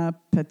Tatiana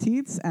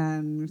Petites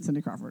and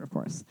Cindy Crawford, of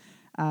course.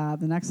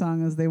 The next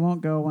song is They Won't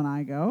Go When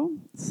I Go,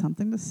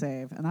 Something to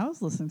Save. And I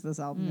was listening to this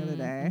album the other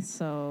day,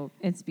 So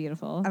it's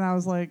beautiful. and I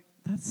was like,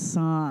 that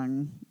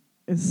song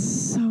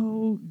is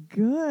so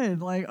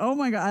good. Like, oh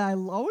my God, I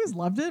always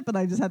loved it, but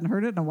I just hadn't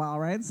heard it in a while,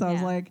 right? So I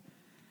was Yeah. like,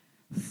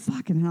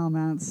 fucking hell,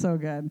 man, it's so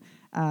good.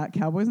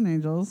 Cowboys and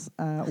Angels,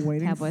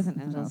 Waiting Cowboys and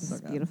oh, Angels so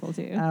is good. beautiful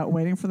too.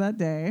 Waiting for That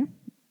Day,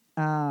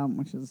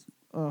 which is,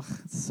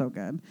 it's so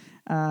good.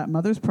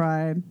 Mother's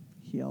Pride,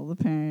 Heal the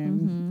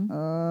Pain,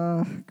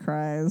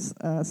 Cries,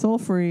 Soul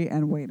Free,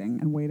 and Waiting.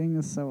 And Waiting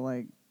is so,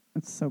 like,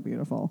 it's so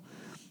beautiful.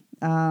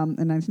 In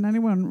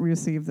 1991, we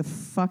received the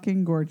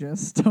fucking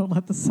gorgeous Don't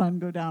Let the Sun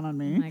Go Down on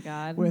Me. Oh my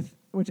God.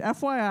 Which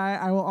FYI,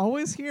 I will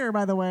always hear,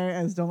 by the way,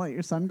 as Don't Let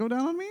Your Sun Go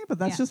Down on Me, but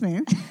that's Yeah. just me.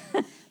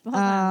 But hold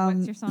on, what's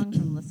um, your song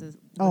from Listen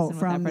Oh, Without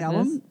from the Prejudice?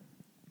 album?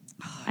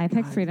 I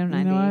picked God, Freedom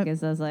you know 90 what?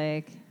 because I was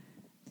like,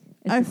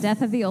 it's I the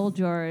death of the old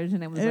George,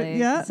 and it was like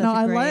Yeah, such no, a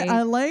I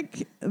great.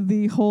 like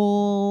the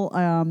whole,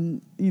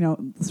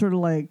 sort of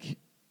like,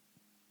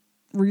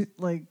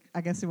 I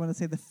guess you want to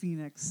say the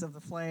phoenix of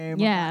the flame. of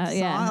Yeah, that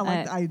yeah, song. I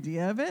like the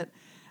idea of it.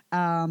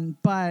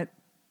 But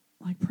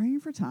like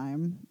Praying for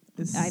Time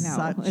is I know.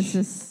 such It's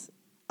just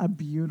a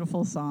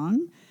beautiful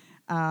song.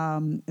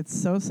 It's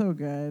so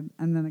good.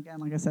 And then again,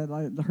 like I said,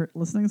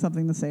 listening to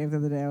Something to Save the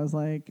other day, I was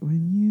like,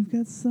 when you've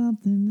got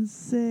something to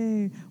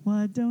say,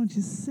 why don't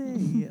you say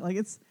it? Like,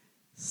 it's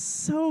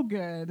so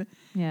good.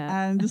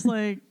 yeah. And just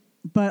like,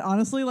 but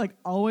honestly, like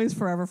Always,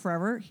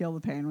 Forever, Heal the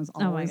Pain was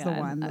Oh my always the God.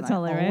 one that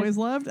Totally I right. always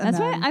loved. And That's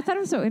why then I thought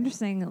it was so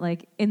interesting.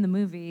 Like in the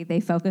movie,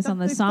 they focus on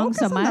the they song so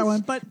focus on much that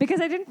one, but-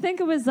 because I didn't think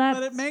it was that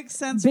but it makes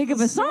sense. big for of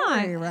the a song,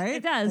 story, right?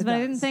 It does, It but I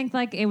didn't think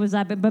like it was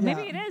that big. But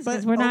maybe Yeah. it is But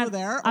because we're over not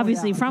there,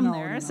 obviously from no,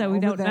 there, no, so we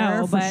over don't there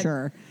know. for But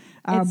sure.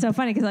 it's so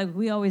funny because like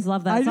we always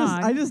love that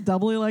song. I just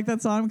doubly like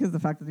that song because the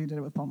fact that he did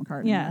it with Paul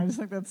McCartney. Yeah. I just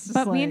think that's just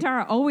But like, me and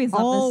Tara always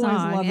loved always this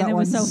song, loved and that it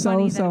was one so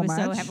funny that so it was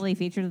so much. heavily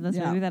featured in this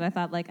Yeah. movie that I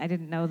thought like I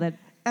didn't know that.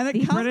 and it the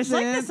comes British in,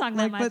 like this song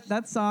that like, much. but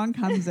that song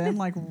comes in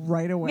like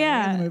right away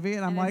Yeah. in the movie,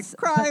 and I'm And like, it's-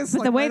 cries. But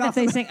like, the way right that off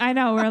they the sing, I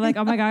know we're like,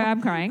 oh my God,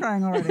 I'm crying.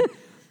 crying already.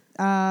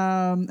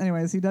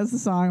 Anyways, he does the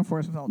song, of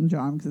course, with Elton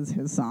John because it's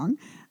his song.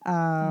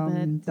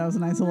 That was a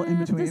nice little in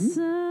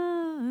between.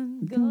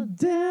 Go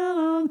down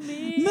on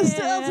me, Mr.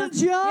 Elton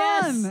John,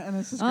 yes. and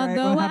it's just great.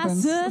 Although What I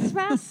happens? search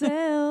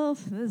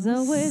myself, there's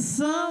always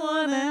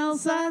someone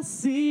else I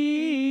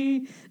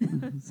see.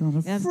 It's on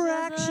a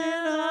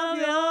fraction of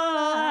your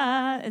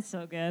life. It's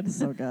so good.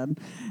 So good.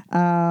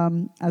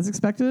 As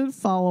expected,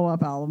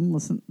 follow-up album.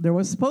 There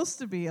was supposed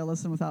to be a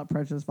Listen Without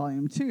Prejudice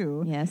Volume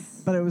 2,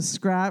 Yes. but it was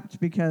scrapped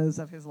because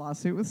of his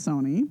lawsuit with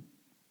Sony.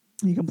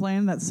 He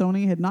complained that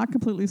Sony had not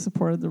completely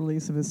supported the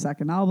release of his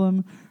second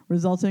album,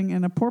 resulting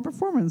in a poor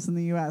performance in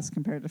the U.S.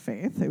 compared to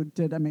Faith. It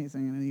did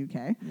amazing in the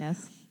UK.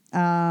 Yes.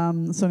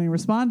 Sony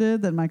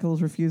responded that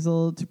Michael's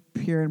refusal to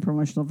appear in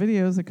promotional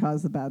videos had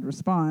caused the bad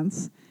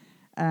response.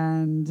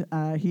 And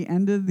he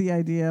ended the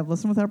idea of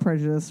Listen Without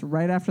Prejudice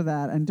right after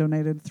that and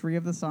donated 3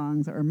 of the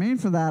songs that were made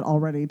for that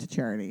already to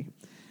charity.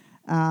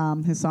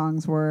 His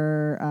songs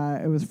were,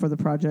 it was for the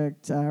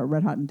project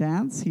Red Hot and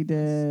Dance. He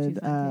did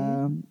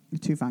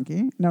Too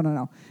Funky.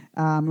 No.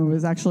 It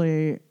was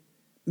actually,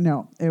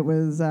 no, it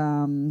was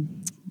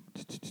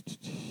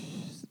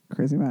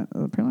Crazy Man.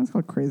 Apparently it's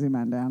called Crazy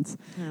Man Dance.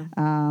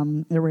 Yeah.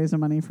 It raised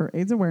money for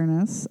AIDS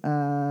awareness.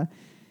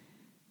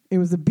 It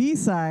was the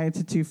B-side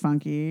to Too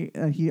Funky.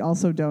 He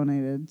also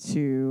donated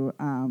to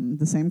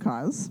the same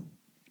cause.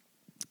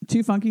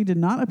 Too Funky did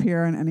not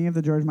appear on any of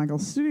the George Michael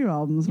studio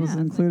albums. Was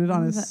included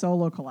on his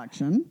solo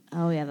collection.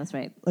 Oh, yeah, that's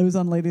right. It was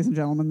on Ladies and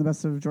Gentlemen, the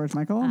Best of George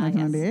Michael,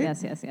 1998.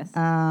 Yes.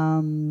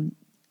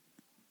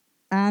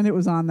 And it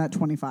was on that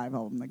 25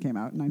 album that came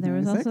out in 1996.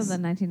 There was also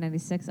the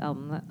 1996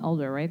 album,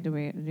 Older, right?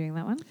 Doing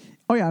that one?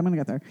 Oh, yeah, I'm going to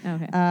get there.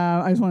 Okay.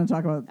 I just want to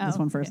talk about this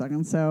one for a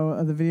second.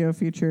 So the video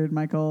featured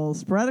Michael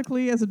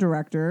sporadically as a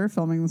director,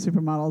 filming the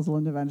supermodels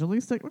Linda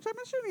Evangelista, which I'm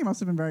assuming he must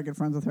have been very good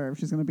friends with her if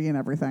she's going to be in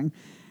everything.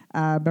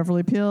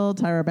 Beverly Peel,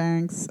 Tyra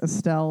Banks,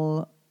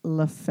 Estelle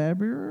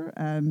Lefebvre,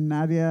 and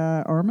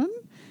Nadia Orman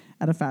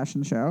at a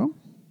fashion show.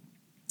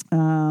 Did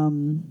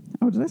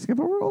I skip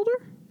over Older?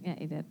 Yeah,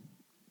 you did.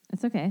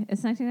 It's okay.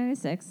 It's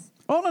 1996.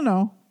 Oh,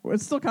 no.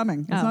 It's still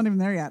coming. It's not even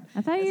there yet.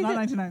 I thought it's you not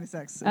did.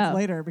 1996. It's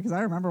later because I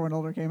remember when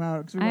Older came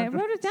out. I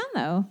wrote it down,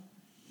 though.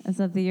 Is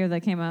that the year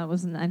that came out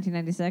was in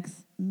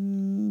 1996?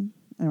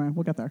 Anyway,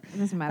 we'll get there. It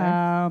doesn't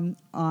matter.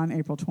 On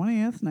April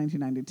 20th,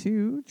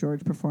 1992,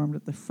 George performed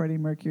at the Freddie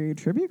Mercury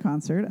tribute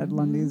concert at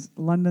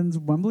London's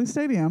Wembley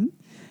Stadium.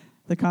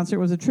 The concert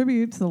was a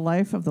tribute to the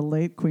life of the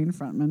late Queen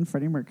frontman,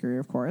 Freddie Mercury,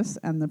 of course,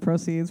 and the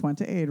proceeds went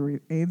to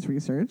AIDS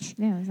research.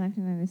 Yeah, it was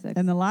 1996.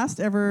 In the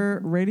last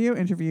ever radio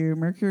interview,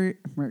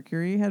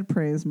 Mercury had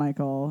praised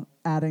Michael,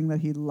 adding that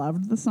he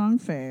loved the song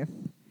Faith.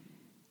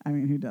 I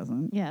mean, who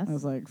doesn't? Yes. I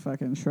was like,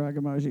 fucking shrug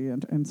emoji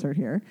and insert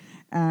here.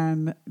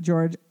 And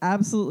George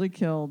absolutely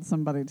killed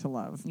Somebody to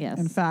Love. Yes.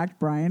 In fact,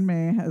 Brian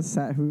May has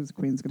said, who's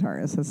Queen's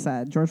guitarist, has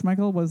said, George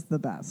Michael was the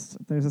best.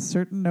 There's a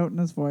certain note in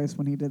his voice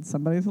when he did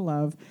Somebody to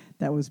Love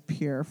that was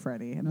pure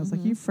Freddie. And I was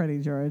like, you Freddie,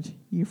 George.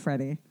 You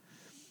Freddie.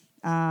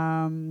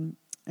 In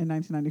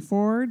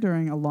 1994,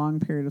 during a long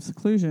period of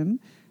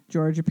seclusion,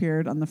 George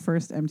appeared on the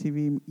first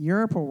MTV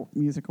Europe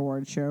Music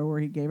Awards show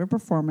where he gave a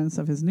performance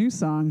of his new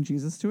song,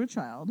 Jesus to a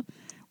Child,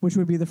 which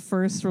would be the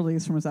first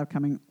release from his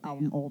upcoming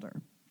album,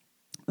 Older.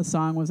 The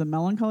song was a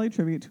melancholy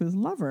tribute to his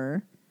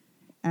lover,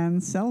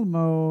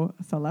 Anselmo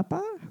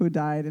Falepa, who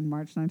died in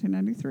March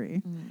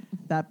 1993.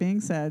 That being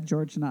said,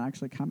 George did not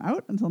actually come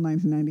out until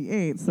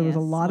 1998, so there was a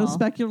lot of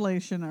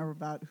speculation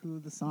about who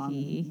the song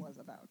was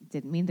about.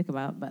 Didn't mean to come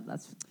out, but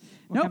that's...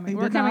 We're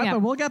coming up.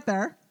 But we'll get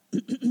there.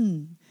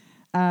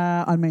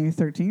 On May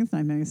 13th,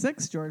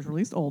 1996, George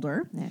released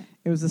Older. Yeah.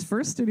 It was his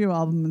first studio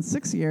album in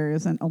 6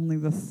 years and only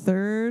the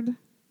third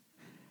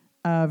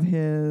of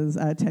his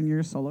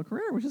 10-year solo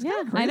career, which is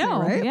kind of crazy, I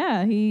know. right?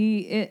 Yeah,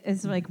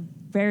 it's like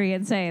very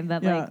insane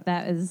that like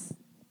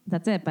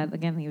that's it. But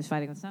again, he was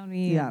fighting with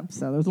Sony. Yeah,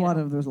 so there's a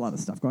lot of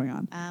stuff going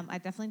on. I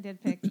definitely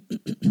did pick.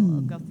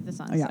 We'll go through the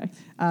songs.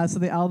 Yeah. So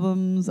the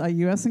album's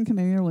U.S. and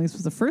Canadian release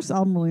was the first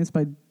album released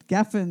by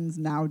Geffen's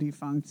now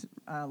defunct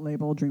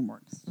label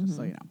DreamWorks. Just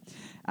so you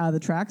know, the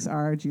tracks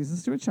are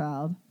 "Jesus to a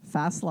Child,"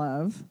 "Fast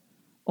Love,"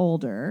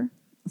 "Older,"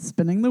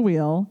 "Spinning the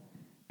Wheel,"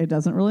 "It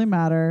Doesn't Really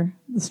Matter,"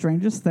 "The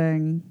Strangest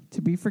Thing,"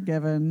 "To Be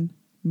Forgiven,"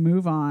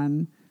 "Move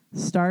On,"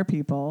 "Star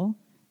People,"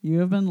 "You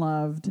Have Been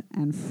Loved,"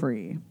 and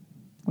 "Free."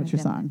 What's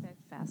your song?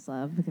 Fast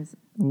Love, because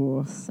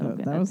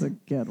that was a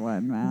good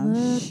one, man.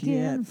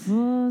 Looking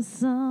for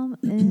some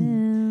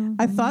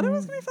I thought it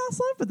was gonna be Fast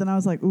Love, but then I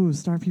was like, "Ooh,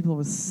 Star People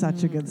was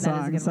such a good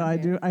song." Good so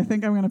one, I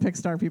think I'm gonna pick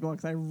Star People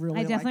because I really.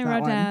 I definitely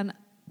like that wrote one. down.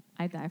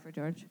 I'd die for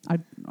George. I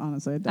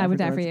would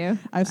die for you.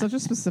 I have such a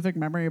specific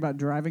memory about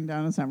driving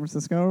down to San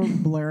Francisco,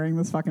 blaring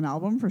this fucking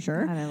album for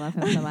sure. God, I love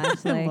him so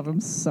much. I love him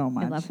so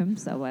much. I love him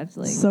so much.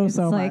 Like so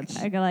like, much.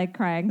 I go like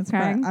crying,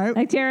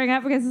 like tearing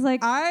up because it's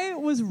like I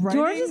was writing.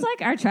 George is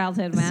like our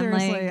childhood, man.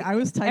 Seriously, like I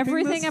was typing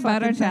everything this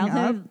about our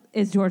childhood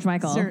is George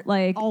Michael.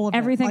 Like all of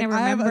everything it.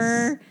 I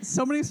remember.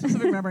 So many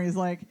specific memories.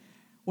 Like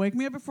Wake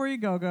Me Up Before You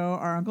Go Go,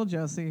 our Uncle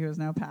Josie, who is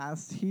now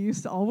passed, he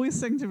used to always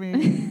sing to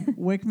me,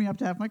 Wake Me Up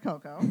to Have My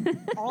Cocoa,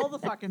 all the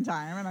fucking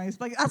time. And I used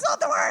to be like, that's not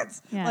the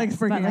words! Yeah. Like,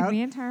 freaking but, like, out.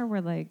 me and Tara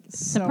were, like,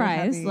 So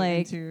surprised. heavy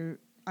Like,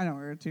 I know,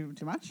 we were too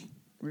much.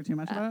 We were too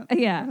much about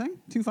yeah. everything.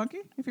 Too funky,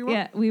 if you will.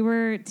 yeah, we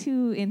were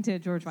too into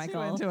George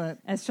Michael Too into it.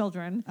 as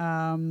children.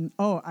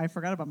 I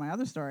forgot about my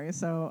other story.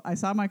 So I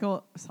saw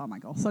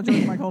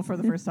George Michael for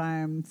the first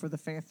time for the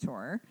Faith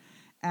tour.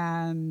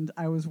 And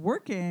I was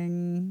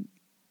working.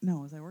 No,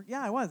 was I working?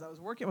 Yeah, I was. I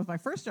was working. It was my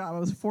first job. I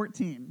was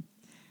 14.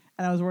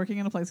 And I was working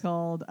in a place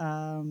called,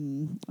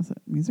 was it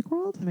Music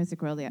World?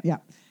 Music World, yeah. Yeah.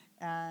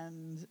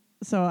 And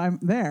so I'm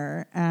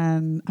there,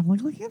 and I'm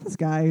like looking at this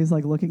guy who's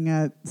like looking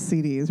at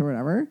CDs or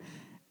whatever.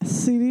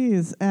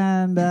 CDs.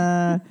 And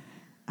I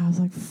was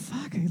like,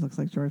 fuck, he looks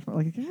like George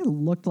Michael. Like, he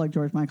looked like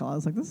George Michael. I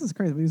was like, this is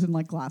crazy. But he was in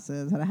like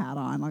glasses, had a hat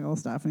on, like all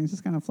this stuff. And he's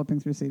just kind of flipping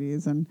through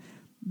CDs. And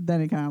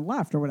then he kind of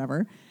left or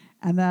whatever.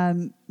 And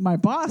then my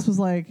boss was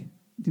like,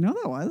 do you know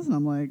who that was? And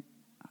I'm like,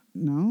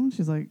 no.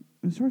 She's like,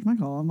 it's George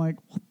Michael. I'm like,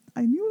 what?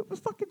 I knew it was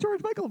fucking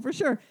George Michael for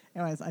sure.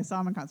 Anyways, I saw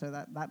him in concert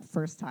that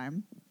first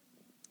time.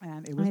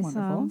 And it was I wonderful.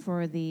 saw him for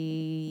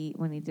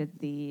when he did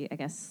I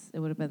guess it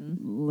would have been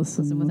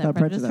Listen Without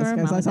Prejudice. tour.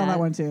 Guys, I saw that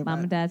one too. Mom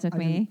and Dad took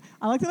me.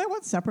 I like that I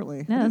went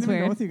separately. No, I that's didn't even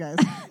weird. go with you guys.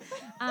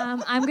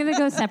 I'm going to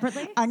go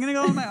separately. I'm going to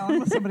go on my own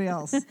with somebody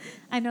else.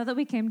 I know that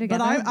we came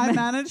together. But I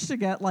managed to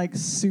get like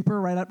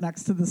super right up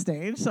next to the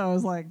stage. So I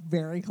was like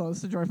very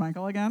close to George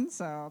Michael again.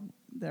 So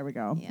there we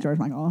go. Yeah. George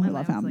Michael. My I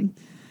love mom was him.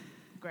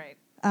 great.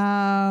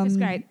 Just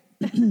great.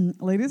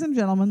 Ladies and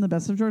gentlemen, The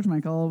Best of George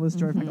Michael was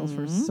George Michael's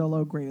first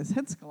solo greatest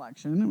hits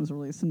collection. It was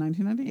released in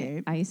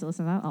 1998. I used to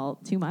listen to that all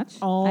too much.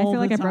 All I feel the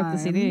like I broke the time.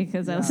 CD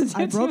because I listened to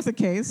I it broke too the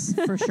case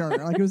for sure.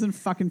 Like it was in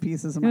fucking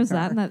pieces in It my was car.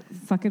 that and that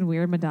fucking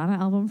weird Madonna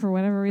album for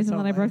whatever reason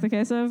that I broke the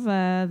case of.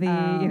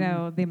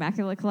 The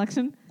Immaculate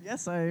Collection.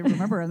 Yes, I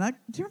remember. And that,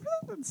 do you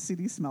remember that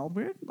CD smelled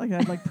weird? Like it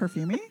had like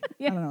perfumey?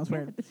 Yeah. I don't know, it was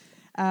weird.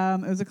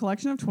 It was a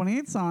collection of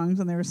 28 songs,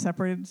 and they were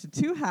separated into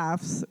two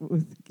halves,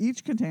 with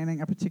each containing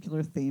a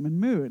particular theme and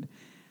mood.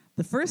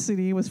 The first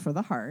CD was for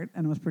the heart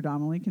and was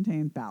predominantly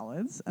contained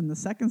ballads, and the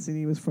second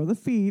CD was for the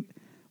feet,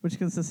 which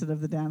consisted of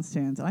the dance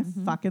tunes. And I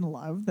fucking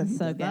loved that he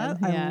So did good,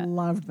 that. yeah. I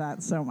loved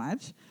that so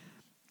much.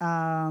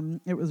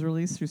 It was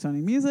released through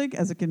Sony Music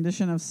as a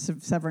condition of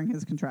severing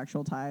his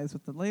contractual ties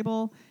with the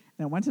label,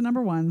 and it went to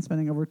number 1,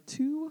 spending over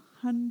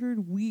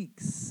 200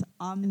 weeks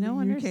on No the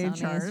wonder UK Sony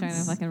charts. is trying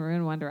to fucking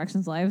ruin One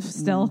Direction's life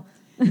still.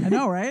 I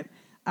know, right?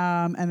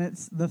 And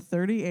it's the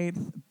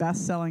 38th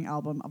best-selling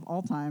album of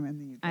all time in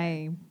the UK.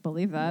 I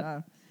believe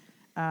that.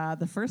 Yeah.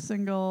 The first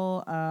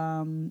single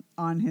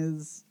on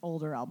his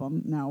older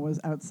album now was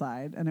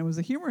Outside, and it was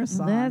a humorous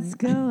song. Let's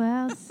go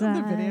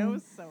outside. The video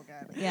was so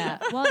good. Yeah.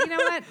 Well, you know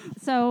what?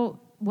 So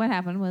what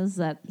happened was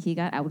that he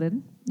got outed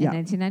in Yeah.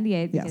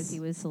 1998 because Yes. he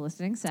was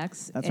soliciting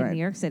sex That's in right. New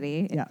York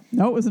City. Yeah.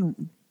 No, it was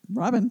in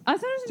Robin. I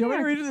thought it was Do in you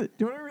New want me York. to read it?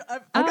 Do you want me to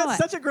read I've got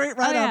such a great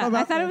write-up yeah.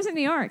 about I thought it this. was in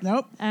New York.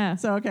 Nope. Oh.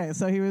 So okay,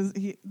 so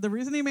the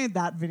reason he made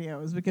that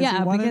video is because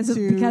he wanted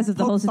because to of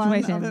the whole poke fun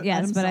situation. at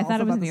Yes, but I himself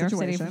thought it was about in New the York City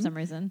situation. for some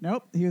reason.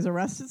 Nope, he was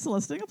arrested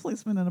soliciting a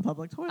policeman in a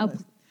public toilet.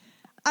 Oh.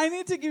 I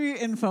need to give you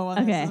info on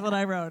this. Okay. This is what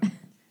I wrote.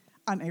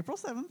 On April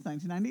 7th,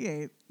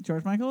 1998,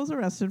 George Michael was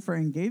arrested for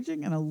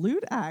engaging in a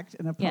lewd act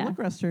in a public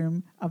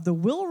restroom of the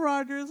Will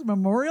Rogers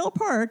Memorial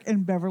Park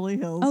in Beverly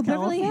Hills, Oh,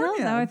 Beverly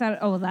California. Hills. Oh, I thought.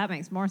 Oh, well, that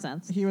makes more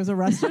sense. He was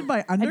arrested by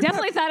I undercover...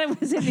 definitely thought it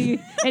was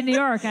in New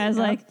York. I was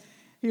Yeah. like,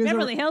 He was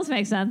Beverly Hills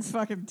makes sense.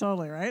 Fucking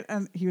totally, right?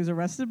 And he was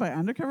arrested by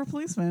undercover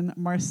policeman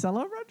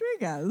Marcelo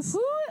Rodriguez.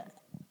 Who?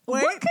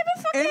 Wait, What kind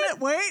of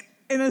fucking?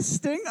 in a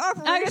sting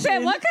operation. I was gonna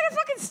say, what kind of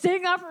fucking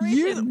sting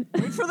operation?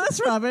 Wait for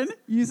this, Robin.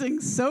 Using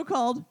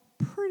so-called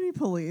pretty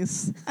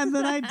police, and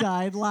then I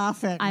died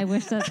laughing. I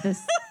wish that this.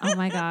 Oh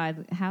my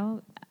god!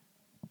 How?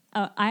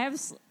 I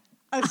have.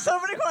 I have so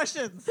many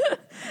questions.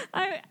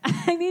 I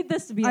need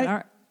this to be an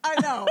art. I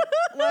know.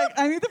 Like,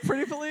 I need the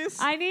pretty police.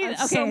 I need. have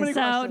Okay, so many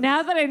questions.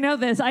 now that I know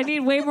this, I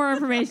need way more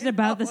information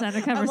about this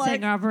undercover I'm like,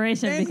 sting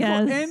operation in-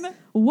 because in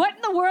what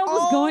in the world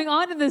was all- going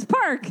on in this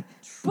park In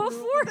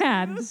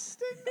beforehand? a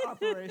sting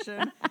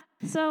operation,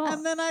 So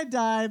and then I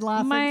died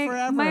laughing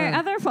forever. my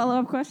other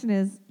follow-up question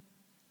is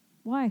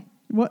why?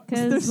 What?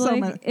 'Cause, There's so like,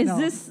 many. is no,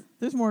 this-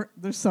 There's more.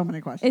 There's so many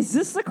questions. Is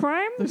this the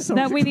crime There's so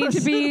that many we need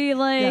to be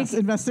like yes,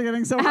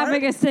 investigating so hard.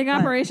 having a sting Right.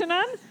 operation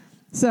on?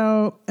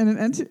 So, in an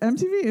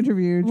MTV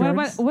interview,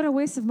 George... What a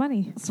waste of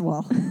money.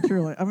 Well,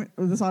 truly. I mean,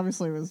 this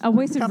obviously was A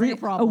waste of becoming a a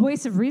problem.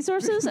 waste of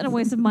resources and a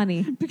waste of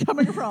money.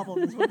 Becoming a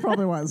problem is what it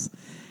probably was.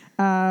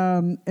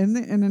 In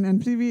an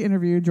MTV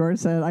interview, George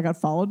said, I got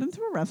followed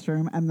into a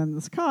restroom, and then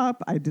this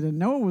cop, I didn't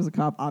know it was a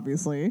cop,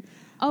 obviously,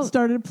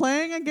 started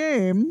playing a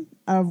game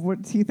of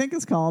what he think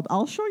is called,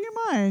 I'll show you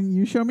mine,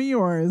 you show me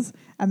yours,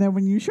 and then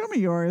when you show me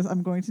yours,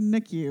 I'm going to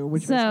nick you,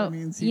 which So basically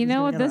means he you was know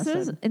gonna what get this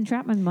arrested. is?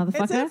 Entrapment,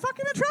 motherfucker. It's a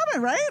fucking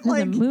entrapment, right?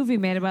 There's a movie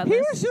made about he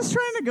this. was just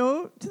trying to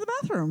go to the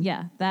bathroom.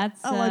 Yeah, that's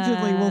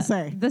Allegedly, we'll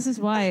say. This is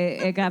why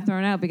it got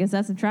thrown out because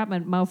that's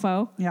entrapment,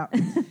 mofo. Yeah.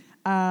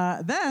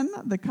 Then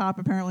the cop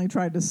apparently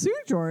tried to sue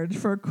George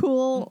for a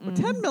cool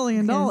 $10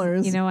 million.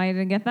 You know why I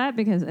didn't get that?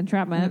 Because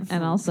entrapment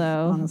and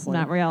also honestly.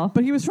 not real.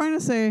 But he was trying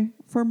to say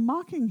for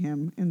mocking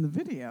him in the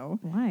video.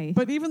 Why?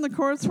 But even the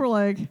courts were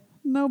like,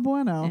 no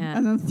bueno. Yeah.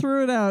 And then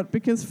threw it out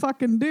because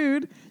fucking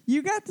dude,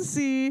 you got to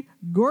see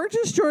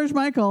gorgeous George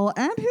Michael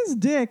and his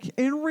dick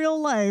in real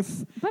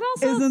life. But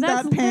also, isn't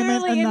that's that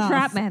payment literally enough?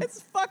 entrapment.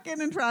 It's fucking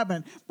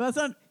entrapment. But that's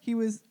not, he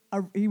was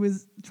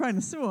trying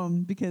to sue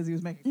him because he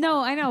was making No,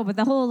 I know, but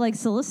the whole like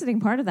soliciting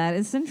part of that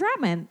is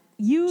entrapment.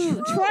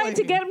 You tried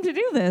to get him to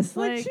do this.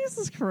 like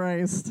Jesus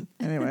Christ.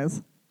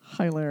 Anyways,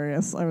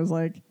 hilarious. I was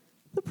like,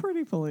 the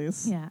pretty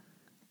police. Yeah.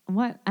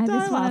 What I Die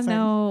just want laughing to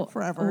know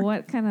forever.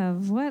 what kind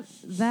of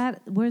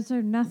was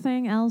there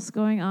nothing else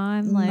going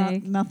on?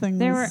 Like nothing.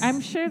 there were.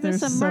 I'm sure there's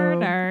some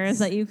murders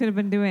that you could have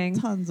been doing.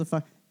 Tons of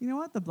fuck. You know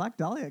what? The Black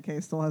Dahlia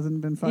case still hasn't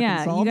been fucking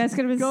Yeah, solved. you guys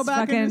could have Go been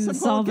back and do fucking some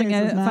cold solving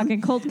cases, a man.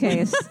 fucking cold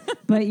case,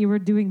 but you were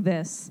doing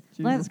this.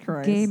 Jesus Let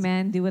Christ. gay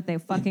men do what they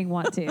fucking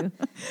want to.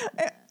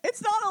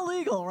 It's not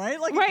illegal, right?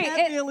 Like Right, it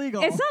can't be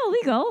illegal. It's not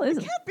illegal. It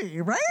can't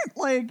be, right?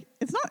 Like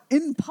it's not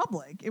in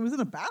public. It was in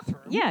a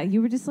bathroom. Yeah,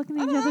 you were just looking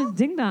at I each don't know. other's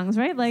ding dongs,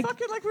 right? Like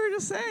Fucking like we were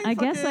just saying. I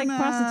guess like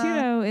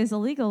prostituto is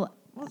illegal.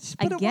 Well,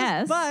 I but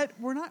guess. but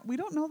we're not. We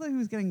don't know that he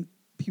was getting.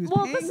 He was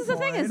Well, paying this is the for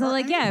thing it is or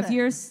like yeah,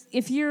 anything.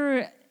 if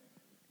you're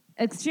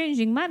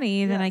exchanging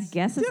money, then I Yes.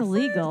 guess it's Different,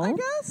 illegal. I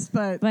guess,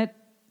 But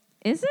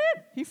is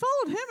it? he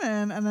followed him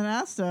in and then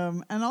asked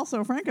him, and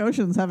also Frank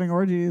Ocean's having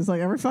orgies like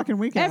every fucking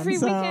weekend. Every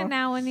so weekend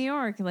now in New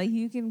York, like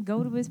you can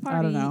go to his I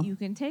party, don't know. you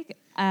can take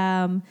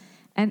an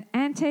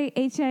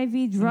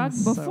anti-HIV drug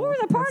It's before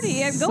the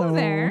party and it's go so-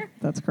 there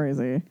That's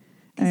crazy.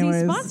 because he's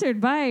Anyways,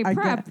 sponsored by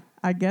PrEP.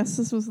 I guess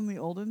this was in the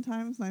olden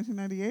times,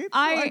 1998.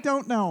 I- I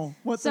don't know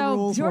what the So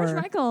rules George were.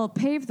 Michael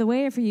paved the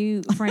way for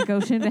you, Frank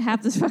Ocean, to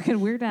have this fucking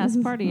weird ass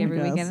party every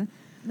I guess. weekend.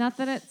 Not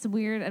that it's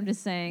weird. I'm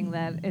just saying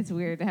that it's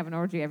weird to have an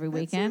orgy every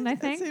weekend. I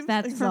It think seems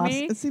that's for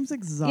me. It seems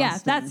exhausting. Yeah,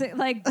 that's it.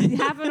 Like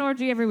have an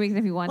orgy every weekend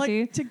if you want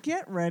to. Like to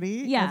get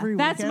ready. Yeah, every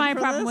that's weekend my for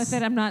problem this?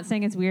 with it. I'm not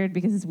saying it's weird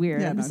because it's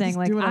weird. Yeah, I'm no, saying just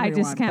like do whatever I you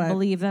just want, can't but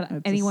believe that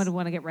it anyone just- would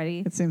want to get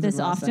ready it seems this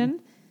exhausting. often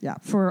Yeah,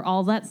 for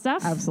all that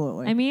stuff.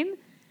 absolutely. I mean,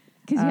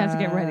 because you have to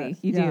get ready.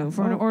 You yeah. do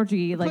for an Well,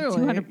 orgy, like clearly,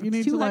 200 you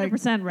need to, like,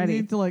 200% ready. You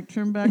need to like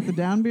trim back the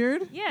down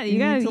beard. Yeah, You you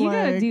gotta need to, you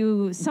gotta like,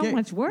 do so get-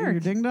 much work. Your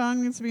ding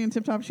dong needs to be in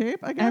tip top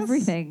shape. I guess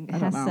Everything I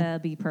don't has know. to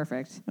be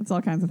perfect. It's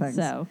all kinds of things.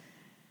 So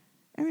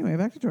Anyway,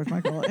 back to George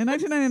Michael. In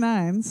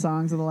 1999,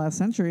 Songs of the Last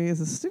Century is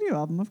a studio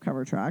album of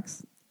cover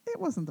tracks. It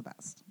wasn't the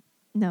best.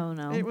 no.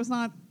 It was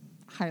not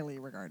highly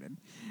regarded.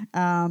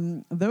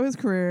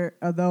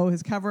 Though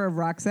his cover of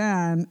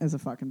Roxanne is a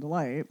fucking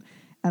delight.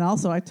 And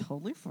also, I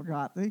totally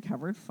forgot that he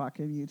covered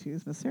fucking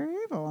U2's Miss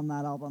Sarajevo on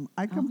that album.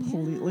 I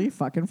completely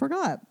fucking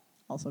forgot.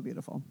 Also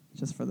beautiful,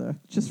 just for the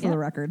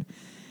record.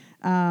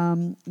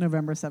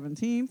 November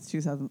 17th,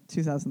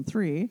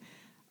 2003,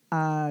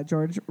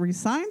 George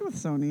re-signed with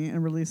Sony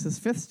and released his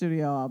fifth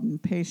studio album,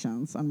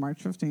 Patience, on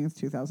March 15th,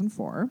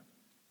 2004.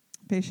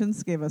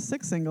 Patience gave us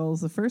 6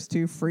 singles. The first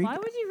 2, Freak. Why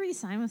would you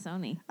re-sign with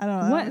Sony? I don't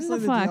know. What in Honestly,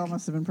 the deal fuck?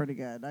 must have been pretty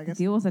good. I guess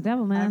Deal with the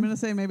devil, man. I'm going to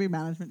say maybe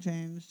management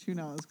changed. Who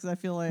knows? Because I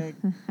feel like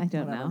I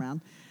don't whatever, know.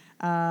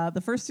 man.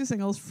 The first 2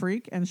 singles,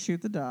 Freak and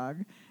Shoot the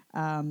Dog.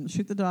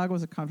 Shoot the Dog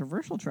was a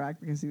controversial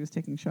track because he was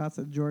taking shots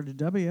at George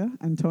W.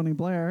 and Tony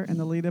Blair in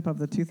the lead up of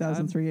the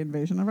 2003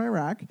 invasion of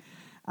Iraq.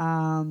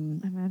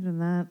 Imagine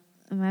that.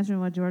 Imagine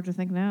what George would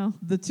think now.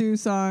 The 2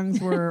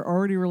 songs were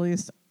already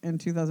released in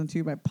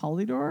 2002 by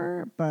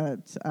Polydor,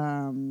 but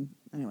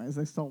anyways,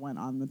 they still went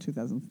on the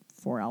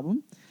 2004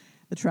 album.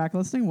 The track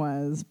listing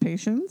was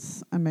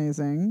Patience,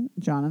 Amazing,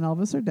 John and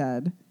Elvis Are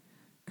Dead,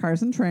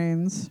 Cars and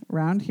Trains,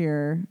 Round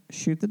Here,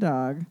 Shoot the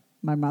Dog,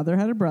 My Mother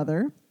Had a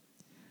Brother,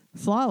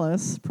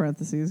 Flawless,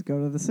 parentheses,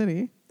 Go to the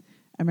City,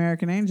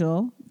 American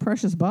Angel,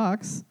 Precious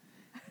Box,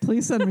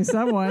 Please Send Me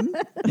Someone,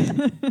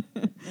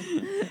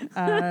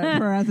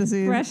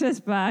 parentheses. Precious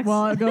box.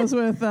 Well, it goes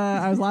with,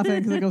 I was laughing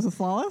because it goes with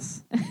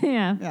Flawless.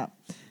 yeah.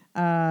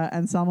 Yeah.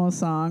 And Selmo's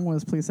song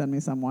was Please Send Me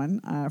Someone.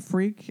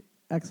 Freak,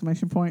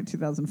 exclamation point,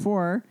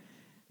 2004.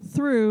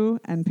 Through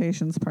and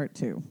Patience Part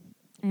 2.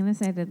 I'm going to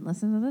say I didn't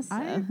listen to this. So.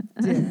 I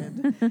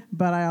did.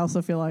 But I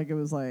also feel like it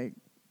was like,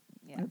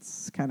 Yeah.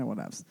 it's kind of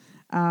whatevs.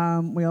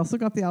 We also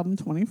got the album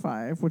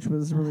 25, which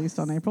was released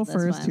on April This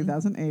 1st, one.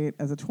 2008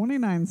 as a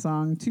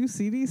 29-song,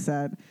 2-CD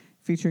set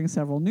featuring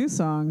several new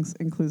songs,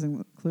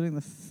 including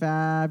the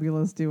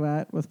fabulous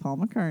duet with Paul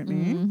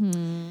McCartney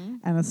Mm-hmm.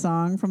 and a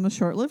song from the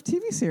short-lived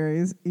TV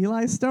series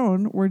Eli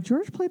Stone, where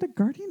George played a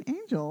guardian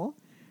angel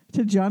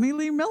to Johnny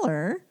Lee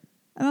Miller.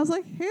 And I was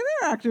like, hey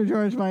there, actor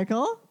George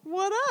Michael.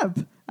 What up?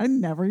 I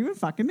never even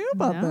fucking knew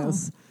about No.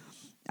 this.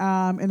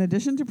 In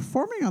addition to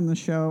performing on the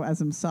show as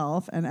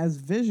himself and as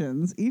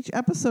Visions, each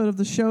episode of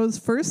the show's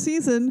first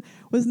season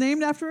was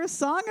named after a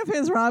song of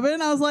his,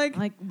 Robin. I was like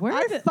where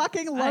I did-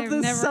 fucking love I've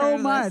this never so heard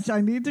of much. this. I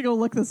need to go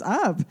look this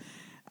up.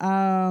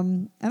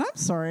 And I'm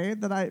sorry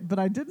that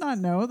I did not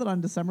know that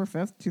on December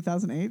 5th,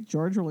 2008,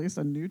 George released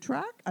a new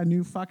track, a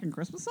new fucking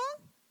Christmas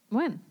song.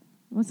 When?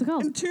 What's it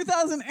called? in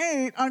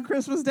 2008 on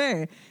Christmas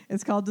Day.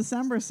 It's called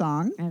December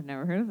Song. I've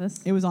never heard of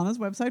this. It was on his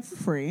website for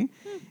free.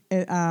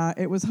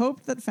 It was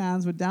hoped that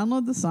fans would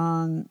download the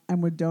song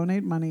and would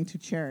donate money to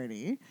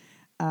charity.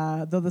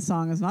 Though the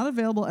song is not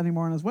available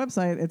anymore on his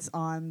website, it's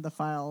on the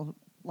file,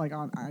 like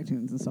on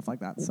iTunes and stuff like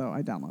that. So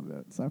I downloaded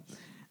it. So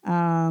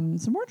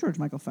some more George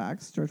Michael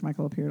facts. George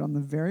Michael appeared on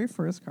the very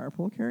first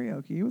Carpool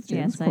Karaoke with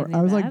James Yes, I knew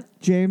I was that. like,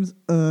 James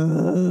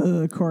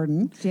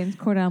Corden. James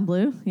Cordon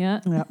Bleu.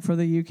 Yeah. Yeah, for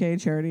the UK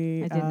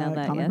charity I did know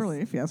that, Comic yes.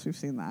 Relief. Yes, we've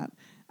seen that.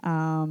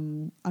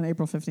 On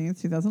April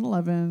 15th,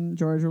 2011,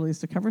 George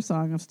released a cover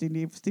song of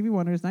Stevie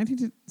Wonder's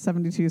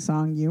 1972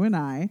 song You and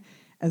I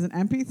as an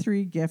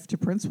MP3 gift to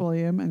Prince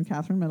William and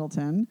Catherine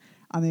Middleton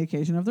on the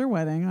occasion of their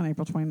wedding on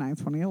April 29th,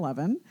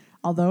 2011.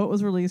 Although it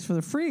was released for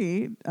the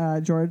free,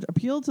 George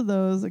appealed to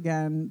those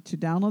again to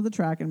download the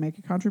track and make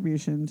a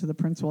contribution to the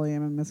Prince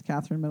William and Miss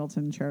Catherine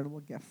Middleton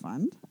Charitable Gift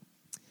Fund.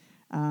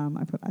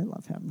 I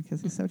love him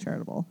because he's so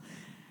charitable.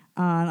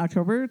 On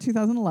October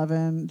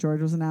 2011,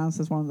 George was announced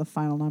as one of the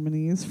final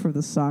nominees for the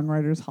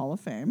Songwriters Hall of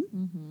Fame.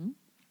 Mm-hmm.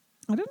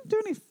 I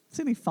didn't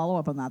see any follow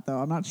up on that though.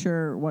 I'm not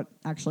sure what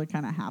actually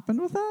kind of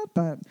happened with that,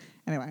 but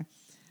anyway.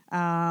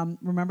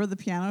 Remember the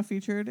piano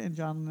featured in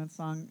John Lennon's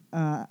song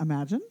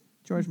Imagine?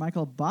 George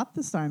Michael bought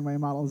the Steinway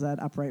Model Z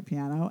upright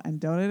piano and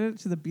donated it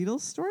to the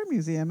Beatles Store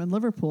Museum in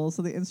Liverpool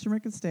so the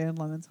instrument could stay in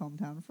London's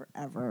hometown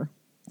forever.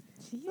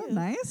 Isn't that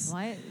nice?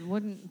 Why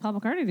wouldn't Paul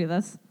McCartney do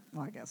this?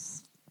 Well, I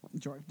guess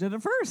George did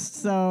it first.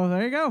 So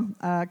there you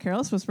go.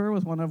 Careless Whisper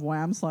was one of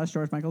Wham /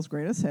 George Michael's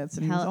greatest hits.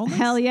 And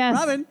Hell yes.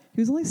 Robin,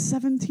 he was only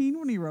 17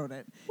 when he wrote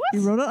it. What? He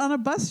wrote it on a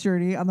bus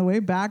journey on the way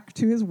back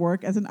to his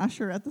work as an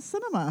usher at the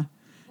cinema.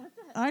 What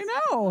the I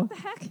know. What the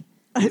heck?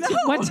 I know.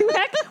 What to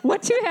heck?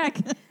 What to heck?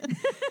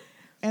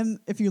 And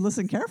if you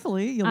listen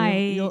carefully, you'll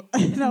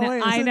No,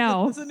 wait, I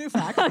know. It's a new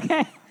fact.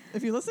 Okay.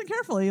 If you listen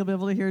carefully, you'll be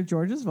able to hear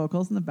George's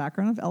vocals in the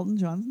background of Elton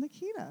John's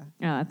Nikita.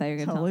 Oh, I thought you were going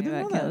to Totally tell me didn't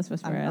about know Careless that.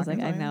 Whisper. I'm I not was like,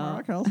 gonna I tell you more know.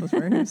 about Careless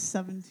Whisper. He was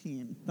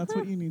 17. That's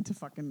what you need to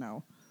fucking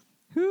know.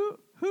 Who?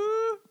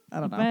 I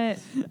don't know. But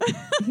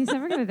he's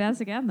never going to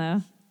dance again,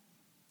 though.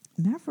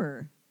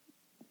 Never.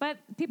 But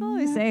people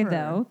always say, Never.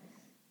 though,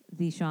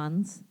 the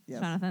Seans,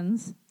 Yes.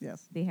 Jonathans,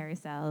 Yes. the Harry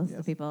Styles, the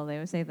Yes. people, they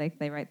always say like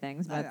they write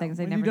things I about know. things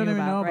they When never you don't knew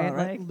even about, know right? about,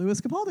 right? Like,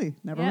 Louis Capaldi,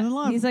 never yeah. been in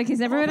love. He's like, he's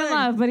never Whole been in thing.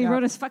 love, but he Yeah.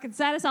 wrote his fucking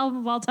saddest album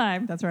of all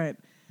time. That's right.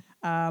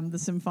 The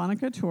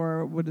Symphonica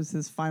tour was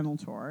his final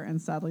tour, and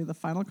sadly, the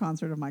final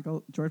concert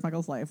of George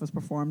Michael's life was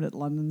performed at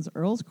London's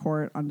Earl's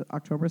Court on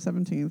October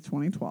 17th,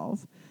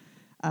 2012.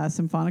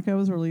 Symphonica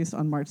was released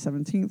on March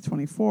 17th,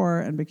 2004,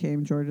 and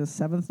became George's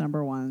 7th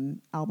 #1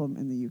 album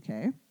in the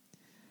UK.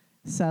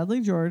 Sadly,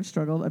 George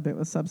struggled a bit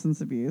with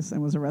substance abuse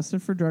and was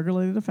arrested for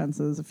drug-related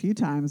offenses a few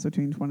times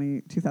between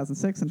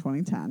 2006 and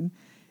 2010.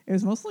 It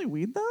was mostly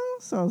weed, though,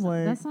 so I was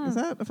like, That's not- is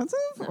that offensive,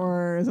 No.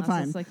 or is it That's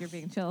fine? just like you're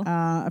being chill.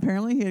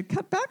 Apparently, he had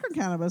cut back on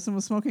cannabis and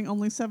was smoking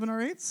only 7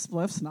 or 8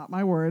 spliffs, not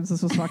my words,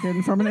 this was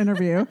fucking from an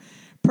interview,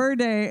 per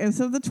day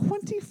instead of the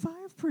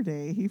 25 per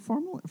day he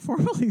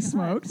formerly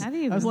smoked. How do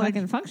you I even was like,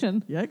 fucking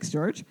function? yikes,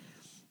 George.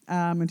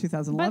 In But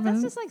 2011.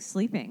 that's just like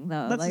sleeping,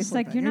 though. That's Like, just it's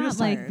like sleeping. you're You're not just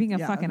like tired. being a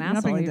Yeah, fucking you're not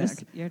asshole. being a You're dick.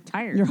 just you're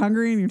tired. You're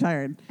hungry and you're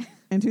tired.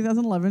 In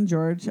 2011,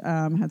 George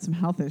had some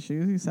health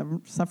issues. He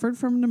suffered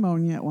from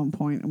pneumonia at one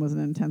point and was in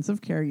an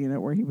intensive care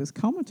unit where he was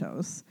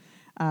comatose.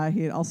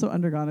 He had also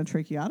undergone a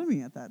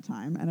tracheotomy at that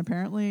time. And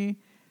apparently,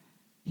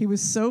 he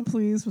was so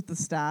pleased with the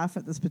staff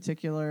at this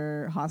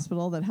particular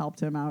hospital that helped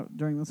him out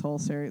during this whole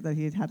series that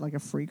he had like a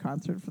free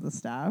concert for the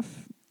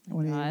staff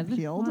when God, he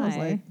healed. I was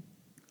why? like,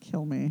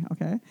 kill me,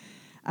 okay?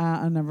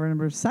 On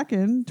November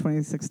 2nd,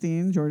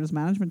 2016, George's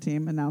management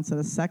team announced that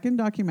a second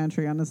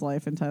documentary on his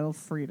life entitled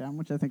Freedom,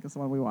 which I think is the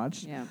one we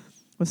watched, Yeah.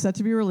 was set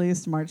to be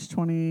released March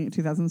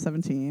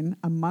 2017,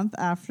 a month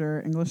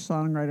after English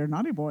songwriter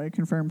Naughty Boy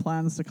confirmed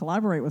plans to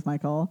collaborate with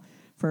Michael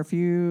for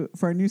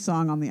a new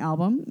song on the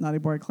album. Naughty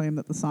Boy claimed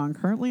that the song,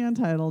 currently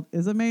untitled,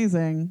 is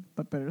amazing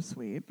but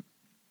bittersweet.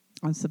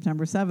 On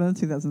September 7th,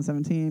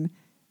 2017,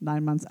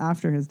 9 months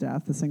after his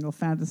death, the single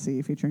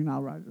Fantasy featuring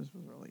Nile Rodgers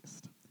was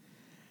released.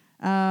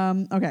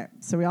 Okay,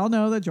 so we all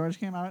know that George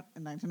came out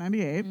in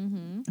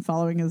 1998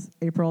 following his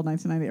April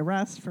 1990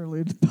 arrest for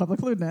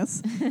public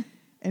lewdness.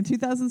 In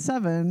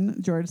 2007,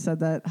 George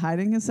said that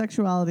hiding his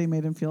sexuality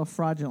made him feel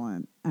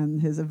fraudulent,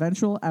 and his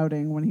eventual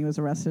outing when he was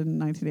arrested in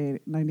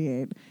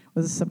 1998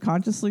 was a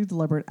subconsciously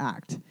deliberate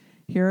act.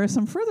 Here are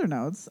some further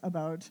notes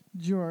about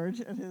George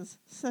and his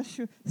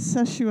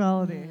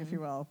sexuality, if you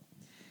will.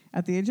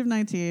 At the age of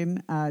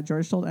 19,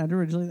 George told Andrew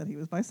Ridgeley that he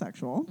was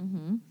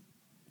bisexual.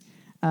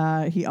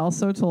 He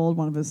also told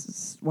one of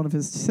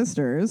his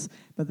sisters,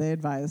 but they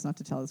advised not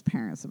to tell his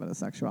parents about his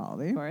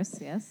sexuality. Of course,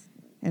 yes.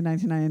 In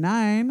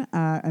 1999,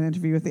 an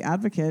interview with The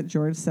Advocate,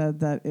 George said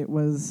that it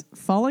was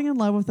falling in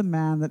love with a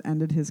man that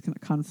ended his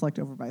conflict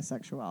over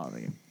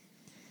bisexuality.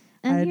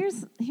 And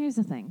here's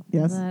the thing.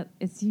 Yes? That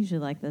it's usually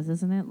like this,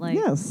 isn't it? Like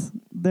Yes.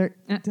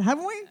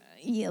 Haven't we?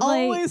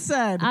 Always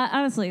said.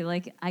 Honestly,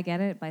 like, I get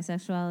it,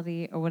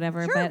 bisexuality or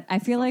whatever, Sure. but I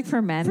feel like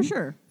for men, For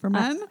sure. For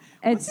men,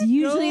 it's when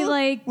you usually go-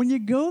 like, when you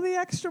go the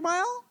extra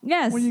mile.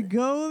 yes. When you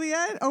go the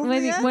over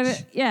When the it- edge. when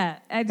it- yeah,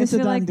 I It's just a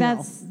feel like done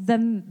deal.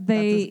 then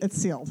they, it's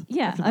sealed.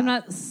 yeah, after I'm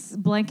that.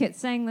 not blanket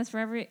saying this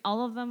for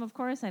all of them, of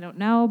course, I don't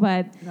know,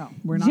 but No,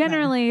 we're not.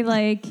 generally,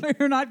 like,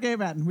 We're not gay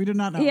men. We do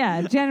not know.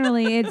 yeah,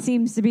 generally it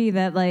seems to be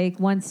that, like,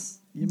 once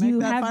You make you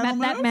that have final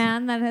met that move?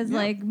 man that has, Yeah.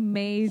 like,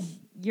 made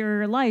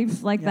your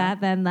life like Yeah. that,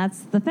 then that's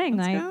the thing.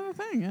 That's Like, kind of a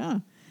thing.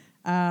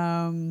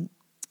 Yeah.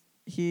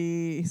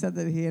 He said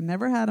that he had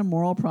never had a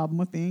moral problem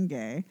with being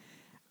gay.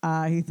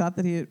 He thought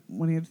that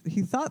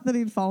he thought that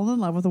he'd fallen in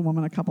love with a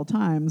woman a couple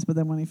times, but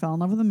then when he fell in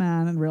love with a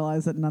man and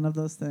realized that none of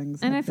those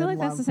things. and had I feel been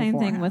like that's the love same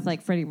thing with beforehand.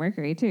 like Freddie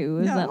Mercury too.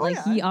 Is Yeah, that oh, like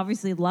yeah. he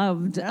obviously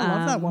loved? Yeah, I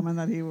love that woman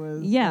that he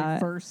was yeah. like,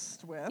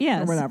 first with.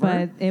 Yes, or whatever.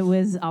 but it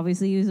was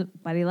obviously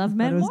but he loved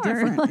men But it was more.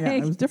 different. Like, Yeah,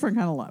 it was different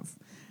kind of love.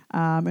 In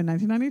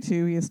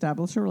 1992, he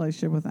established a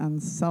relationship with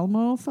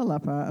Anselmo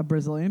Falepa, a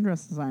Brazilian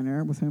dress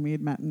designer with whom he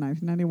had met in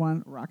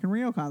 1991 Rock in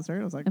Rio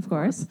concert. It was like, Of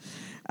course.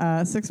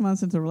 6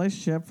 months into the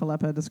relationship,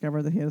 Falepa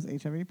discovered that he was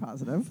HIV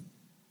positive.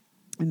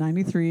 In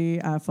 93,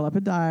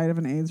 Falepa died of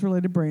an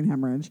AIDS-related brain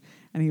hemorrhage,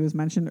 and he was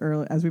mentioned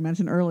as we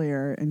mentioned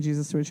earlier in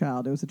Jesus to a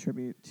Child. It was a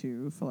tribute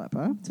to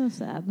Falepa. so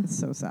sad. It's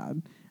so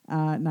sad.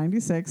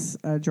 96,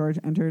 George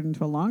entered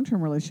into a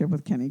long-term relationship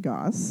with Kenny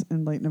Goss.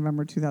 In late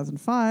November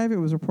 2005, it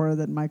was reported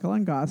that Michael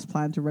and Goss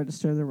planned to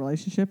register the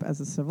relationship as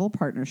a civil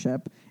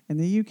partnership in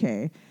the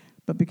UK,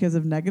 but because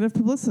of negative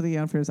publicity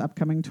for his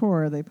upcoming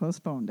tour, they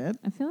postponed it.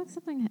 I feel like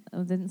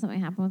didn't something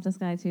happen with this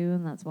guy too,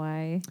 and that's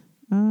why.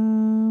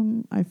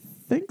 I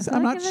think so. I feel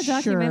I'm like not in the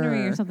documentary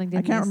sure. or something. I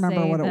Didn't can't they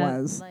remember say what it that,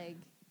 was. Like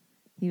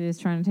he was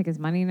trying to take his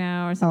money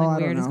now, or something I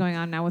don't weird is know. going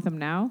on now with him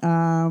now.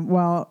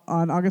 Well,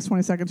 on August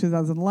 22nd,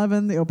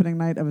 2011, the opening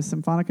night of his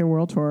Symphonica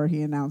World Tour,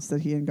 he announced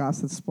that he and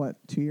Goss had split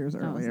 2 years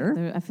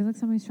earlier. I feel like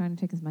somebody's trying to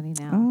take his money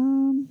now.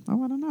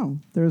 I don't know.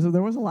 There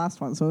was a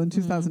last one. So in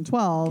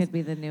 2012, Could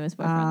be the newest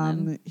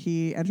boyfriend then.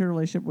 he entered a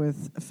relationship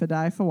with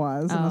Fadai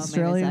Fawaz, an Oh, maybe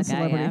Australian it's that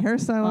guy, celebrity yeah.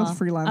 hairstylist, Well,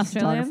 freelance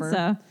Australian,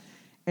 photographer.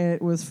 so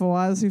It was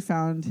Fawaz who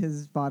found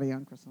his body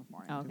on Christmas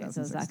morning. okay,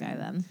 so it's that guy 2016.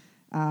 then.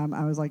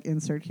 I was like,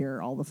 insert here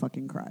all the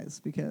fucking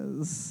cries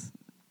because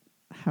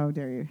how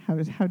dare you?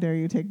 How dare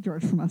you take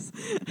George from us?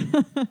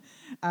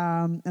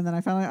 And then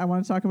I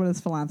want to talk about his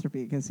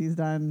philanthropy because he's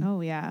done Oh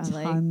yeah,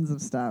 tons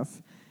of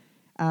stuff.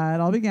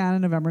 It all began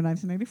in November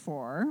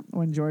 1984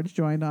 when George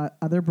joined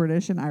other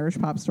British and Irish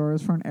pop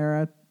stars for an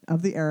era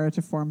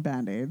to form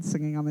Band-Aids,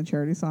 singing on the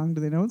charity song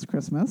 "Do They Know It's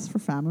Christmas" for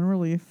famine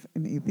relief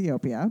in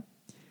Ethiopia.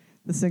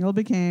 The single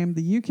became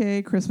the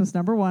UK Christmas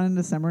 #1 in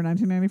December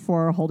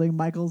 1994, holding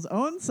Michael's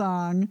own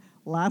song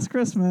 "Last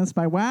Christmas"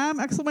 by Wham!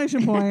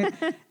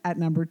 At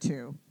number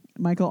 2.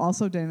 Michael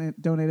also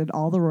donated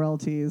all the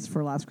royalties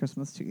for "Last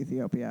Christmas" to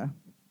Ethiopia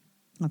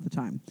at the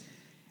time.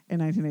 In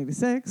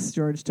 1986,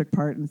 George took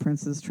part in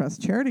Prince's Trust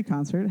charity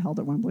concert held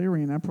at Wembley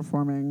Arena,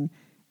 performing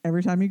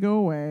 "Every Time You Go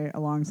Away"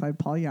 alongside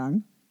Paul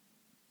Young.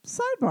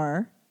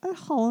 Sidebar: a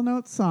Hall &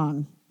 Oates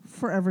song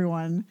for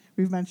everyone.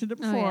 We've mentioned it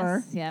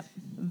before. Oh, yes.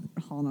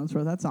 Yep. Hall & Oates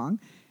wrote that song.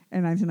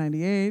 In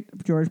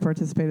 1998, George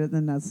participated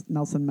in the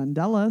Nelson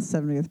Mandela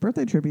 70th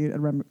birthday tribute at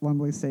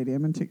Wembley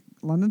Stadium in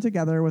London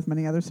together with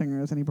many other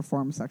singers, and he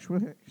performed sexual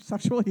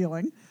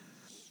healing.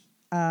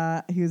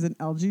 He was an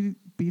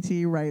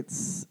LGBT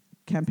rights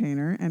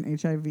campaigner and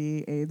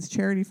HIV/AIDS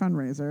charity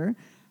fundraiser.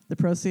 The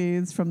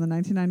proceeds from the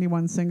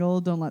 1991 single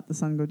 "Don't Let the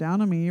Sun Go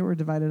Down on Me" were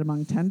divided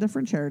among 10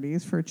 different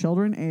charities for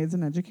children, AIDS,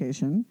 and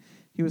education.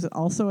 He was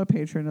also a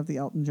patron of the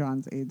Elton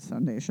John's AIDS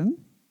Foundation.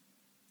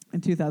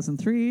 In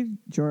 2003,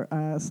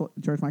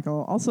 George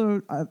Michael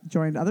also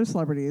joined other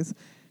celebrities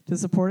to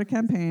support a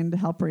campaign to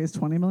help raise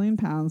 £20 million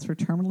for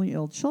terminally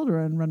ill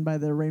children run by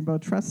the Rainbow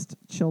Trust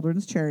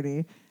Children's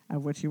Charity,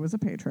 of which he was a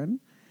patron.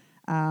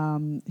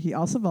 He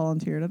also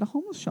volunteered at a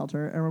homeless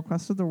shelter and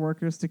requested the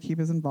workers to keep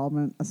his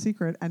involvement a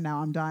secret. And now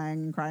I'm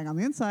dying and crying on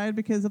the inside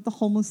because of the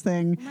homeless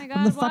thing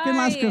from the fucking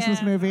Last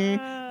Christmas movie.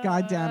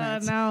 God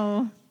damn it.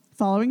 No.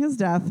 Following his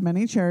death,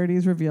 many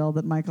charities revealed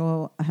that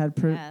Michael had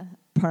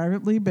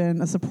privately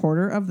been a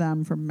supporter of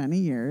them for many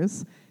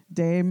years.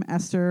 Dame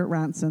Esther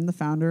Ranson, the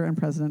founder and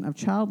president of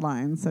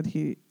Childline, said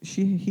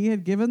he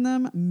had given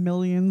them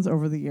millions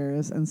over the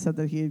years and said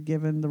that he had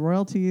given the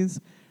royalties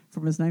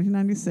from his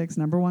 1996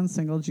 #1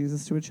 single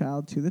 "Jesus to a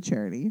Child" to the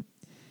charity.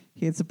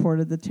 He had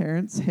supported the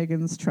Terrence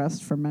Higgins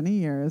Trust for many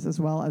years, as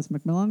well as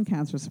Macmillan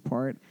Cancer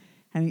Support,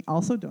 and he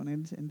also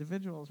donated to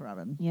individuals,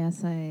 Robin.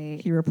 Yes,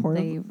 He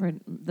reported...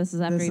 This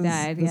is after he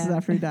died. This is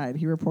after he died.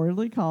 He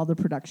reportedly called the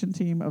production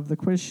team of the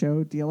quiz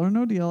show Deal or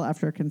No Deal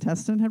after a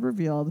contestant had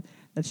revealed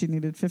that she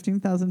needed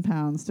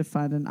 £15,000 to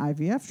fund an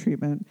IVF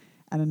treatment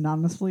and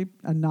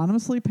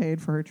anonymously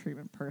paid for her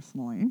treatment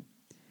personally.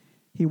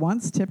 He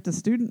once tipped a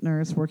student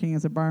nurse working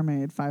as a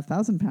barmaid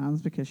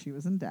 £5,000 because she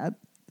was in debt.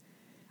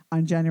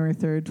 On January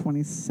 3rd,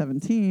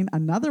 2017,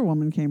 another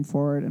woman came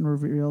forward and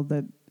revealed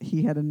that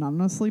he had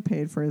anonymously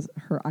paid for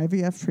her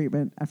IVF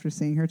treatment after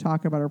seeing her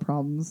talk about her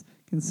problems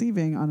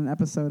conceiving on an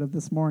episode of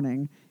This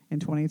Morning in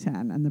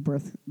 2010, and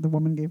the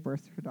woman gave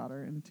birth to her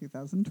daughter in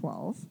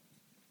 2012.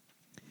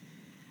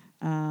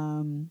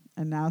 And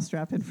now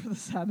strap in for the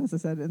sadness. I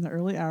said, in the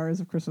early hours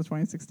of Christmas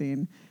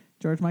 2016,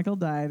 George Michael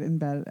died in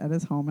bed at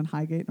his home in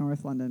Highgate,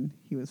 North London.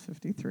 He was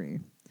 53.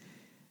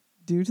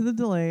 Due to the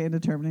delay in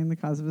determining the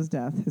cause of his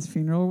death, his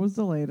funeral was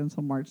delayed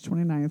until March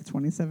 29th,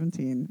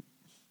 2017.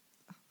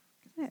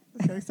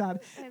 It's very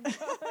sad.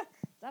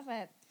 Stop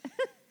it.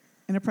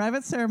 In a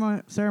private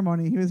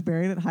ceremony, he was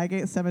buried at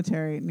Highgate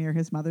Cemetery near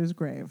his mother's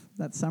grave.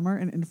 That summer,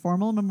 an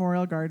informal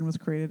memorial garden was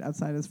created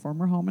outside his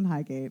former home in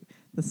Highgate.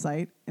 The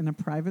site, in a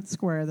private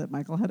square that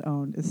Michael had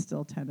owned, is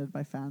still tended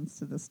by fans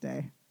to this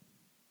day.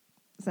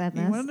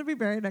 Sadness. He wanted to be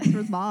buried next to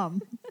his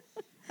mom.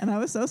 And I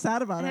was so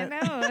sad about I it.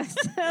 know.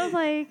 So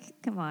like,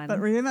 come on. But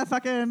reading that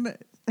fucking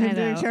I him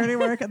doing know. charity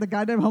work at the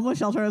goddamn homeless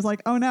shelter, I was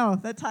like, oh no,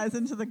 that ties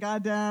into the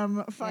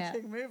goddamn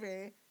fucking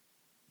movie.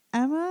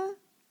 Emma,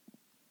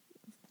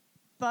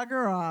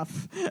 bugger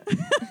off.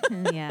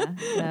 Yeah.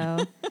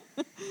 So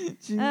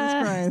Jesus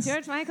Christ.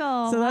 George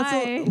Michael. So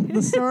why? that's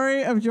the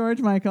story of George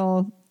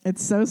Michael.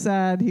 It's so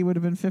sad. He would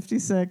have been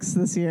 56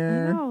 this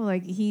year. I know,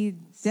 like he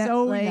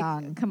So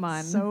young. Come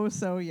on.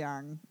 So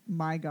young.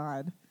 My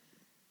God.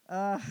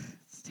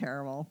 It's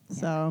terrible.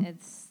 So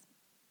It's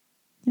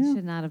yeah.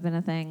 should not have been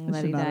a thing It that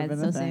should he not have died been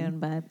so a thing. soon,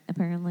 but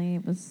apparently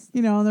it was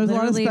there's a lot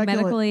of literally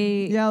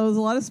medically. Yeah, there was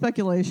a lot of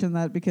speculation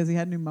that because he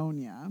had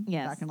pneummonia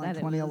Yes, back in like that it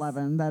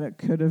 2011, that it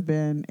could have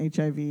been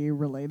HIV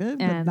related,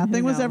 but And nothing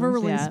who was ever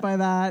knows, released yeah. by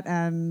that,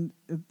 and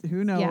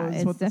who knows Yeah,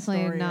 it's what the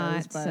definitely story not.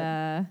 is.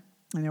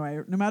 But anyway,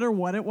 no matter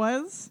what it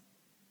was,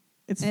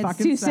 it's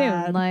fucking too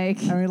sad. soon.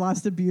 Like And we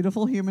lost a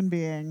beautiful human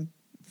being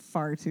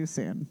far too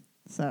soon.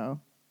 So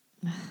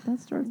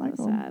that's George so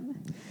Michael. sad.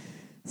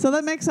 So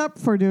that makes up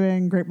for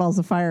doing Great Balls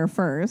of Fire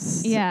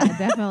first. Yeah,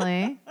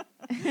 definitely.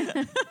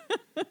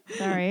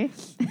 Sorry.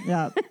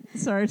 Yeah.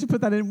 Sorry to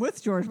put that in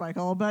with George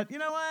Michael, but you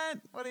know what?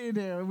 What do you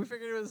do? We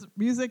figured it was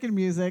music and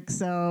music,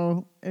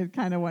 so it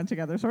kind of went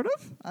together, sort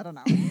of. I don't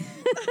know.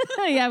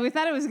 Yeah, we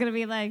thought it was gonna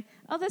be like,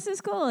 oh, this is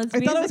cool. It's I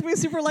thought it music. was going to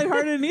be super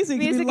lighthearted and easy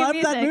because we Music and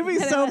loved that music, movie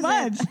but it so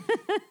wasn't. much.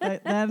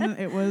 But then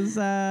it was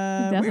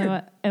Definitely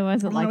weird. it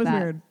wasn't like it was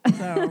that. weird.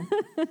 So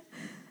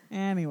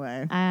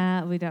anyway.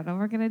 We don't know what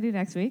we're gonna do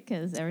next week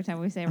because every time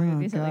we say we're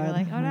gonna do something, we're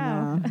like, oh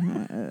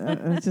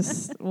no.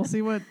 Just we'll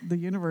see what the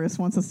universe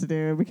wants us to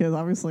do because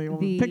obviously we'll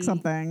The pick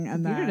something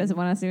and Peter then doesn't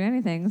want us to do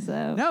anything,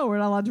 so no, we're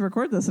not allowed to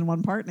record this in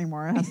one part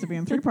anymore. It has to be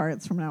in 3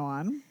 parts from now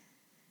on.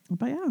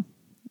 But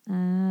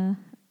yeah,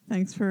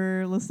 thanks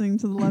for listening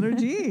to the letter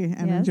G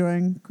and Yes.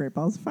 enjoying Great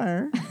Balls of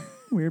Fire.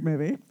 Weird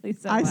movie.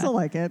 please don't I laugh. still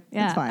like it.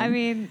 Yeah, It's fine. I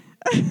mean,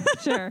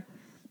 sure.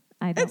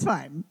 I don't. it's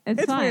fine.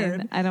 It's fine.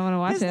 weird. I don't want to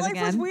watch His it life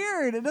again. was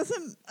weird. It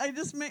doesn't.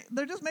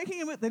 They're just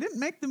making it. They didn't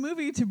make the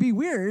movie to be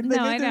weird. They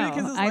No, made I the movie know.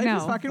 because his I life know.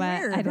 is fucking but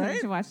weird, I don't right?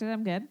 have to watch it.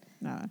 I'm good.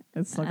 No,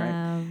 it's still great.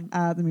 Um,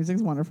 The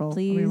music's wonderful.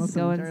 please listen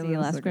go to and Jerry see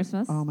Lewis Last Sick-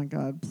 Christmas. Oh my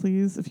God!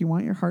 Please, if you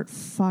want your heart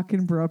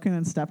fucking broken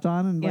and stepped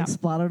on and Yeah. like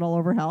splattered all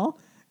over hell,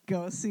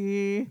 go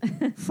see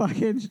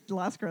fucking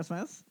Last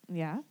Christmas.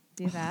 Yeah,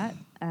 do that.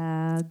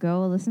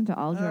 Go listen to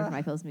all George Ugh.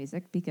 Michael's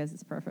music because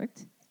it's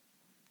perfect.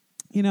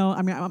 You know,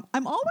 I mean,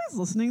 I'm always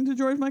listening to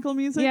George Michael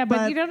music. Yeah,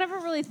 but you don't ever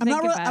really think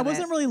about I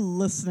wasn't it. really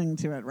listening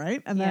to it,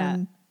 right? And Yeah.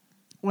 then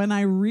when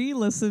I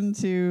re-listened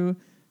to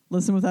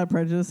Listen Without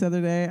Prejudice the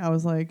other day, I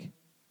was like,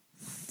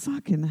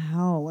 fucking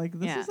hell. Like,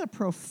 this Yeah. is a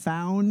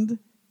profound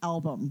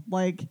album.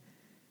 Like,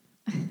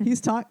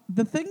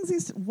 the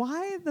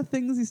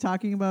things he's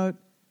talking about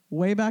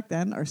way back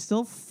then are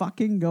still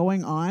fucking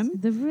going on.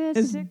 The rich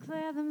is-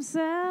 declare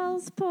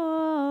themselves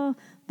poor,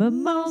 but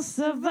most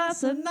of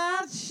us are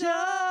not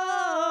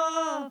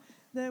sure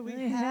that we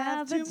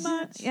have too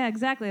much. Yeah,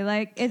 exactly.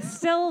 Like it's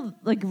still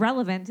like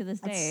relevant to this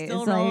day. It's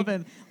still It's like-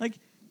 relevant. Like,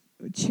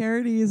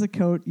 charity is a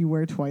coat you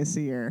wear twice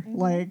a year. Mm-hmm.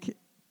 Like,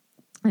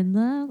 and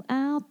love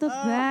out the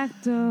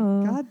back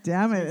door. God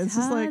damn it. It's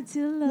just hard like,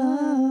 to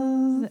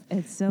love.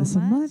 It's so there's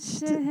much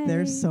to hate.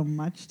 there's so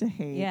much to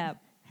hate. Yeah.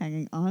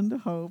 Hanging on to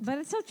hope. But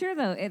it's so true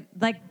though.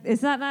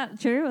 It's not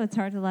true. It's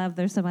hard to love.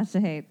 There's so much to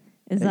hate.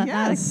 Is that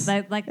Yes.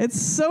 not It's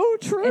so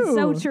true. it's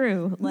so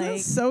true. Isn't it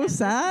so this was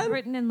sad?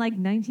 written in like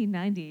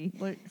 1990,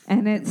 Like,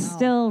 and it fucking hell.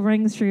 still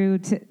rings true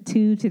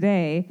to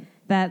today.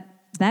 That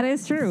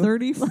is true.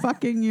 30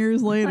 fucking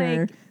years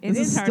later, Like, it this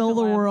is is hard still to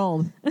the love.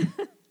 world.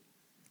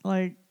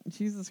 Like,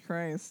 Jesus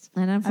Christ.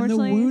 And And the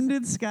unfortunately,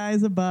 wounded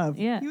skies above.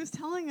 Yeah. He was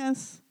telling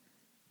us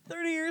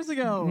 30 years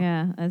ago.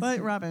 yeah, it's,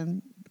 But,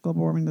 Robin,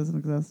 global warming doesn't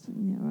exist.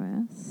 yeah,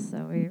 well,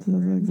 so weird. It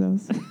doesn't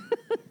exist.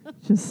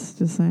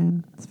 just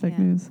saying. It's fake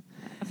Yeah. news.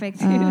 Fake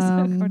news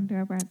Um, according to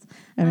our parents.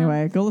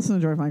 Anyway, go listen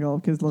to George Michael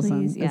because listen,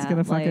 Please, it's yeah,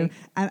 gonna fucking like-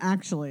 and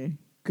actually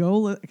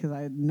go because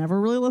I had never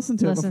really listened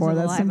to it Listen before. to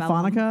the That live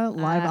Symphonica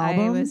album. live I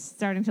album. was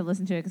starting to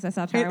listen to it because I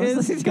saw Tara It was is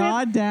listening to it.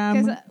 goddamn.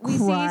 Because we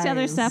see each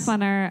other's cries. stuff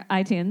on our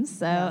iTunes,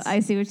 so Yes. I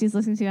see what she's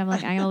listening to. I'm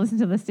like, I'm gonna listen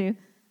to this too.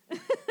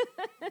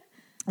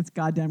 It's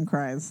goddamn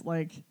cries.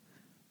 Like,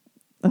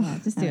 Yeah,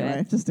 just do anyway,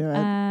 it. Just do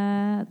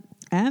it.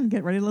 And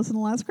get ready to listen to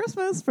Last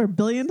Christmas for a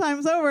billion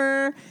times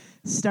over,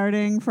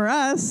 starting for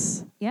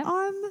us Yep.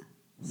 on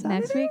Saturday?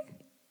 Next week.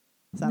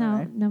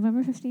 Saturday. No,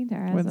 November 15th.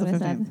 Tara, When's is the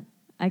what I 15th? said.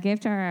 I gave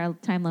Tara a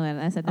time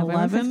limit. I said November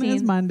 11 15th.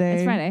 is Monday.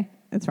 It's Friday.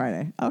 It's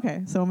Friday.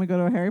 Okay, so when we go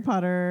to a Harry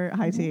Potter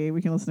high tea,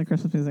 we can listen to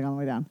Christmas music on the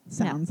way down.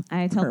 Sounds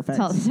I perfect.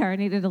 told Tara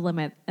needed a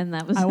limit, and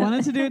that was. I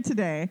wanted to do it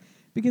today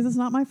because it's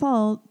not my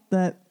fault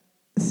that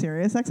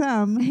Sirius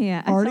XM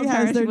Yeah, I already told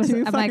her has their she was- two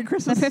I'm fucking like,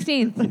 Christmas. the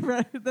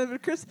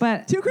 15th.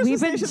 But two Christmas she's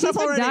stations been up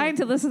already. dying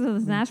to listen to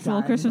this Nashville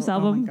Dying. Christmas Oh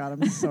album. my god,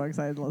 I'm so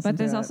excited to listen But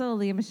there's to also a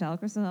Leah Michelle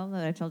Christmas album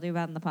that I told you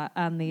about on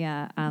the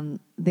on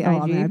the it.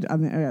 IG On the IG.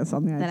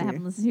 that I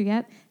haven't listened to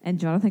yet. And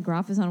Jonathan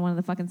Groff is on one of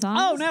the fucking songs.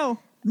 Oh no,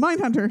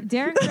 Mindhunter.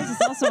 Darren Criss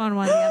is also on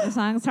one of the other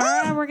songs.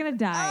 Tara, we're gonna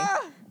die.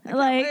 can't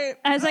wait.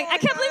 I was like, Oh my I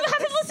can't believe God. I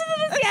haven't listened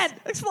to this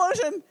yet.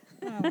 Explosion.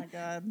 Oh my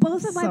god.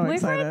 Both of my So boyfriends.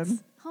 excited.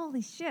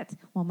 Holy shit!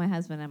 Well, my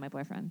husband and my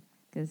boyfriend,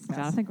 because Yes.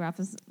 Jonathan Groff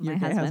is my Your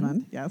gay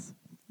husband. yes.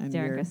 And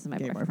Darren your Criss is my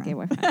gay gay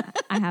boyfriend.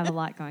 I have a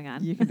lot going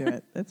on. You can do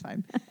it. It's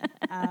fine.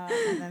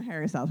 And then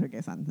Harry Styles, her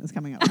gay son, is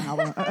coming up. An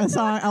album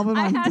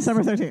I on have-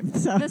 December 13th.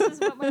 So This is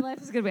what my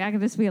life is going to be. I can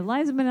just be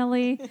Eliza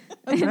Minnelli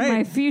That's in right.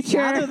 my future.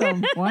 Gather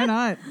them. Why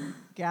not?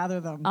 Gather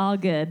them. All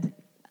good.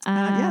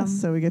 Yes,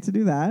 so we get to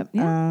do that.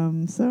 yeah.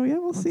 So yeah,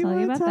 we'll see Tell what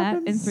you about that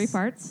happens. in 3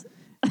 parts.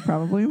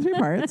 Probably in 3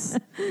 parts.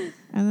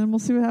 And then we'll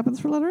see what happens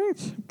for letter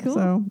H. Cool.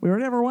 So we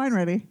already have our wine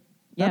ready.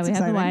 Yeah, That's we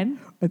have the exciting. wine.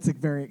 It's a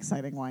very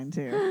exciting wine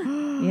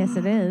too. Yes,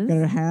 it is. Got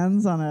our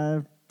hands on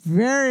a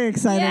very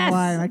exciting Yes!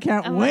 wine. I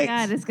can't Oh wait.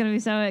 my God, it's going to be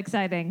so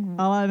exciting.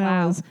 All I know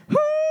Wow. is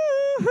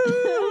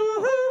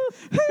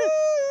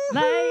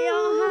Lay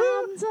your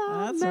hands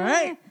on That's me.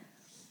 right.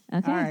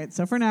 Okay. All right.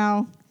 So for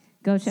now,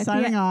 Go check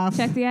Signing off.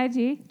 Check the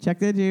IG. check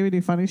the IG. We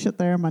do funny shit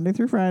there Monday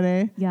through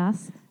Friday.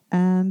 Yes.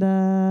 And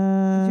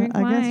Drink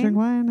I guess wine. drink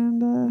wine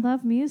and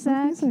Love music.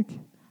 love music.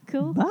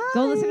 Cool. Bye.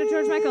 Go listen to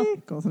George Michael.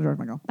 Go listen to George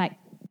Michael. Bye.